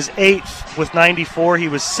 He is 8th with 94. He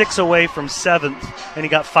was 6 away from 7th, and he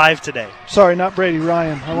got 5 today. Sorry, not Brady,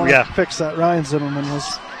 Ryan. I want to fix that. Ryan Zimmerman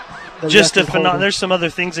was just a there's some other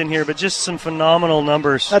things in here, but just some phenomenal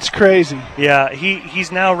numbers. That's crazy. Yeah,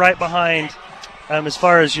 he's now right behind, as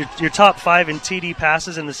far as your top 5 in TD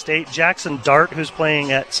passes in the state. Jackson Dart, who's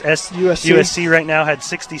playing at USC right now, had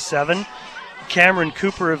 67. Cameron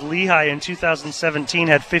Cooper of Lehigh in 2017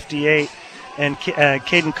 had 58. And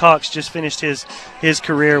Caden Cox just finished his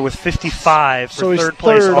career with 55 for third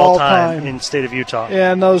place all time in the state of Utah.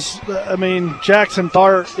 Yeah, and Jackson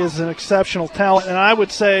Dart is an exceptional talent. And I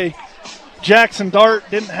would say Jackson Dart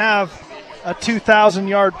didn't have a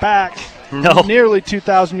 2,000-yard back, nearly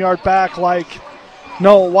 2,000-yard back like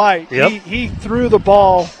Noah White. Yep. He threw the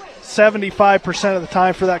ball 75% of the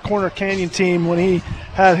time for that Corner Canyon team when he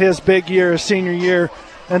had his big year, his senior year.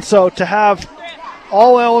 And so to have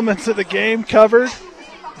all elements of the game covered,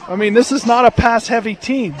 this is not a pass-heavy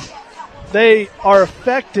team. They are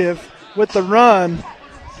effective with the run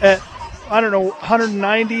at,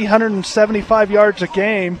 190, 175 yards a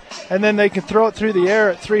game, and then they can throw it through the air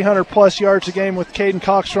at 300-plus yards a game with Caden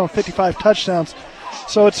Cox throwing 55 touchdowns.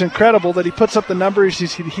 So it's incredible that he puts up the numbers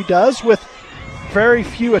he does with very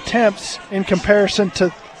few attempts in comparison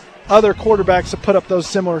to other quarterbacks that put up those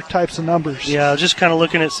similar types of numbers. Yeah, just kind of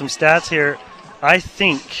looking at some stats here. I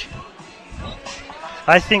think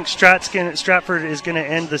Stratford is going to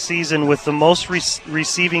end the season with the most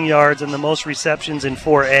receiving yards and the most receptions in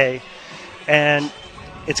 4A. And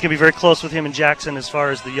it's going to be very close with him and Jackson as far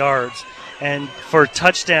as the yards. And for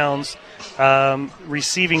touchdowns,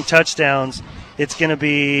 receiving touchdowns, it's going to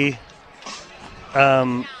be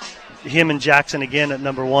him and Jackson again at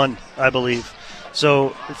number 1, I believe. So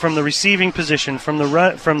from the receiving position, from the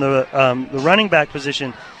running back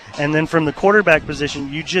position, and then from the quarterback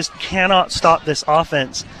position, you just cannot stop this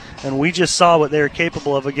offense. And we just saw what they were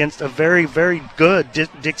capable of against a very, very good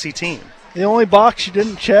Dixie team. The only box you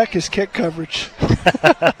didn't check is kick coverage.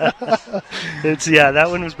 That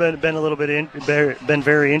one has been a little bit been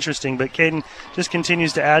very interesting. But Caden just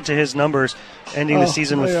continues to add to his numbers, ending the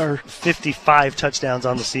season with 55 touchdowns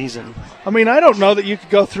on the season. I don't know that you could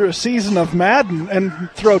go through a season of Madden and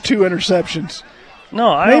throw 2 interceptions.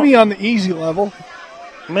 No, maybe on the easy level.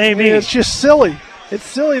 Maybe. It's just silly. It's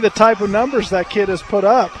silly the type of numbers that kid has put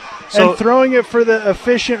up. And throwing it for the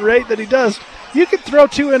efficient rate that he does. You could throw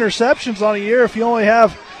 2 interceptions on a year if you only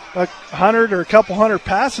have 100 or a couple hundred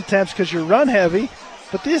pass attempts because you're run heavy.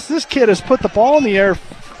 But this kid has put the ball in the air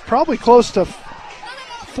probably close to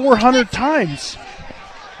 400 times.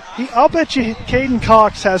 I'll bet you Caden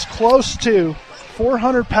Cox has close to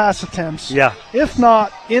 400 pass attempts. Yeah. If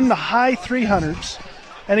not in the high 300s.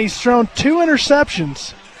 And he's thrown 2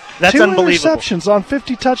 interceptions. That's 2 unbelievable. Interceptions on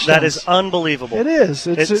 50 touchdowns. That is unbelievable. It is.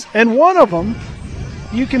 And one of them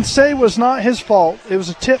you can say was not his fault. It was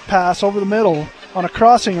a tip pass over the middle on a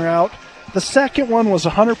crossing route. The second one was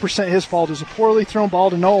 100% his fault. It was a poorly thrown ball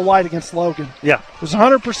to Noah White against Logan. Yeah. It was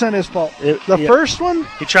 100% his fault. First one,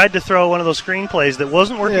 he tried to throw one of those screen plays that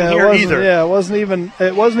wasn't working either. Yeah, it wasn't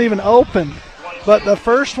even open. But the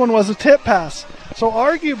first one was a tip pass. So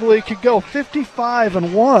arguably could go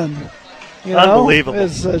 55-1. Unbelievable.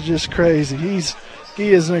 It's just crazy.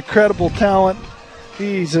 He is an incredible talent.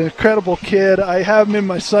 He's an incredible kid. I have him in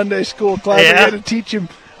my Sunday school class. Yeah.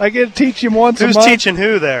 I get to teach him once a month. Who's teaching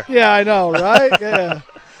who there? Yeah, I know, right? Yeah.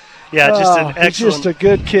 Yeah, just an excellent. He's just a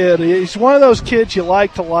good kid. He's one of those kids you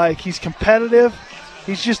like to like. He's competitive.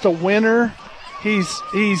 He's just a winner. He's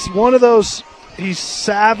one of those. He's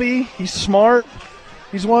savvy. He's smart.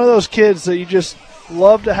 He's one of those kids that you just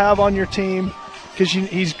love to have on your team because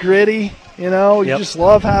he's gritty. You just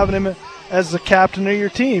love having him as the captain of your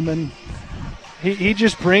team, and he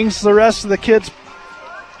just brings the rest of the kids'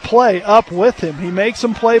 play up with him. He makes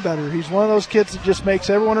them play better. He's one of those kids that just makes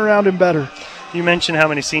everyone around him better. You mentioned how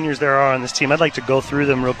many seniors there are on this team. I'd like to go through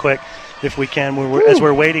them real quick if we can. As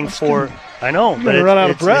we're waiting for – I know, but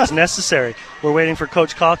it's necessary. We're waiting for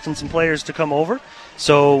Coach Cox and some players to come over.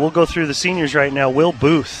 So we'll go through the seniors right now. Will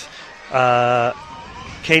Booth,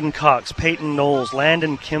 Caden Cox, Peyton Knowles,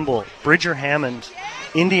 Landon Kimball, Bridger Hammond,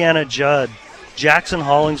 Indiana Judd, Jackson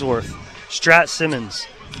Hollingsworth, Strat Simmons,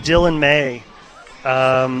 Dylan May,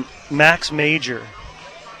 Max Major,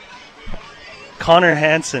 Connor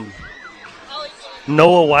Hansen,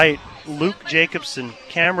 Noah White, Luke Jacobson,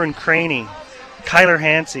 Cameron Craney, Kyler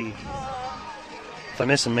Hansey. If I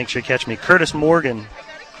miss him, make sure you catch me. Curtis Morgan,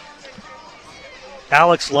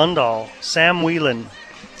 Alex Lundahl, Sam Whelan,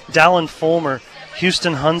 Dallin Fulmer,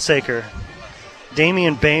 Houston Hunsaker,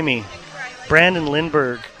 Damian Bamey, Brandon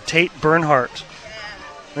Lindbergh, Tate Bernhardt.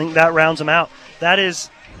 I think that rounds them out. That is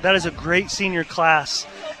a great senior class,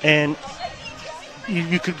 and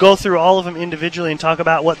you could go through all of them individually and talk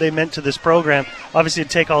about what they meant to this program. Obviously,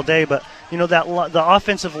 it'd take all day, but the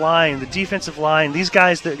offensive line, the defensive line, these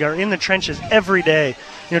guys that are in the trenches every day.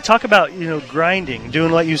 Talk about grinding,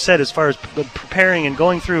 doing what you said as far as preparing and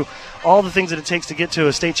going through all the things that it takes to get to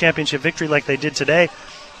a state championship victory like they did today.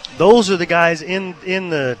 Those are the guys in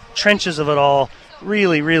the trenches of it all,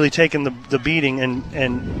 really, really taking the beating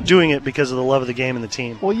and doing it because of the love of the game and the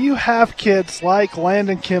team. Well, you have kids like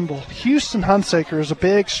Landon Kimball. Houston Hunsaker is a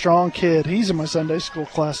big, strong kid. He's in my Sunday school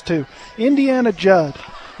class too. Indiana Judd.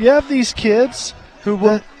 You have these kids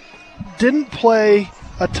who didn't play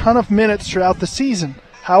a ton of minutes throughout the season.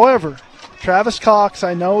 However, Travis Cox,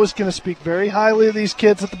 I know, is going to speak very highly of these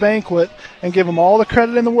kids at the banquet and give them all the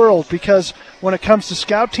credit in the world, because when it comes to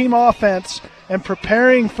scout team offense and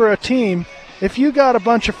preparing for a team, if you got a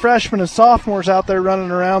bunch of freshmen and sophomores out there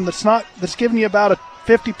running around that's giving you about a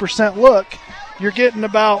 50% look, you're getting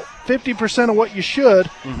about 50% of what you should,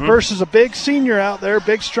 versus a big senior out there,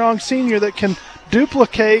 big strong senior that can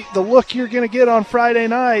duplicate the look you're going to get on Friday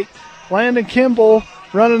night. Landon Kimball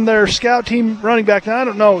running their scout team running back. Now, I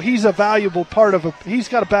don't know. He's a valuable part of he's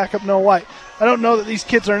got to back up Noah White. I don't know that these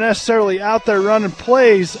kids are necessarily out there running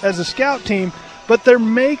plays as a scout team, but they're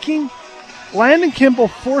making Landon Kimball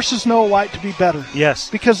forces Noah White to be better. Yes.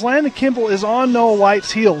 Because Landon Kimball is on Noah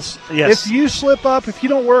White's heels. Yes. If you slip up, if you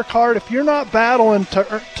don't work hard, if you're not battling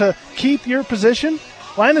to keep your position,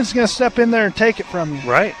 Landon's going to step in there and take it from you.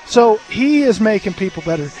 Right. So he is making people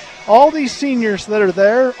better. All these seniors that are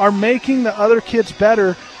there are making the other kids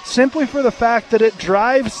better simply for the fact that it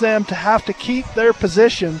drives them to have to keep their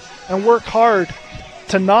position and work hard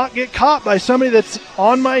to not get caught by somebody that's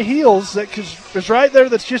on my heels that is right there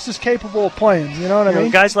that's just as capable of playing. You know what I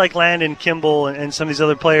mean? Guys like Landon Kimball and some of these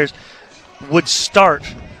other players would start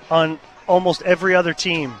on almost every other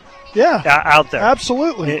team out there.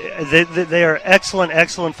 Absolutely. They are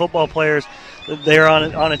excellent football players. They're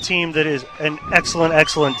on a team that is an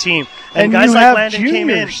excellent team. And guys like Landon came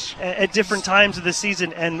in at different times of the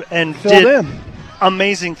season and did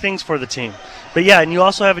amazing things for the team. But yeah, and you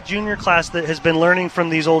also have a junior class that has been learning from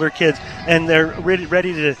these older kids, and they're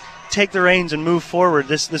ready to take the reins and move forward.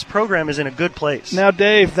 This program is in a good place. Now,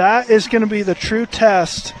 Dave, that is going to be the true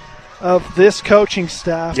test of this coaching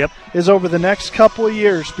staff is over the next couple of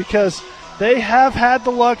years, because they have had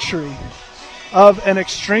the luxury of an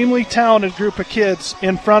extremely talented group of kids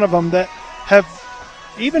in front of them that have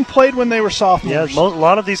even played when they were sophomores. Yeah, a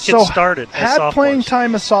lot of these kids started as had sophomores. Playing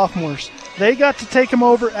time as sophomores. They got to take them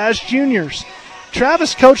over as juniors.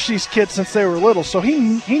 Travis coached these kids since they were little, so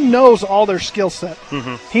he knows all their skill set.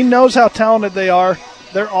 He knows how talented they are.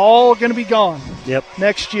 They're all going to be gone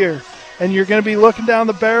next year. And you're going to be looking down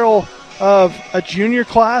the barrel of a junior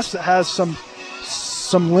class that has some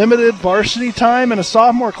limited varsity time and a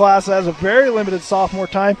sophomore class that has a very limited sophomore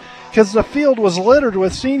time, because the field was littered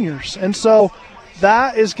with seniors. And so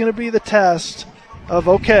that is going to be the test of,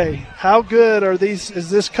 okay, how good is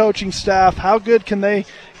this coaching staff? How good can they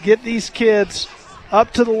get these kids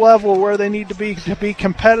up to the level where they need to be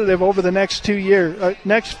competitive over the next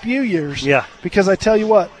next few years? Yeah. Because I tell you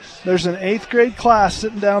what, there's an 8th grade class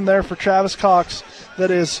sitting down there for Travis Cox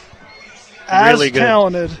that is as really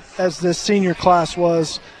talented as this senior class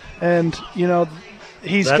was, and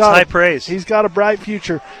that's high praise. He's got a bright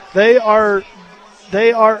future. They're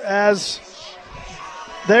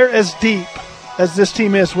as deep as this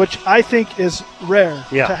team is, which I think is rare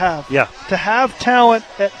to have. Yeah. To have talent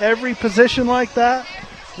at every position like that,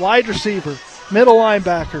 wide receiver, middle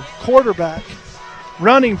linebacker, quarterback,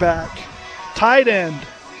 running back, tight end,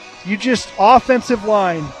 offensive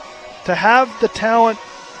line, to have the talent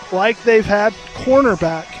like they've had,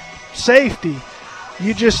 cornerback, safety,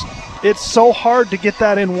 it's so hard to get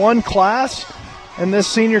that in one class, and this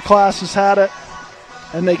senior class has had it,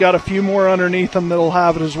 and they got a few more underneath them that'll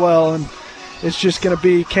have it as well. And it's just going to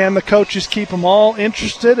be, can the coaches keep them all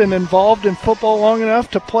interested and involved in football long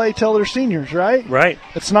enough to play till they're seniors, right? Right.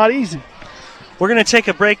 It's not easy. We're going to take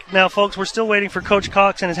a break now, folks. We're still waiting for Coach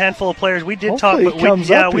Cox and his handful of players. We did Hopefully talk,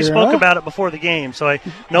 but we spoke about it before the game, so I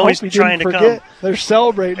know he's trying to come. They're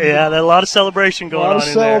celebrating. Yeah, there's a lot of celebration going on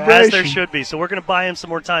in there, as there should be. So we're going to buy him some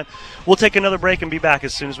more time. We'll take another break and be back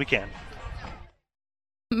as soon as we can.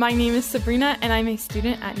 My name is Sabrina, and I'm a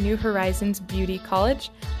student at New Horizons Beauty College.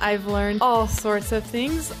 I've learned all sorts of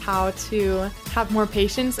things, how to have more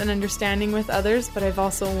patience and understanding with others, but I've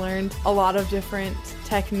also learned a lot of different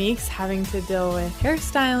techniques having to deal with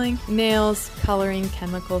hairstyling, nails, coloring,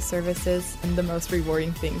 chemical services, and the most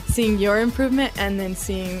rewarding thing, seeing your improvement and then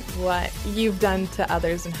seeing what you've done to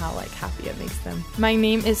others and how happy it makes them. My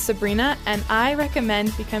name is Sabrina, and I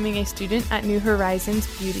recommend becoming a student at New Horizons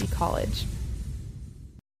Beauty College.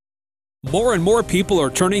 More and more people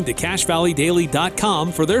are turning to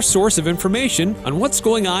CashValleyDaily.com for their source of information on what's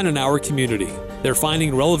going on in our community. They're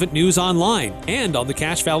finding relevant news online and on the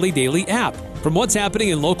Cache Valley Daily app. From what's happening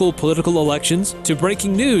in local political elections to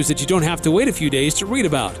breaking news that you don't have to wait a few days to read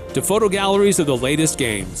about, to photo galleries of the latest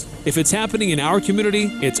games. If it's happening in our community,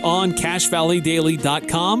 it's on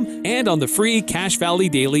CashValleyDaily.com and on the free Cache Valley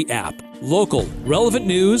Daily app. Local, relevant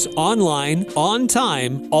news, online, on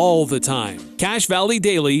time, all the time.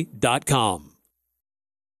 CashValleyDaily.com.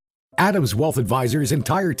 Adams Wealth Advisors'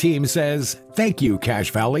 entire team says, thank you,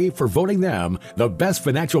 Cache Valley, for voting them the best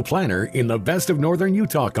financial planner in the Best of Northern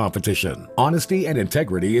Utah competition. Honesty and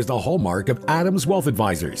integrity is the hallmark of Adams Wealth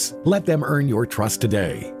Advisors. Let them earn your trust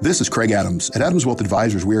today. This is Craig Adams. At Adams Wealth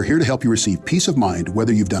Advisors, we are here to help you receive peace of mind,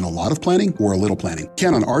 whether you've done a lot of planning or a little planning.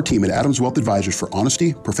 Count on our team at Adams Wealth Advisors for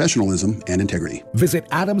honesty, professionalism, and integrity. Visit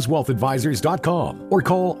AdamsWealthAdvisors.com or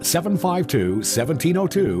call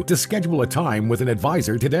 752-1702 to schedule a time with an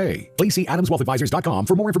advisor today. Please see AdamsWealthAdvisors.com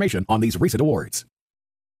for more information on these recent awards.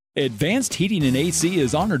 Advanced Heating and AC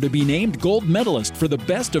is honored to be named gold medalist for the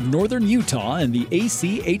best of Northern Utah in the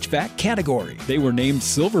AC HVAC category. They were named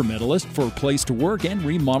silver medalist for place to work and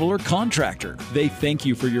remodeler contractor. They thank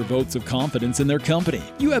you for your votes of confidence in their company.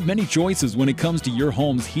 You have many choices when it comes to your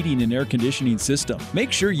home's heating and air conditioning system.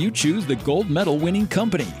 Make sure you choose the gold medal winning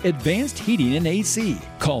company, Advanced Heating and AC.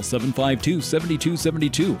 Call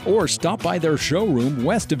 752-7272 or stop by their showroom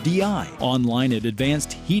west of DI. Online at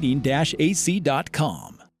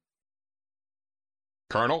advancedheating-ac.com.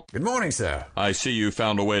 Colonel? Good morning, sir. I see you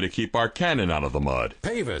found a way to keep our cannon out of the mud.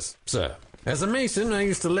 Pavers, sir. As a mason, I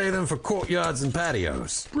used to lay them for courtyards and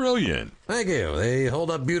patios. Brilliant. Thank you. They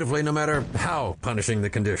hold up beautifully no matter how punishing the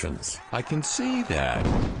conditions. I can see that.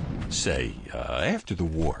 Say, after the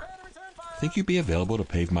war, think you'd be available to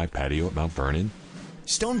pave my patio at Mount Vernon?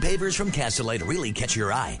 Stone pavers from Castellite really catch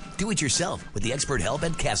your eye. Do it yourself with the expert help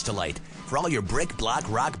at Castellite. For all your brick, block,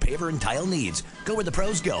 rock, paver, and tile needs, go where the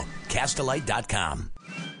pros go. Castellite.com.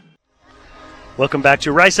 Welcome back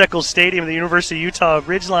to Rice Eccles Stadium, the University of Utah.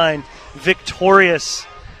 Ridgeline victorious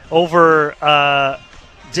over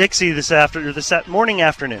Dixie this morning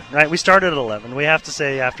afternoon, right? We started at 11. We have to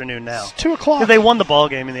say afternoon now. It's 2 o'clock. They won the ball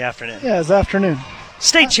game in the afternoon. Yeah, it's afternoon.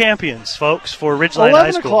 State champions, folks, for Ridgeline 11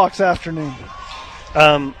 High School. 11 o'clock's afternoon.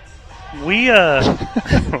 I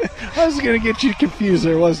was going to get you confused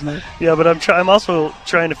there, wasn't I? Yeah, but I'm also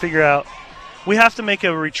trying to figure out. We have to make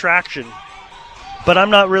a retraction, but I'm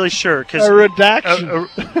not really sure. A redaction.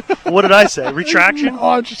 What did I say? Retraction?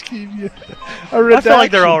 Oh, I'm just kidding you. A redaction. I feel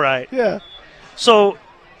like they're all right. Yeah. So,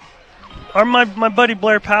 my buddy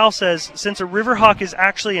Blair Powell says, since a riverhawk is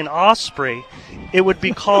actually an osprey, it would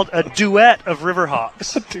be called a duet of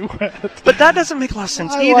riverhawks. A duet. But that doesn't make a lot of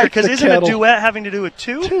sense either, because isn't a duet having to do with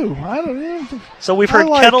two? Two. I don't know. So we've heard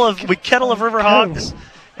kettle of riverhawks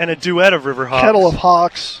and a duet of riverhawks. Kettle of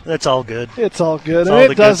hawks. That's all good. It's all good.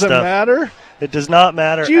 And it doesn't matter. It does not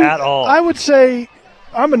matter at all. I would say,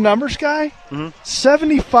 I'm a numbers guy. Mm-hmm.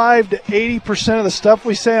 75 to 80% of the stuff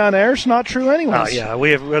we say on air is not true anyways. Oh, yeah.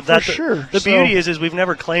 We have that. For sure. The beauty is we've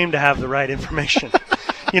never claimed to have the right information.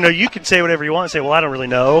 You can say whatever you want and say, well, I don't really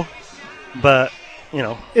know. But,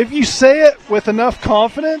 if you say it with enough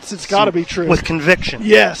confidence, it's got to be true. With conviction.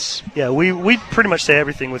 Yes. Yeah, we pretty much say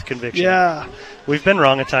everything with conviction. Yeah. We've been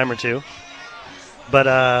wrong a time or two. But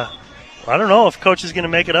I don't know if Coach is going to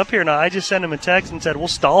make it up here or not. I just sent him a text and said, we'll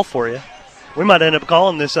stall for you. We might end up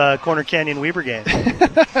calling this Corner Canyon Weber game.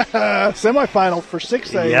 Semifinal for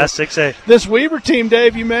 6A. Yeah, 6A. This Weber team,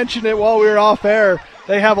 Dave, you mentioned it while we were off air.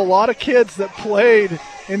 They have a lot of kids that played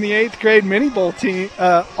in the 8th grade mini bowl team,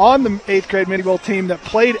 on the 8th grade mini bowl team that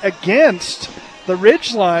played against the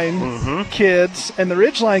Ridgeline kids, and the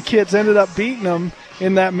Ridgeline kids ended up beating them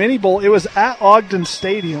in that mini bowl. It was at Ogden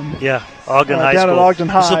Stadium. Yeah, Ogden High down School. At Ogden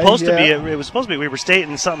High. It was supposed to be Weber State,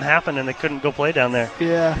 and something happened, and they couldn't go play down there.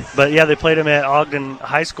 Yeah. But, yeah, they played him at Ogden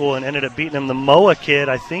High School and ended up beating him. The Moa kid,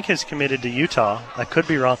 I think, has committed to Utah. I could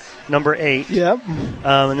be wrong. Number 8. Yep.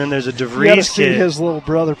 And then there's a DeVries kid. You got to see his little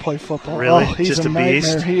brother play football. Really? Oh, he's just a nightmare.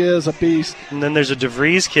 beast? He is a beast. And then there's a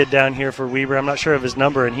DeVries kid down here for Weber. I'm not sure of his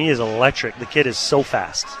number, and he is electric. The kid is so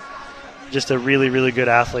fast. Just a really, really good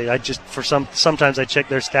athlete. Sometimes I check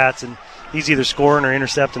their stats, and he's either scoring or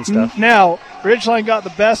intercepting stuff. Now, Ridgeline got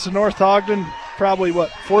the best of North Ogden probably,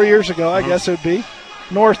 4 years ago, I guess it would be.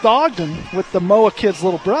 North Ogden, with the Moa kid's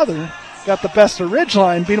little brother, got the best of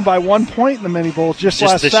Ridgeline, beat them by 1 point in the mini bowl just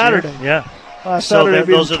last Saturday. Year? Yeah. Last Saturday,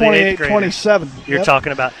 beat them 28-27. You're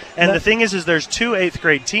talking about. And the thing is there's 2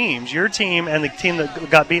 8th-grade teams. Your team and the team that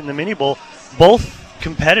got beat in the mini bowl, both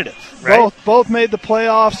competitive, right? Both made the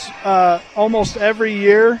playoffs almost every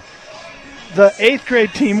year. The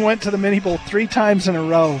 8th-grade team went to the mini bowl 3 times in a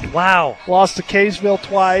row. Wow. Lost to Kaysville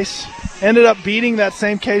twice. Ended up beating that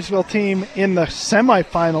same Kaysville team in the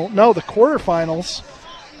the quarterfinals.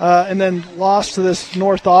 And then lost to this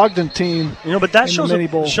North Ogden team. But that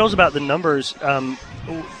shows about the numbers.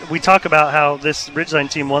 We talk about how this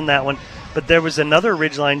Ridgeline team won that one, but there was another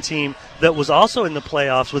Ridgeline team that was also in the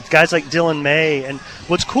playoffs with guys like Dylan May. And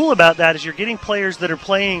what's cool about that is you're getting players that are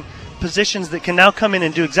playing positions that can now come in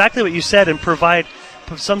and do exactly what you said and provide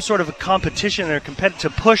some sort of a competition or to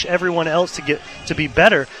push everyone else to be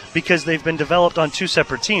better, because they've been developed on 2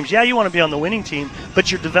 separate teams. Yeah, you want to be on the winning team,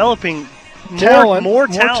 but you're developing more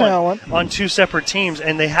talent on 2 separate teams,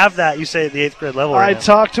 and they have that, you say, at the 8th grade level right now. I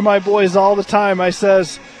talk to my boys all the time. I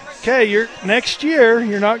says, okay, next year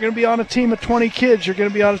you're not going to be on a team of 20 kids. You're going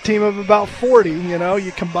to be on a team of about 40.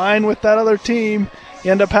 You combine with that other team,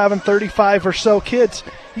 you end up having 35 or so kids.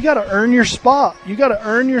 You got to earn your spot. And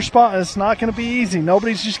it's not going to be easy.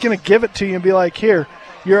 Nobody's just going to give it to you and be like, here,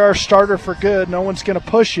 you're our starter for good. No one's going to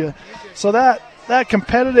push you. So that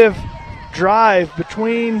competitive drive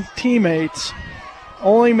between teammates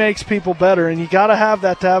only makes people better, and you got to have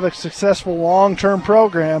that to have a successful long-term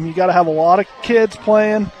program. You got to have a lot of kids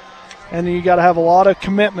playing, and you got to have a lot of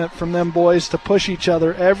commitment from them boys to push each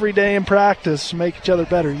other every day in practice to make each other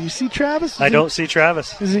better. You see Travis? I don't see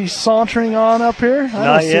Travis. Is he sauntering on up here? I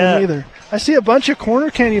don't see him either. I see a bunch of Corner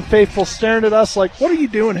Canyon faithful staring at us like, what are you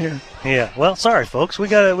doing here? Yeah, well, sorry, folks. We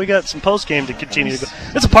got some post game to continue to go.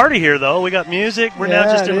 It's a party here, though. We got music. We're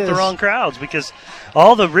now just in with the wrong crowds because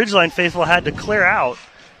all the Ridgeline faithful had to clear out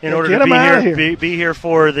in order to be here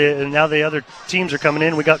for now the other teams are coming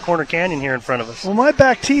in. We got Corner Canyon here in front of us. Well, my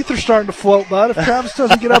back teeth are starting to float, bud. If Travis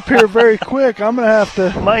doesn't get up here very quick, I'm going to have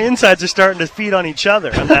to. My insides are starting to feed on each other.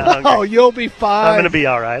 I'm that hungry. Oh, you'll be fine. I'm going to be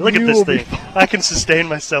all right. Look at this thing. I can sustain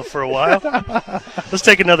myself for a while. Let's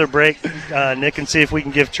take another break, Nick, and see if we can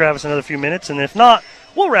give Travis another few minutes. And if not,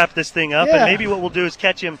 we'll wrap this thing up. And maybe what we'll do is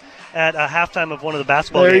catch him at a halftime of one of the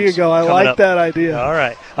basketball games. There you go. I like that idea. All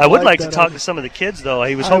right. I would like to talk to some of the kids, though.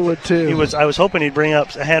 I would, too. I was hoping he'd bring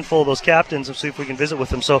up a handful of those captains and see if we can visit with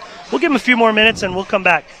them. So we'll give him a few more minutes, and we'll come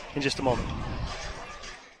back in just a moment.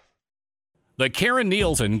 The Karen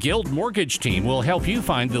Nielsen Guild Mortgage Team will help you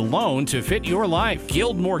find the loan to fit your life.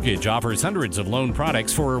 Guild Mortgage offers hundreds of loan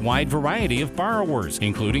products for a wide variety of borrowers,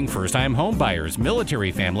 including first-time home buyers,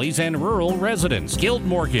 military families, and rural residents. Guild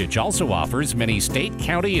Mortgage also offers many state,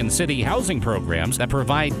 county, and city housing programs that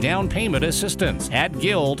provide down payment assistance. At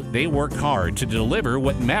Guild, they work hard to deliver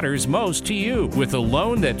what matters most to you with a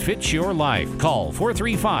loan that fits your life. Call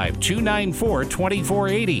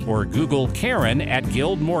 435-294-2480 or Google Karen at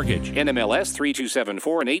Guild Mortgage. NMLS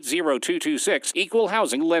 3274 and 80226, Equal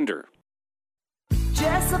Housing Lender.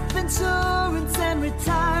 Jessup Insurance and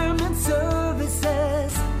Retirement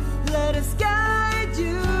Services, let us guide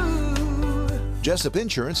you. Jessup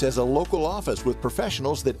Insurance has a local office with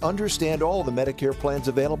professionals that understand all the Medicare plans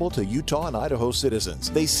available to Utah and Idaho citizens.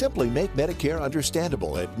 They simply make Medicare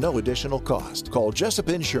understandable at no additional cost. Call Jessup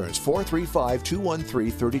Insurance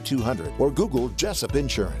 435-213-3200 or Google Jessup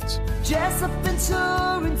Insurance. Jessup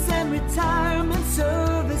Insurance and Retirement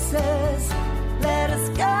Services, let us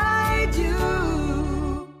guide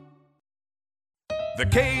you. The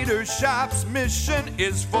Cater Shop's mission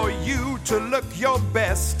is for you to look your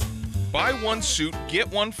best. Buy one suit, get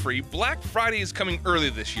one free. Black Friday is coming early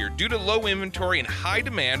this year. Due to low inventory and high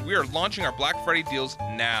demand, we are launching our Black Friday deals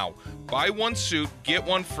now. Buy one suit, get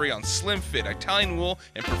one free on slim fit, Italian wool,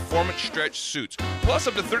 and performance stretch suits. Plus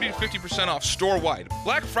up to 30 to 50% off store-wide.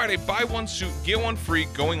 Black Friday, buy one suit, get one free,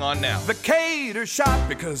 going on now. The Cater Shop,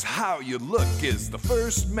 because how you look is the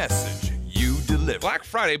first message you deliver. Black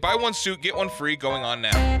Friday, buy one suit, get one free, going on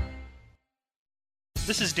now.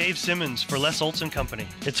 This is Dave Simmons for Les Olson Company.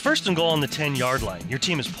 It's first and goal on the 10-yard line. Your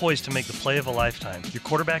team is poised to make the play of a lifetime. Your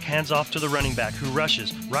quarterback hands off to the running back who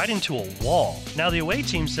rushes right into a wall. Now the away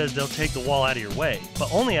team says they'll take the wall out of your way,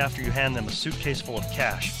 but only after you hand them a suitcase full of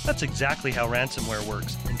cash. That's exactly how ransomware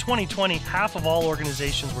works. In 2020, half of all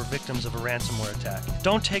organizations were victims of a ransomware attack.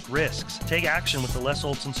 Don't take risks. Take action with the Les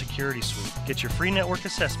Olson Security Suite. Get your free network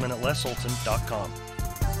assessment at lesolson.com.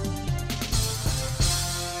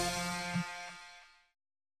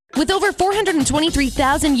 With over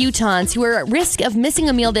 423,000 Utahns who are at risk of missing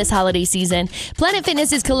a meal this holiday season, Planet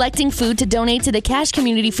Fitness is collecting food to donate to the Cache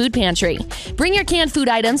Community Food Pantry. Bring your canned food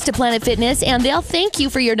items to Planet Fitness and they'll thank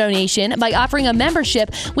you for your donation by offering a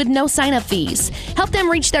membership with no sign-up fees. Help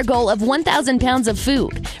them reach their goal of 1,000 pounds of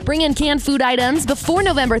food. Bring in canned food items before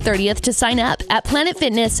November 30th to sign up at Planet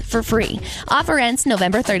Fitness for free. Offer ends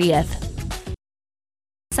November 30th.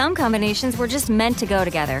 Some combinations were just meant to go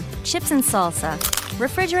together. Chips and salsa,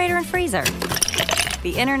 refrigerator and freezer,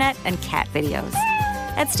 the internet and cat videos.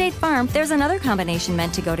 At State Farm, there's another combination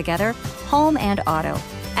meant to go together, home and auto.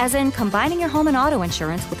 As in combining your home and auto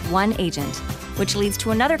insurance with one agent, which leads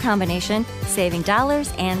to another combination, saving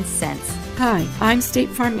dollars and cents. Hi, I'm State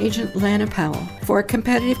Farm Agent Lana Powell. For a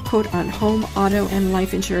competitive quote on home, auto, and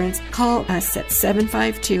life insurance, call us at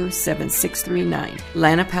 752-7639.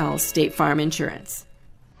 Lana Powell, State Farm Insurance.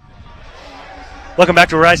 Welcome back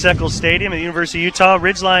to Rice-Eccles Stadium at the University of Utah.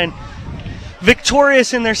 Ridgeline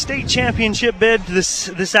victorious in their state championship bid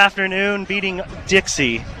this afternoon, beating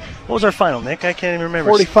Dixie. What was our final, Nick? I can't even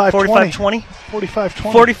remember. 45-20.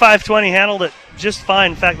 45-20. Handled it just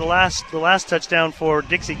fine. In fact, the last touchdown for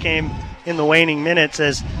Dixie came in the waning minutes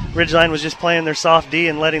as Ridgeline was just playing their soft D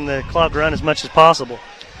and letting the clock run as much as possible.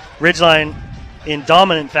 Ridgeline, in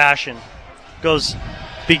dominant fashion, goes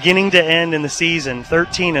beginning to end in the season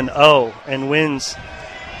 13-0 and wins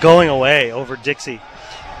going away over Dixie.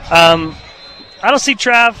 I don't see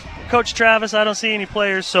Coach Travis. I don't see any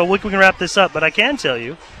players, so we can wrap this up. But I can tell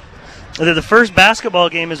you that the first basketball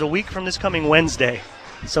game is a week from this coming Wednesday,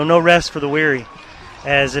 so no rest for the weary,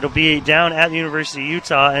 as it'll be down at the University of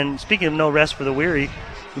Utah. And speaking of no rest for the weary,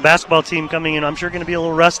 the basketball team coming in, I'm sure going to be a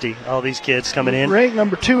little rusty, all these kids coming in. Ranked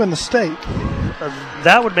number 2 in the state.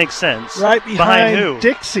 That would make sense. Right behind who?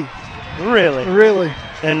 Dixie. Really? Really.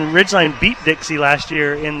 And Ridgeline beat Dixie last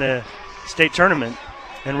year in the state tournament.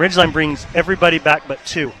 And Ridgeline brings everybody back but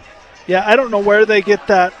 2. Yeah, I don't know where they get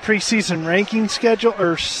that preseason ranking schedule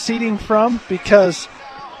or seeding from, because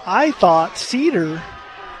I thought Cedar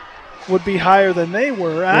would be higher than they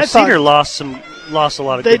were. Well, Cedar lost a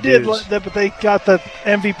lot of good dudes. But they got the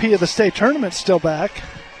MVP of the state tournament still back.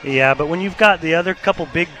 Yeah, but when you've got the other couple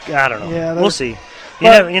big, I don't know. Yeah, we'll see.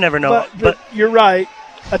 You never know. But you're right.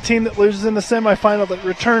 A team that loses in the semifinal that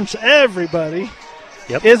returns everybody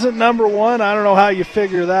isn't number 1. I don't know how you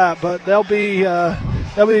figure that, but they'll be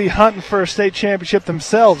hunting for a state championship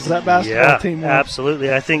themselves. That basketball team. Yeah,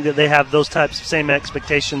 absolutely. I think that they have those types of same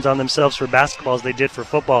expectations on themselves for basketball as they did for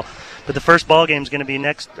football. But the first ball game is going to be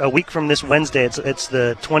a week from this Wednesday. It's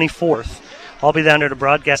the 24th. I'll be down there to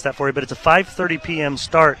broadcast that for you, but it's a 5:30 p.m.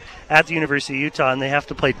 start at the University of Utah, and they have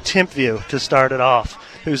to play Timpview to start it off,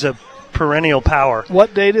 who's a perennial power.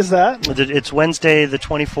 What date is that? It's Wednesday the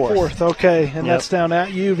 24th. Okay, and that's down at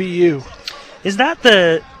UVU. Is that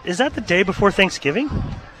the day before Thanksgiving?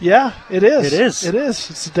 Yeah, it is. It is. It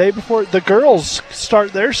is. It's the day before. The girls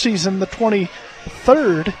start their season the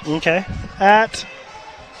 23rd. Okay. At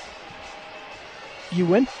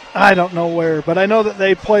I don't know where, but I know that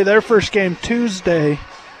they play their first game Tuesday.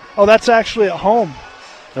 Oh, that's actually at home.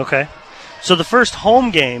 Okay. So the first home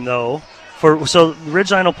game, though, so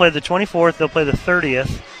Ridgeline will play the 24th, they'll play the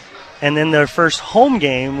 30th, and then their first home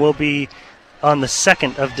game will be on the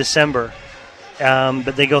 2nd of December.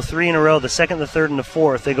 But they go 3 in a row, the 2nd, the 3rd, and the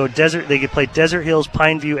 4th. They can play Desert Hills,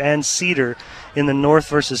 Pineview, and Cedar in the North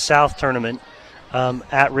versus South tournament.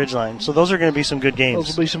 At Ridgeline. So those are going to be some good games.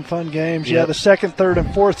 Those will be some fun games. Yep. Yeah, the 2nd, 3rd, and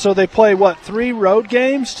 4th. So they play, 3 road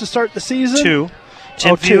games to start the season? 2.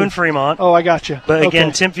 Timpview and Fremont. Oh, I got you. But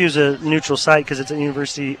again, Timpview's a neutral site because it's at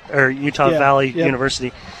Utah Valley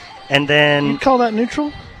University. And then... You'd call that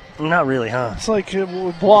neutral? Not really, huh? It's like a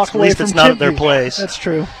block away from Timpview. At least it's not at their place. That's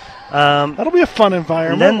true. That'll be a fun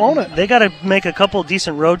environment, won't it? They got to make a couple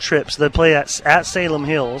decent road trips. They play at Salem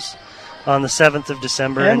Hills on the 7th of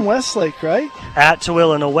December. And Westlake, right? At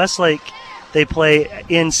Tooele. No, Westlake, they play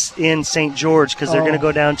in St. George because they're going to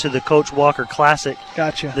go down to the Coach Walker Classic.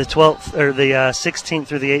 Gotcha. The 12th or the 16th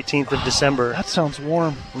through the 18th of December. That sounds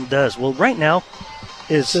warm. It does. Well, right now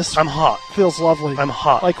I'm hot. Feels lovely. I'm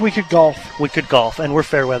hot. Like we could golf. We could golf, and we're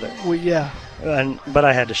fair weather. But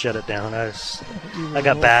I had to shut it down. I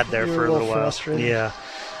got bad there for a little while. Frustrated. Yeah.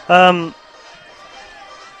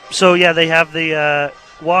 So they have the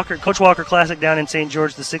Coach Walker Classic down in St.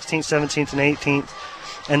 George the 16th, 17th, and 18th.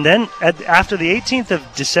 And then after the 18th of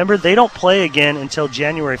December, they don't play again until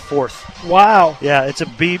January 4th. Wow. Yeah, it's a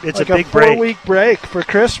big break. 4-week break for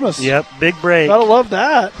Christmas. Yep, big break. Gotta love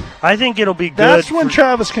that. I think it'll be good. That's when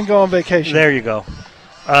Travis can go on vacation. There you go.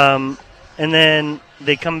 And then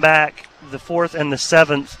they come back the 4th and the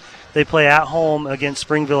 7th. They play at home against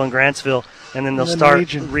Springville and Grantsville, and then they'll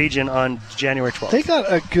start region on January 12th. They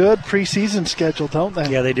got a good preseason schedule, don't they?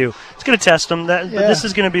 Yeah, they do. It's going to test them. But this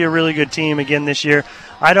is going to be a really good team again this year.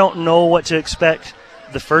 I don't know what to expect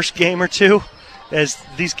the first game or two, as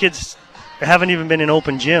these kids haven't even been in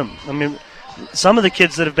open gym. I mean, some of the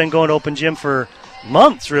kids that have been going to open gym for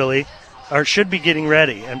months, really, should be getting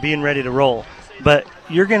ready and being ready to roll. But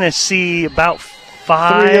you're going to see about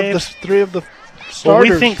three of the starters. Well,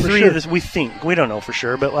 we think three of this. We don't know for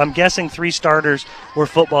sure, but I'm guessing 3 starters were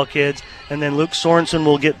football kids, and then Luke Sorensen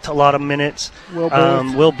will get a lot of minutes.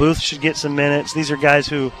 Will Booth should get some minutes. These are guys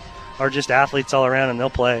who are just athletes all around, and they'll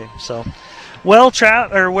play. So,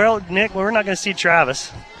 Nick, we're not going to see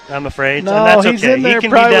Travis, I'm afraid. No, and that's he's okay. in there he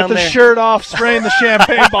can probably be down with there. his shirt off, spraying the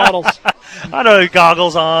champagne bottles. I know,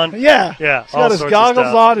 goggles on. Yeah. He's got his goggles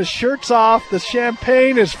on, his shirt's off, the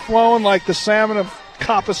champagne is flowing like the salmon of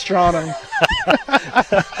Capistrano.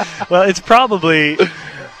 Well, it's probably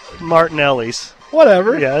Martinelli's.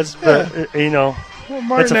 Whatever. Yeah, it's it's a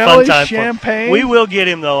Martinelli, fun time. champagne. We will get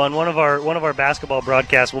him though on one of our basketball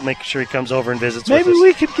broadcasts. We'll make sure he comes over and visits. Maybe with us.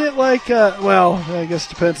 we could get I guess it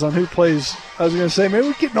depends on who plays. I was going to say maybe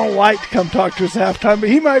we could get Noel White to come talk to us halftime, but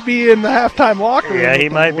he might be in the halftime locker room. Yeah, he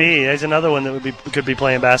might be. There's another one that could be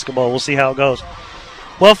playing basketball. We'll see how it goes.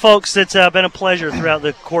 Well, folks, it's been a pleasure throughout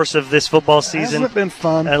the course of this football season. Hasn't it been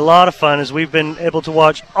fun? A lot of fun as we've been able to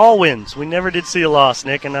watch all wins. We never did see a loss,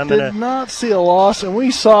 Nick, and did not see a loss, and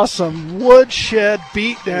we saw some woodshed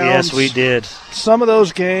beatdowns. Yes, we did. Some of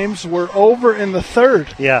those games were over in the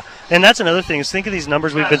third. Yeah, and that's another thing is think of these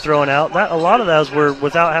numbers we've been throwing out. A lot of those were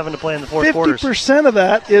without having to play in the fourth quarters. 50% of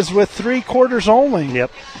that is with 3 quarters only.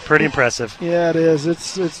 Yep, pretty impressive. Yeah, it is.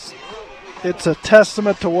 It's a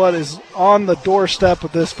testament to what is on the doorstep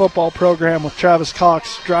of this football program with Travis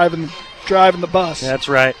Cox driving the bus. That's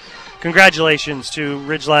right. Congratulations to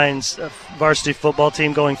Ridgeline's varsity football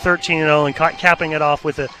team going 13-0 and capping it off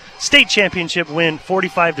with a state championship win,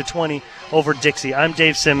 45-20 over Dixie. I'm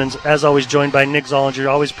Dave Simmons, as always joined by Nick Zollinger.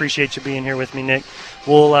 Always appreciate you being here with me, Nick.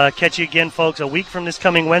 We'll catch you again, folks, a week from this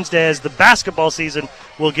coming Wednesday as the basketball season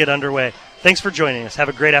will get underway. Thanks for joining us. Have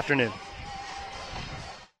a great afternoon.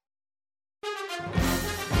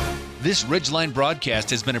 This Ridgeline broadcast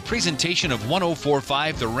has been a presentation of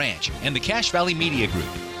 104.5 The Ranch and the Cache Valley Media Group.